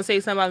 thought he was going to say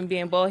something about me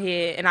being bald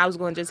head, and I was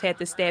going to just have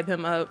to stab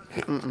him up.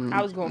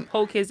 I was going to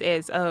poke his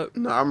ass up.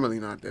 No, I'm really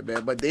not that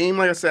bad. But Dame,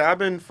 like I said, I've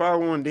been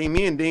following Dame.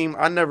 Me and Dame,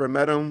 I never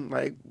met him.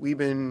 Like, we've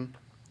been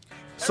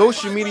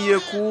social media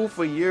cool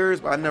for years,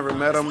 but I never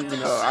met him. You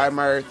know, I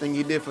admire everything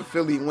he did for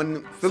Philly.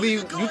 When Philly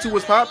YouTube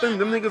was popping,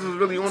 them niggas was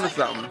really on to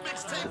something.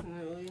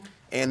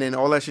 And then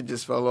all that shit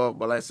just fell off.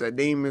 But like I said,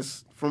 Dame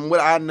is, from what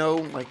I know,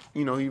 like,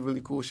 you know, he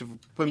really cool shit for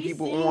putting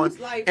people on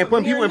and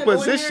putting people in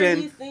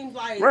position.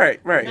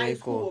 Right. Nice,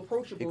 cool. cool,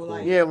 approachable. He cool.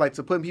 Like, Yeah, like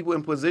to put people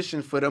in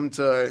position for them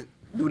to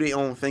do their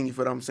own thing, you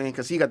feel what I'm saying?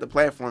 Because he got the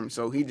platform,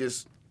 so he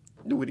just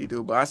do what he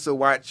do. But I still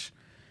watch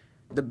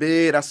The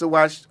Bid. I still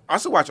watch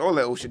all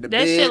that old shit. The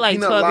That Bid, shit like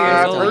Peanut 12 years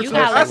Live, old. You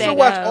Personal. gotta I let still that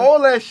watch go.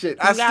 all that shit.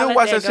 I You gotta still let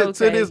watch that that shit go,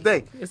 to Tay. this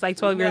day. It's like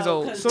 12 years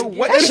old. So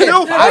what? It's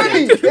still funny.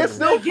 It's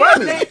still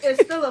funny.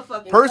 It's still a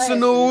fucking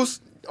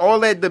Personals, all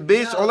that, the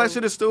bitch, all that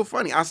shit is still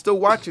funny. I still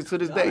watch it to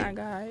this Oh my day.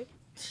 God.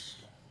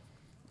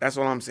 That's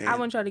all I'm saying. I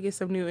want y'all to get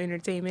some new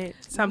entertainment.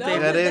 Something. No,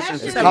 that is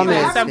shit it's coming.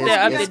 Something It's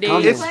up to date.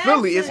 coming. It's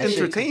Philly. It's That shit-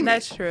 entertainment.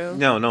 That's true.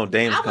 No,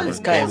 Dame's I coming. was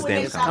Dame's mad when they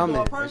Dame's stopped coming.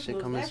 doing That personals. shit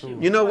coming That soon.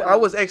 shit You know, was I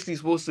was actually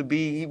supposed to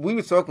be. We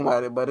were talking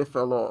about it, but it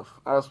fell off.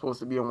 I was supposed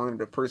to be on one of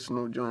the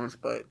personal joints,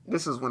 but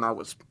this is when I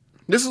was.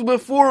 This is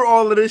before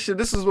all of this shit.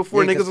 This is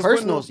before Yeah, niggas 'cause was putting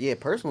personals. on- Yeah,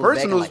 personals. Back in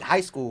Personals. like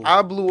high school.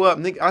 I blew up,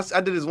 nigga.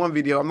 I did this one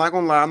video. I'm not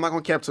gonna lie. I'm not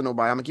gonna cap to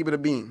nobody. I'm gonna keep it a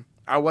beam.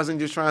 I wasn't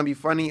just trying to be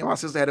funny. My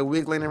sister had a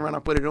wig laying around. I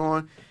put it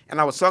on,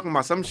 and I was talking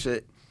about some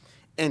shit.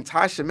 And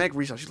Tasha Mack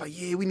reached out. She's like,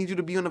 "Yeah, we need you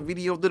to be on the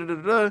video." Da da da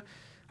da.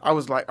 I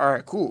was like, "All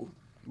right, cool."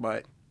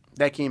 But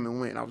that came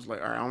and went. I was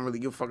like, "All right, I don't really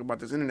give a fuck about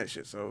this internet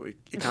shit." So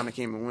it kind of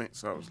came and went.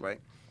 So I was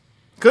like,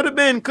 could have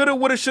been, could have,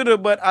 would have, should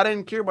have, but I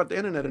didn't care about the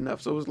internet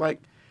enough. So it was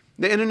like,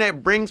 the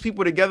internet brings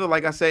people together.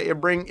 Like I said, it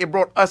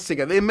brought us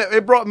together.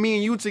 It brought me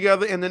and you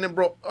together, and then it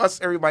brought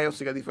us, everybody else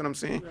together. You feel what I'm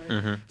saying?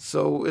 Mm-hmm.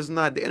 So it's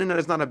not, the internet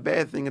is not a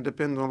bad thing. It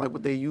depends on like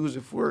what they use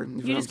it for.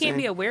 You just can't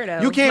be a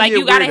weirdo. You can't like be a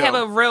you gotta weirdo. have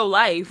a real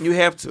life. You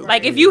have to.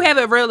 Like if you have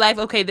a real life,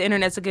 okay, the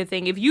internet's a good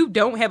thing. If you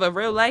don't have a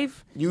real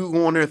life, You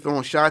go on there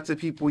throwing shots at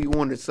people. You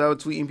on there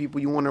subtweeting people.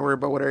 You want to worry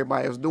about what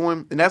everybody else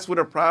doing. And that's where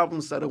the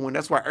problems settle in.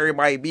 That's why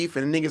everybody beef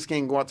and the niggas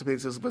can't go out to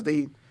places because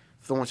they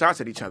throwing shots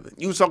at each other.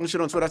 You was talking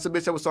shit on Twitter. That's a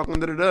bitch that was talking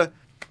da-da-da.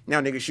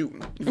 Now niggas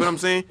shooting. You feel what I'm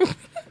saying?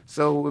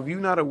 So if you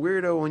not a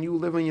weirdo and you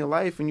living your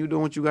life and you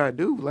doing what you got to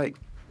do, like,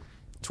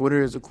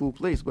 Twitter is a cool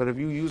place. But if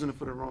you using it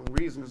for the wrong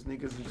reasons,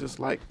 niggas is just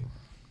like,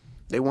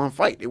 they want to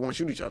fight. They want to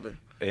shoot each other.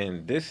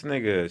 And this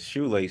nigga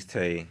Shoelace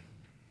Tay.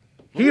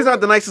 He's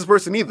not the nicest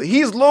person either.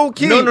 He's low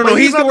key. No, but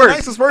he's the not worst.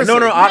 nicest person.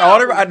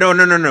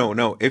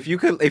 No. If you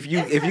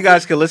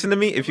guys could listen to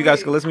me, if you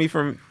listen to me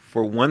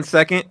for 1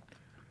 second,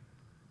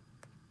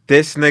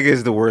 this nigga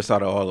is the worst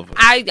out of all of us.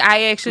 I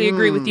actually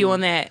agree with you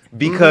on that.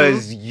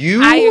 Because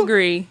you I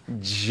agree.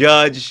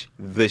 judge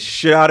the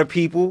shit out of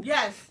people.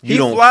 Yes. You He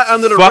don't fly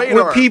under the fuck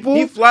radar. with people.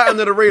 He fly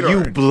under the radar.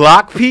 You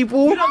block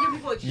people. You don't give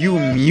people a chance. You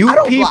I mute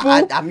don't people.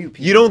 block- I mute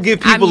people. You don't give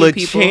I people mute a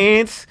people.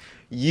 chance.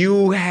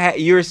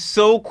 You're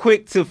so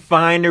quick to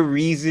find a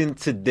reason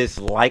to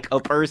dislike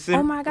a person.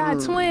 Oh my God,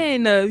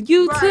 twin,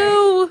 you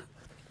too.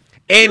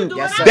 And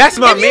Yes, that's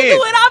my If you man.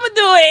 do it, I'ma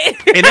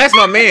do it. And that's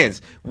my man's.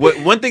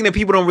 One thing that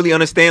people don't really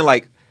understand,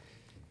 like,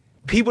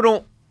 people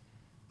don't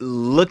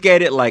look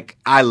at it like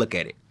I look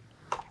at it.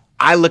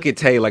 I look at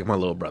Tay like my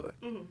little brother.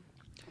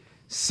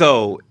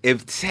 So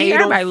if Tay don't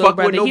Everybody little fuck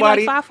with brother.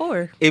 nobody, He like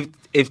 5'4".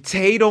 if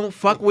Tay don't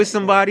fuck with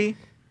somebody,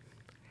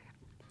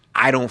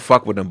 I don't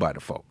fuck with them by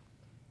default.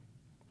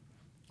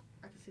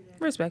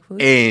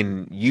 Respectfully.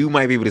 And you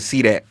might be able to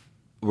see that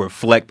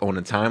reflect on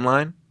the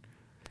timeline.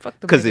 Fuck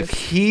the Because if niggas.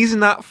 he's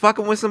not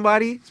fucking with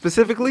somebody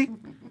specifically,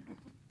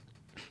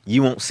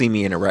 you won't see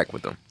me interact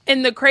with them.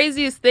 And the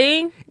craziest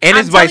thing, And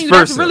I'm it's telling vice you,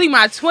 that's versa. really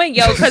my twin,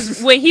 yo.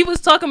 Because when he was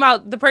talking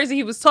about the person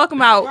he was talking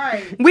about,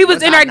 Right. we was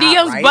Was in I our not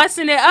DMs right?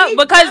 busting it up He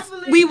because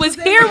definitely we was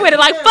was here in with it.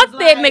 Like, DMs, fuck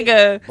that like-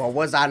 nigga. But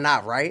was I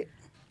not right?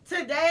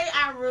 Today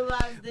I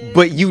realized this.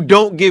 But you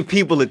don't give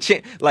people a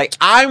chance. Like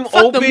I'm Fuck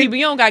open. them people.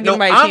 You don't gotta give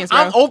nobody a I'm, chance, bro.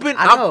 I'm open.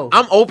 I know.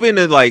 I'm open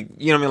to like,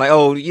 you know what I mean? Like,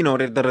 oh, you know,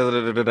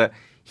 da.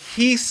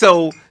 He's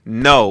so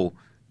no.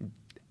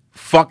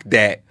 Fuck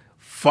that.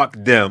 Fuck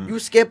them. You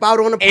skip out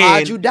on the pod,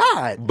 And- you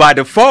died. By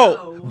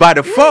default,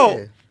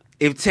 Yeah.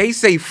 if Tay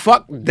say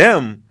fuck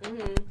them,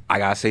 I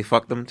gotta say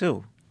fuck them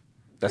too.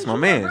 That's my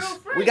man's.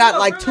 We got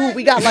like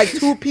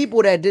two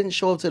people that didn't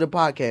show up to the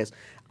podcast.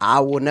 I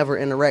will never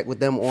interact with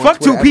them on Fuck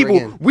Twitter two ever people.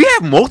 again. We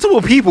have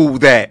multiple people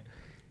that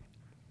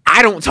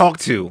I don't talk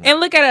to. And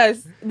look at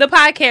us, the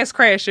podcast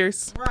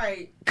crashers.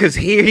 Right. Cause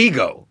here he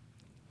go.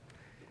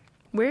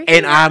 Where?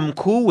 And I'm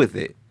cool with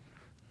it.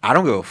 I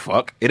don't give a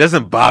fuck. It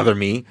doesn't bother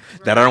me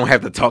that I don't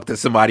have to talk to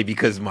somebody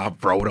because my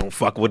bro don't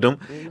fuck with them.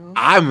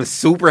 I'm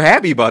super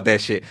happy about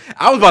that shit.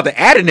 I was about to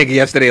add a nigga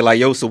yesterday, like,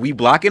 yo, so we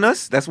blocking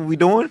us? That's what we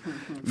doing?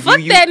 Fuck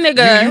that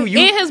nigga.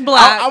 In his block.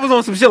 I was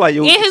on some shit like,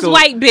 yo. and his so-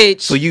 white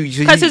bitch. So you,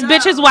 Because his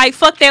bitch is white.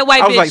 Fuck that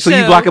white I was bitch. like, so you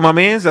too. blocking my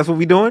mans? That's what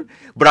we doing?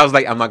 But I was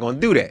like, I'm not going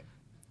to do that.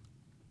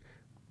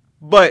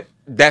 But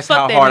that's Fuck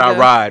how that hard I nigga.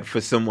 ride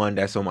for someone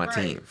that's on my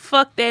team.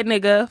 Fuck that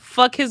nigga.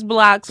 Fuck his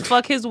blocks.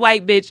 Fuck his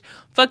white bitch.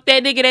 Fuck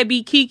that nigga that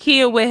be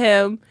kikiing with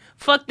him.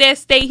 Fuck that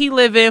state he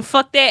live in.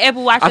 Fuck that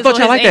Apple Watch. I thought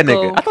y'all on liked his that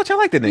ankle. nigga. I thought y'all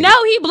liked that nigga.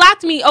 No, he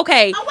blocked me.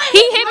 Okay. Oh, wait, he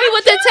he hit me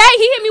with blocked the tag.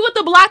 He hit me with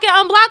the block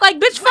and unblock. Like,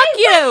 bitch, fuck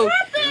you.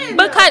 happened?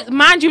 Because,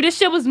 mind you, this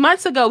shit was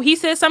months ago. He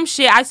said some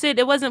shit. I said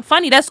it wasn't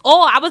funny. That's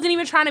all. I wasn't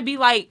even trying to be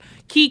like,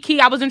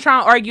 kiki. I wasn't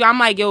trying to argue. I'm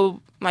like, yo,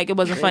 like, it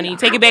wasn't funny.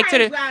 Take it back to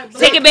the,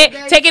 take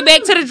it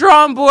back to the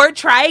drawing board.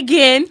 Try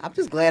again. I'm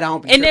just glad I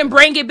don't be And then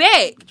tripping. bring it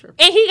back.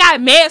 And he got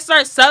mad,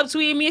 start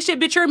subtweeting me and shit.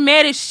 Bitch, you're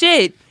mad as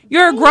shit.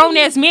 You're a grown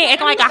ass man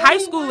acting like a high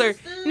schooler.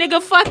 Nigga,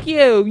 fuck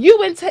you.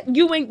 You and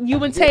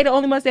Tay the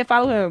only ones that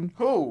follow him.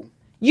 Who?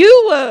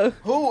 You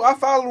Who? I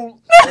follow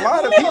a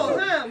lot of people.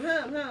 Him.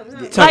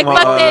 like Talking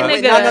fuck about, that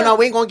Wait, nigga. no,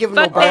 we ain't gonna give him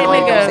Fuck no that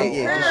brand. nigga.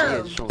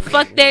 Yeah, show him.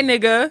 Fuck that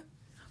nigga.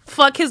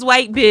 Fuck his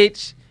white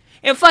bitch.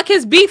 And fuck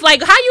his beef.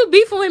 Like, how you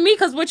beefing with me?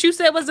 Because what you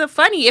said wasn't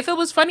funny. If it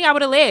was funny, I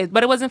would have laughed.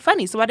 But it wasn't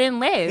funny, so I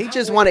didn't He laugh.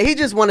 just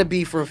want to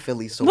be from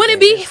Philly. So Wouldn't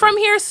bad. be from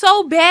here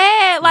so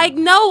bad. Like,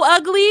 no,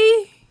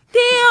 ugly.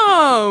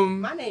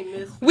 Damn. My name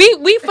is. We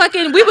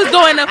was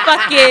doing a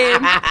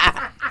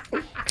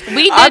fucking.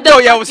 We did I the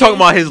thought y'all was talking fucking-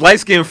 about his light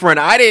skinned friend.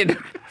 I didn't.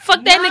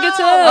 Fuck that Oh, nigga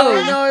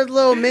too. no, his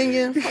little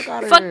minion. Fuck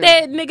out of Fuck here.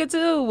 that nigga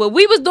too. Well,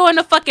 we was doing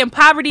the fucking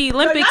poverty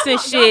Olympics and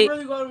shit. Y'all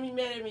really gonna be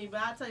mad at me, but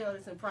I'll tell y'all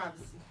this in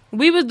privacy.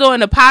 We was doing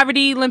the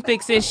poverty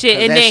Olympics and shit,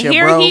 Cause and that's then your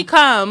here bro. he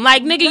come.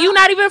 Like, nigga, you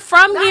not even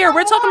from here.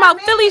 We're talking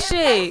about Philly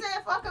shit. I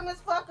said fuck him,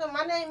 it's fuck him.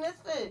 My name is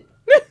Fit.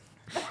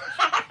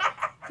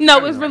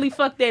 No, it's really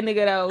fuck that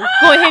nigga though.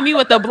 Go and hit me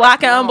with the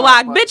block and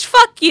unblock. Bitch,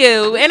 fuck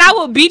you. And I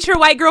will beat your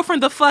white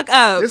girlfriend the fuck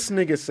up. This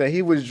nigga said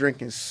he was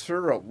drinking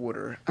syrup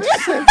water.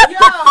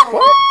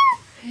 Yo.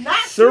 Not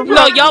Syrup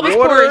No, y'all was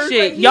poor water? as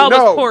shit. Y'all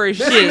was poor as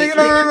this shit.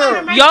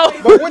 Nigga, no. Y'all,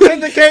 But what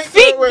nigga can't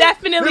Feet wait,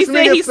 definitely this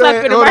said nigga he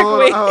slept in the hold on,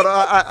 microwave. Hold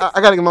on,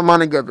 I gotta get my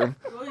mind together.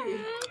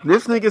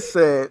 This nigga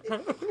said,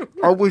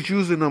 I was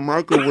using a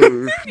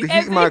microwave to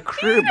heat my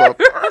crib up.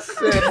 I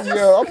said,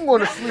 yo, I'm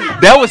going to sleep.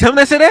 That was him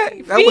that said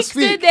that? That Feet was said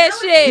Feet. that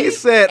shit. He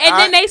said, and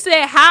then they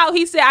said how?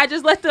 He said, I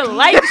just let the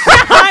light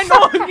shine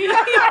on me. He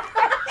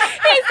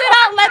said,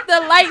 I let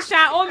the light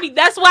shine on me.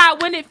 That's why I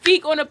wanted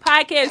Feek on the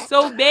podcast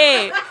so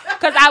bad.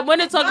 Because I want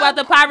to talk about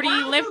the poverty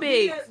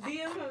Olympics.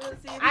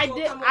 I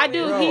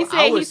do. Bro, He I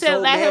said, was so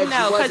let him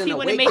mad know you because he wasn't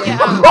want to awake make it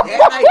that up.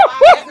 night.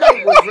 That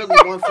night was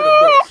really one for the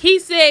books. He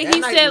said, That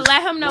night was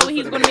let him know one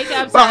he's for going the to make it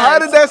up. But how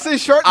did that say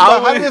short? I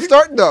How did it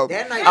start though?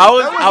 That night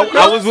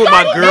I was with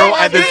my girl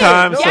at the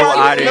time, so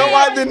I No, didn't.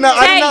 I did not.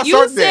 I did not you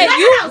start said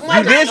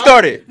that. You did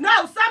start it. No,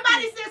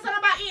 somebody said something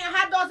about eating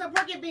hot dogs and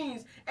porky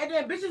beans, and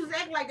then bitches was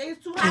acting like they was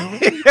too hot.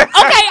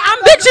 Okay, I'm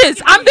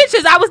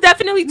bitches. I was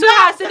definitely too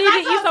hot to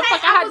even eat some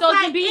fucking hot dogs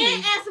and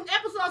beans. And some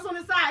episodes on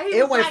the side. He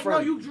It was went like, from no,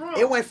 you drunk.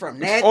 it went from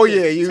that. Oh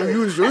yeah, you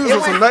was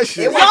on some nut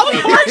shit. It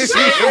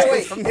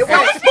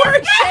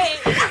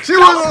She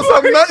was on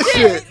some nut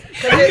shit.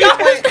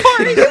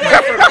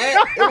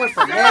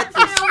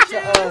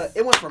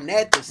 It went from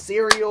that to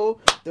cereal,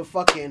 the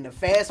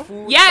fast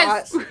food.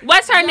 Yes. spots.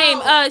 What's her name?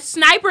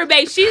 Sniper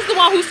Babe. She's the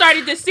one who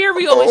started the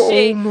cereal and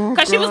shit.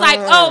 Cause she was like,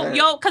 oh,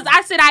 yo, cause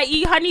I said I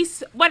eat honey.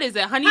 What is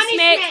it? Honey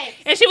snack. Smacks.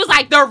 And she was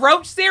like, the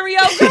roach cereal.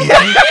 Girl, fuck you.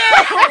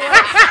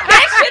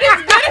 That shit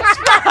is good as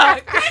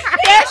fuck.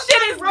 That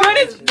shit is good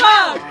as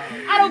fuck.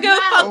 I don't give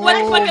a fuck what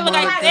the fuck it look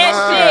like. That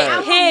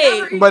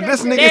shit hit. But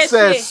this nigga That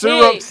said shit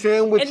syrup hit.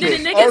 sandwiches. And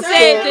then the nigga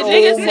said- the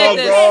nigga said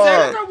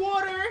the Sugar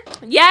water.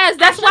 Yes,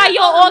 that's why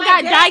y'all all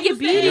got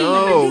diabetes.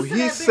 Yo,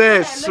 he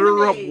said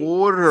syrup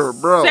water,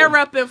 bro.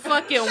 Syrup and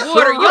fucking water.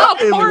 Syrup Y'all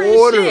and poor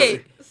water. as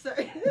shit.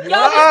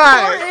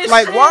 Why?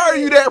 Like, why are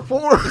you that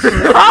poor?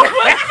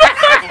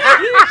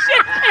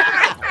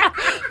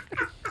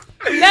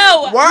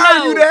 No. Why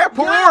are you that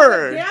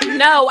poor?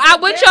 No, I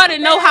want y'all to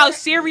know how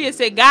serious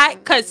it got,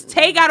 because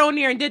Tay got on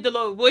there and did the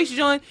little voice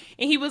joint,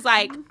 and he was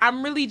like,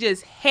 I'm really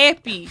just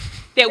happy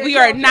that we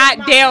are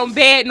not down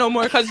bad no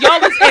more, because y'all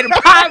was in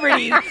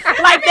poverty. Like,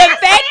 the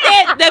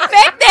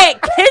fact that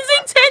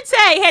Kensington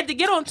Tay had to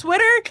get on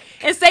Twitter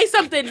and say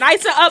something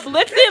nice and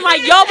uplifting, like,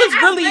 y'all was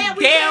really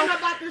down.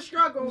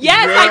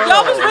 Yes, like,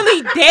 y'all was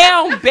really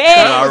down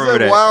bad. I remember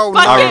that. Wild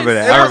I remember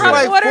that. It was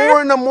like water.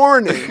 4 in the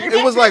morning.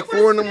 It was like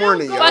 4 in the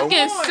morning, yo.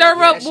 Fucking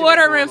syrup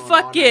water and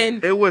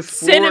fucking It was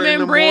 4 in the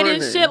cinnamon bread and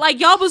morning. shit. Like,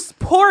 y'all was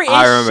poor as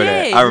I remember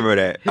shit. that. I remember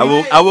that.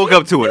 I woke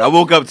up to it.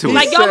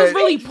 Like, y'all was said-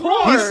 really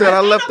poor. He said,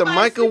 I left the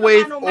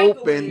microwave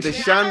open to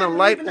shine the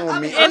light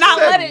on me. and I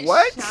let said, it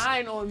what?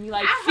 shine on me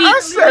like I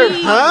feet. said,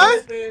 please.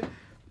 huh?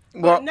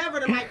 Well, Never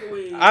the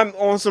microwave. I'm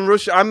on some real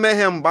shit. I met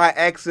him by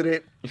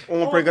accident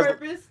on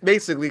purpose.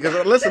 Basically,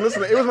 because listen,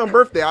 it was my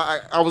birthday.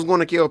 I was going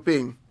to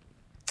KLP.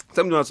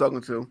 Somebody I was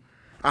talking to.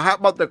 I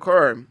hop out the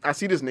car. I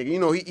see this nigga. You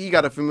know, he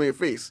got a familiar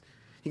face.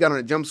 He got on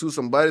a jumpsuit,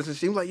 some buttons and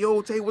shit. He was like,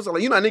 yo, Tay, what's up?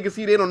 Like, you know how niggas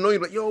see, they don't know you.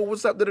 Like, yo,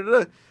 what's up?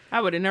 Da-da-da.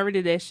 I would have never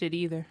did that shit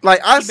either.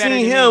 Like, I He better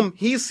seen than him,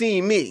 he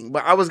seen me,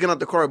 but I was getting out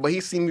the car, but he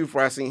seen me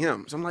before I seen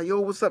him. So I'm like, yo,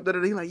 what's up?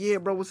 Da-da-da. He like, yeah,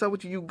 bro, what's up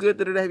with you? You good?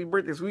 Da-da-da. Happy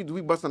birthday. So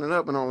we busting it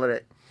up and all of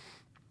that.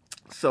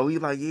 So he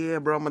like, yeah,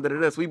 bro, I'm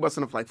da-da-da. So we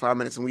busting up for like 5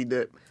 minutes and we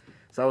did.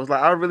 So I was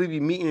like, I really be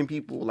meeting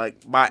people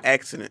like by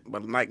accident,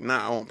 but like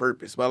not on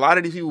purpose. But a lot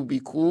of these people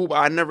be cool, but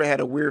I never had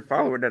a weird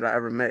follower that I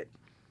ever met.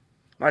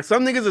 Like,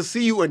 some niggas will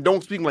see you and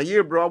don't speak. Like,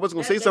 yeah, bro, I wasn't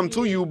going to say something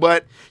to you,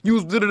 but you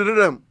was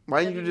da-da-da-da.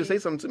 Why didn't you just say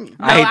something to me?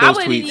 I hate those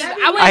wouldn't tweets. even-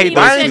 I hate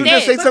Why those didn't you tweets.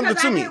 just say something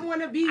to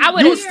me? I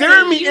would You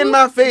staring me in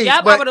my face, Yep,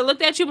 I but- would have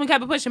looked at you and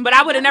kept it pushing, but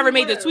I would have never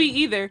made the tweet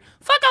either.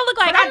 Fuck, I look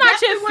like I'm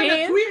not your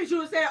fan. Tweeted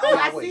you and said, "Oh,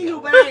 I see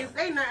you," but I ain't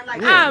say nothing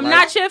like that. I'm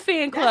not your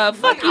fan club.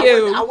 Fuck I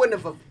you.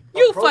 wouldn't have.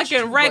 You approached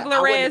fucking but I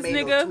regular wouldn't ass have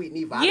made no tweet nigga.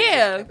 neither. I'd Yeah,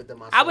 just kept it to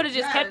myself. I would have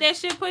just kept that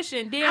shit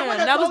pushing. Damn,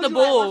 would've that was told the you,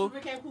 like, bull. once we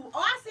became cool. Oh,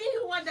 I seen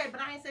you one day,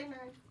 but I ain't say nothing.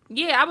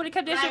 Yeah, I would have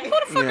kept that shit. Who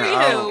the fuck Yeah,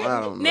 are you? I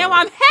don't Now know.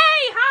 I'm, hey,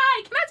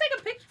 hi, can I take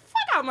a picture?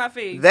 Fuck out my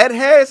face. That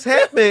has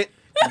happened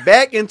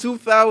back in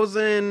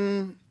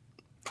 2011.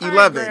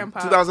 Alright, Grandpa.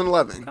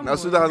 2011. Come That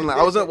was on.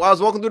 2011. I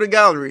was walking through the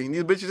gallery, and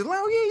these bitches is like,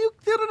 oh, yeah, you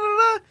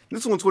da-da-da-da. This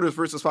is when Twitter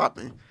first was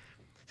popping.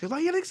 She was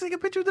like, yeah, let's take a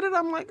picture. Da-da-da.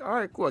 I'm like, all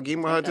right, cool. I gave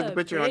my hug, took the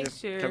picture, and I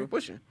just picture. kept it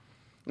pushing.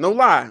 No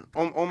lie.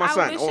 On my I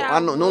son. wish Oh, I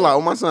no would. lie.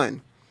 On my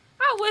son.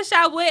 I wish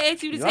I would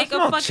ask you to Y'all take a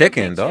smell fucking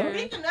chicken, picture. dog.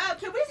 Speaking of,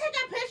 can we take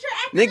a picture?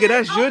 After Nigga, that?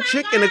 that's Oh your my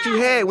chicken that you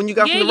God. had when you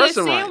got Yeah, from the your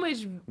restaurant.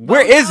 sandwich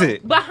Where is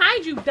it?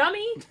 behind you,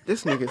 dummy.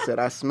 This nigga said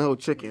I smell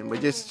chicken,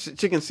 but just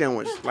chicken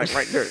sandwich, like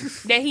right there.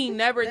 That he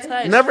never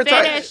touched. Never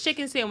Fat touched. ass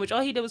chicken sandwich.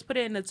 All he did was put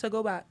it in the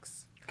to-go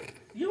box.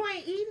 You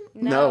ain't eating?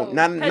 No,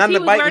 not 'Cause he a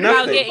was bite, worried about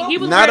nothing. getting- he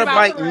was Not a worried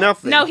bite, about-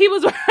 nothing. No, he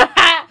was.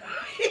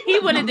 He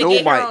wanted to No get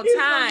here bite. on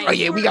time. Oh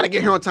yeah, we gotta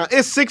get here on time.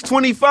 It's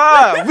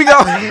 6:25. We go.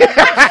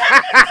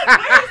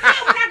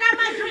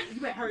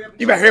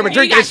 You better hurry up and You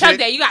drink got this chug shit.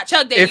 that. You got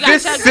chug that. If you got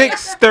it's chug that.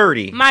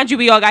 6:30, Mind you,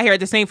 we all got here at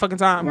the same fucking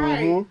time.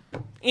 Mhm.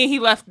 And he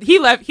left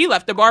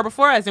the bar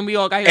before us, and we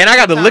all got here. and at I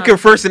got the same liquor time.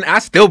 first, and I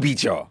still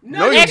beat y'all.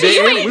 No, you Actually,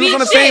 you didn't. ain't We was beat on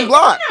the shit. same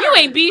block. You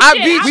ain't beat I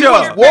shit. beat We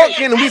y'all. was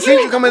walking and we seen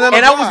you coming down the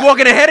And I was block.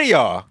 walking ahead of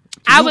y'all.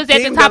 I You was at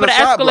the came top down of the the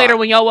side escalator block.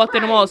 when y'all walked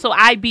in the mall, so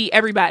I beat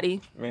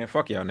everybody. Man,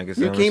 fuck y'all niggas.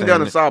 You know what came I'm down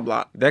the saying? side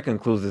block. That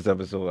concludes this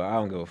episode. I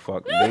don't give a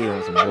fuck. They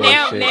on some Now bullshit.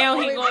 he gonna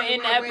Wait,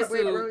 end the wait, episode.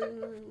 bro.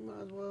 You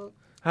might as well.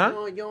 Huh?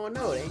 You don't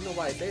know. Ain't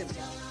nobody saying it.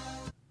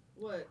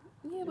 What?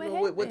 Yeah, You what know,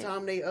 what happened?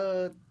 time they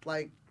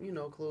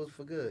close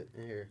for good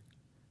in here?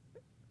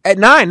 At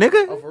 9,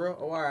 nigga. Oh, for real?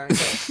 Oh, all right.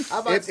 I'm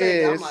about It to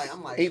say, is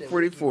I'm like, shit,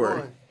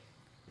 8:44.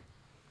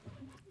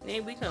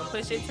 Then we can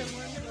push it to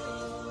more.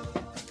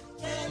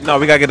 No,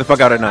 we gotta get the fuck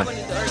out at 9.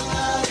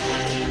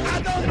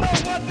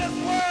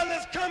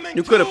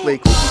 You could have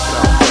played Cookie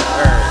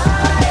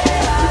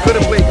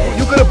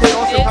You could have played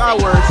Austin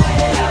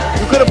Powers.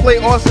 You could have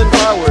played Austin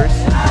Powers.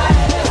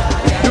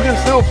 You can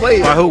still play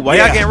it. Why who? Why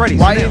y'all getting ready?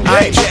 Why you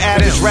I ain't your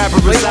average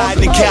rapper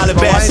residing in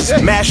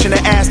Calabasas, mashing the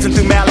Aston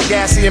through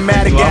Malagasy and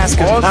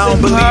Madagascar. I don't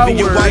believe in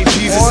your white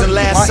Jesus and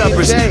Last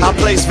Suppers. I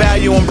place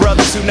value on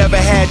brothers who never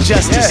had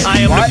justice. I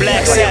am the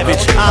Black Savage,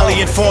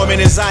 Ali and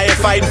Foreman, Isaiah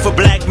fighting for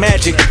black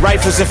magic.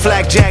 Rifles and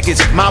flak jackets.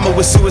 Mama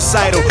was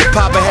suicidal,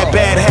 Papa had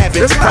bad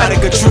habits.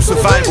 Product of true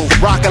survival,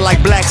 rockin'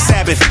 like Black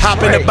Sabbath.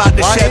 Hopping about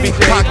the Chevy,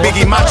 Pac,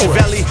 Biggie,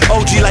 Machiavelli.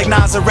 OG like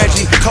Nas and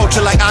Reggie,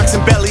 culture like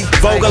Oxenbelly.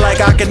 Vogue like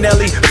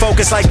Akinelli,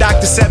 focus like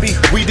Dr. Sebi.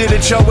 We did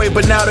it your way,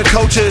 but now the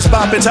culture is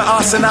bopping to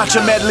our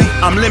Sinatra medley.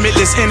 I'm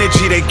limitless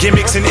energy, they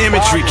gimmicks and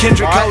imagery.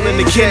 Kendrick Cole and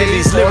the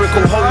Kennedys,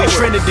 lyrical holy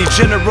trinity.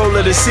 General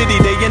of the city,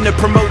 they into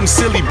promoting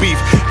silly beef.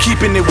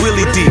 Keeping it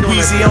Willie D,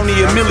 Weezy only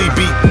a milli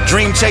beat.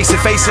 Dream chasing,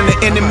 facing the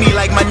enemy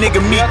like my nigga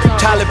Meek.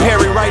 Tyler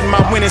Perry writing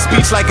my winning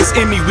speech like it's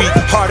Emmy week.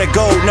 Heart of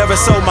gold, never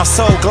sold my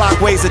soul, Glock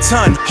weighs a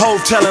ton. Hove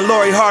telling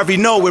Lori Harvey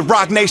no with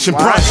Rock Nation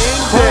brunch.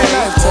 One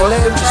life to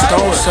live, just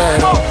don't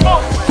settle.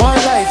 One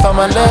life life,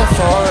 I'ma live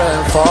for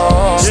and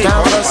for.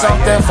 Stand for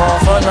something, fall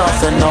for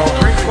nothing, no.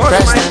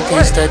 Rest in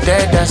peace, the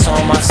dead that's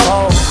on my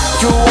soul.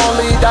 You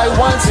only die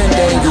once and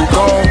then you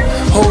go.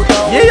 Who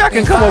don't Yeah, y'all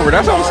can come over.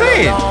 That's what I'm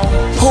saying.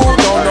 Who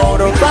don't know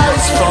the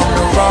rights from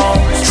the wrong?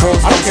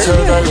 Truth to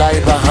the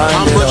light behind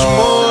How it much all.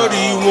 more do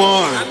you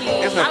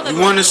want? You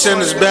wanna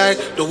send us back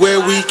to where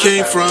we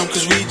came from,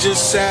 cause we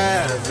just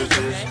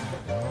savages.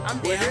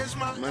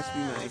 Must be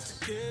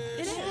nice.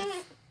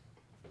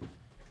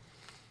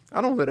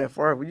 I don't live that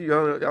far.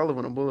 Y'all live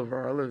on a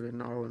boulevard. I live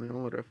in Albany. I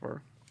don't live that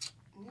far.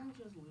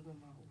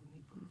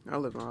 I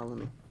live in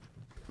Albany.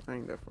 I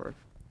ain't that far.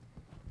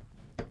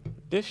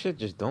 This shit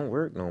just don't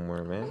work no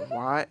more, man.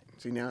 Why?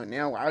 See,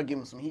 now I'll give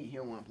him some heat. He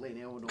don't want to play.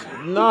 Now it don't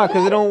work. Nah,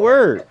 because it don't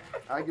work.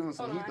 I'll give him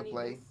some heat to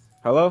play.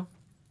 Hello?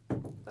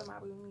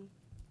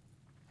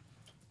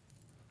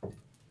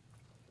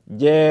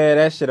 Yeah,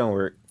 that shit don't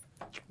work.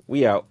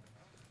 We out.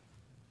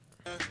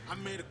 I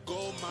made a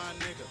gold mine,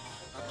 nigga.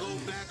 I go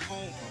back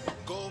home,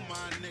 gold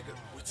mine, nigga.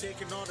 We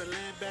taking all the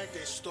land back, they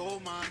stole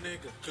my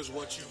nigga. Cause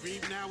what you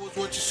reap now is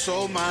what you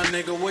sow, my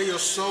nigga. Where your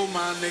soul,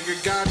 my nigga,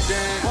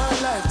 goddamn.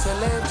 One life to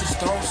live, just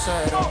don't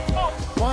settle.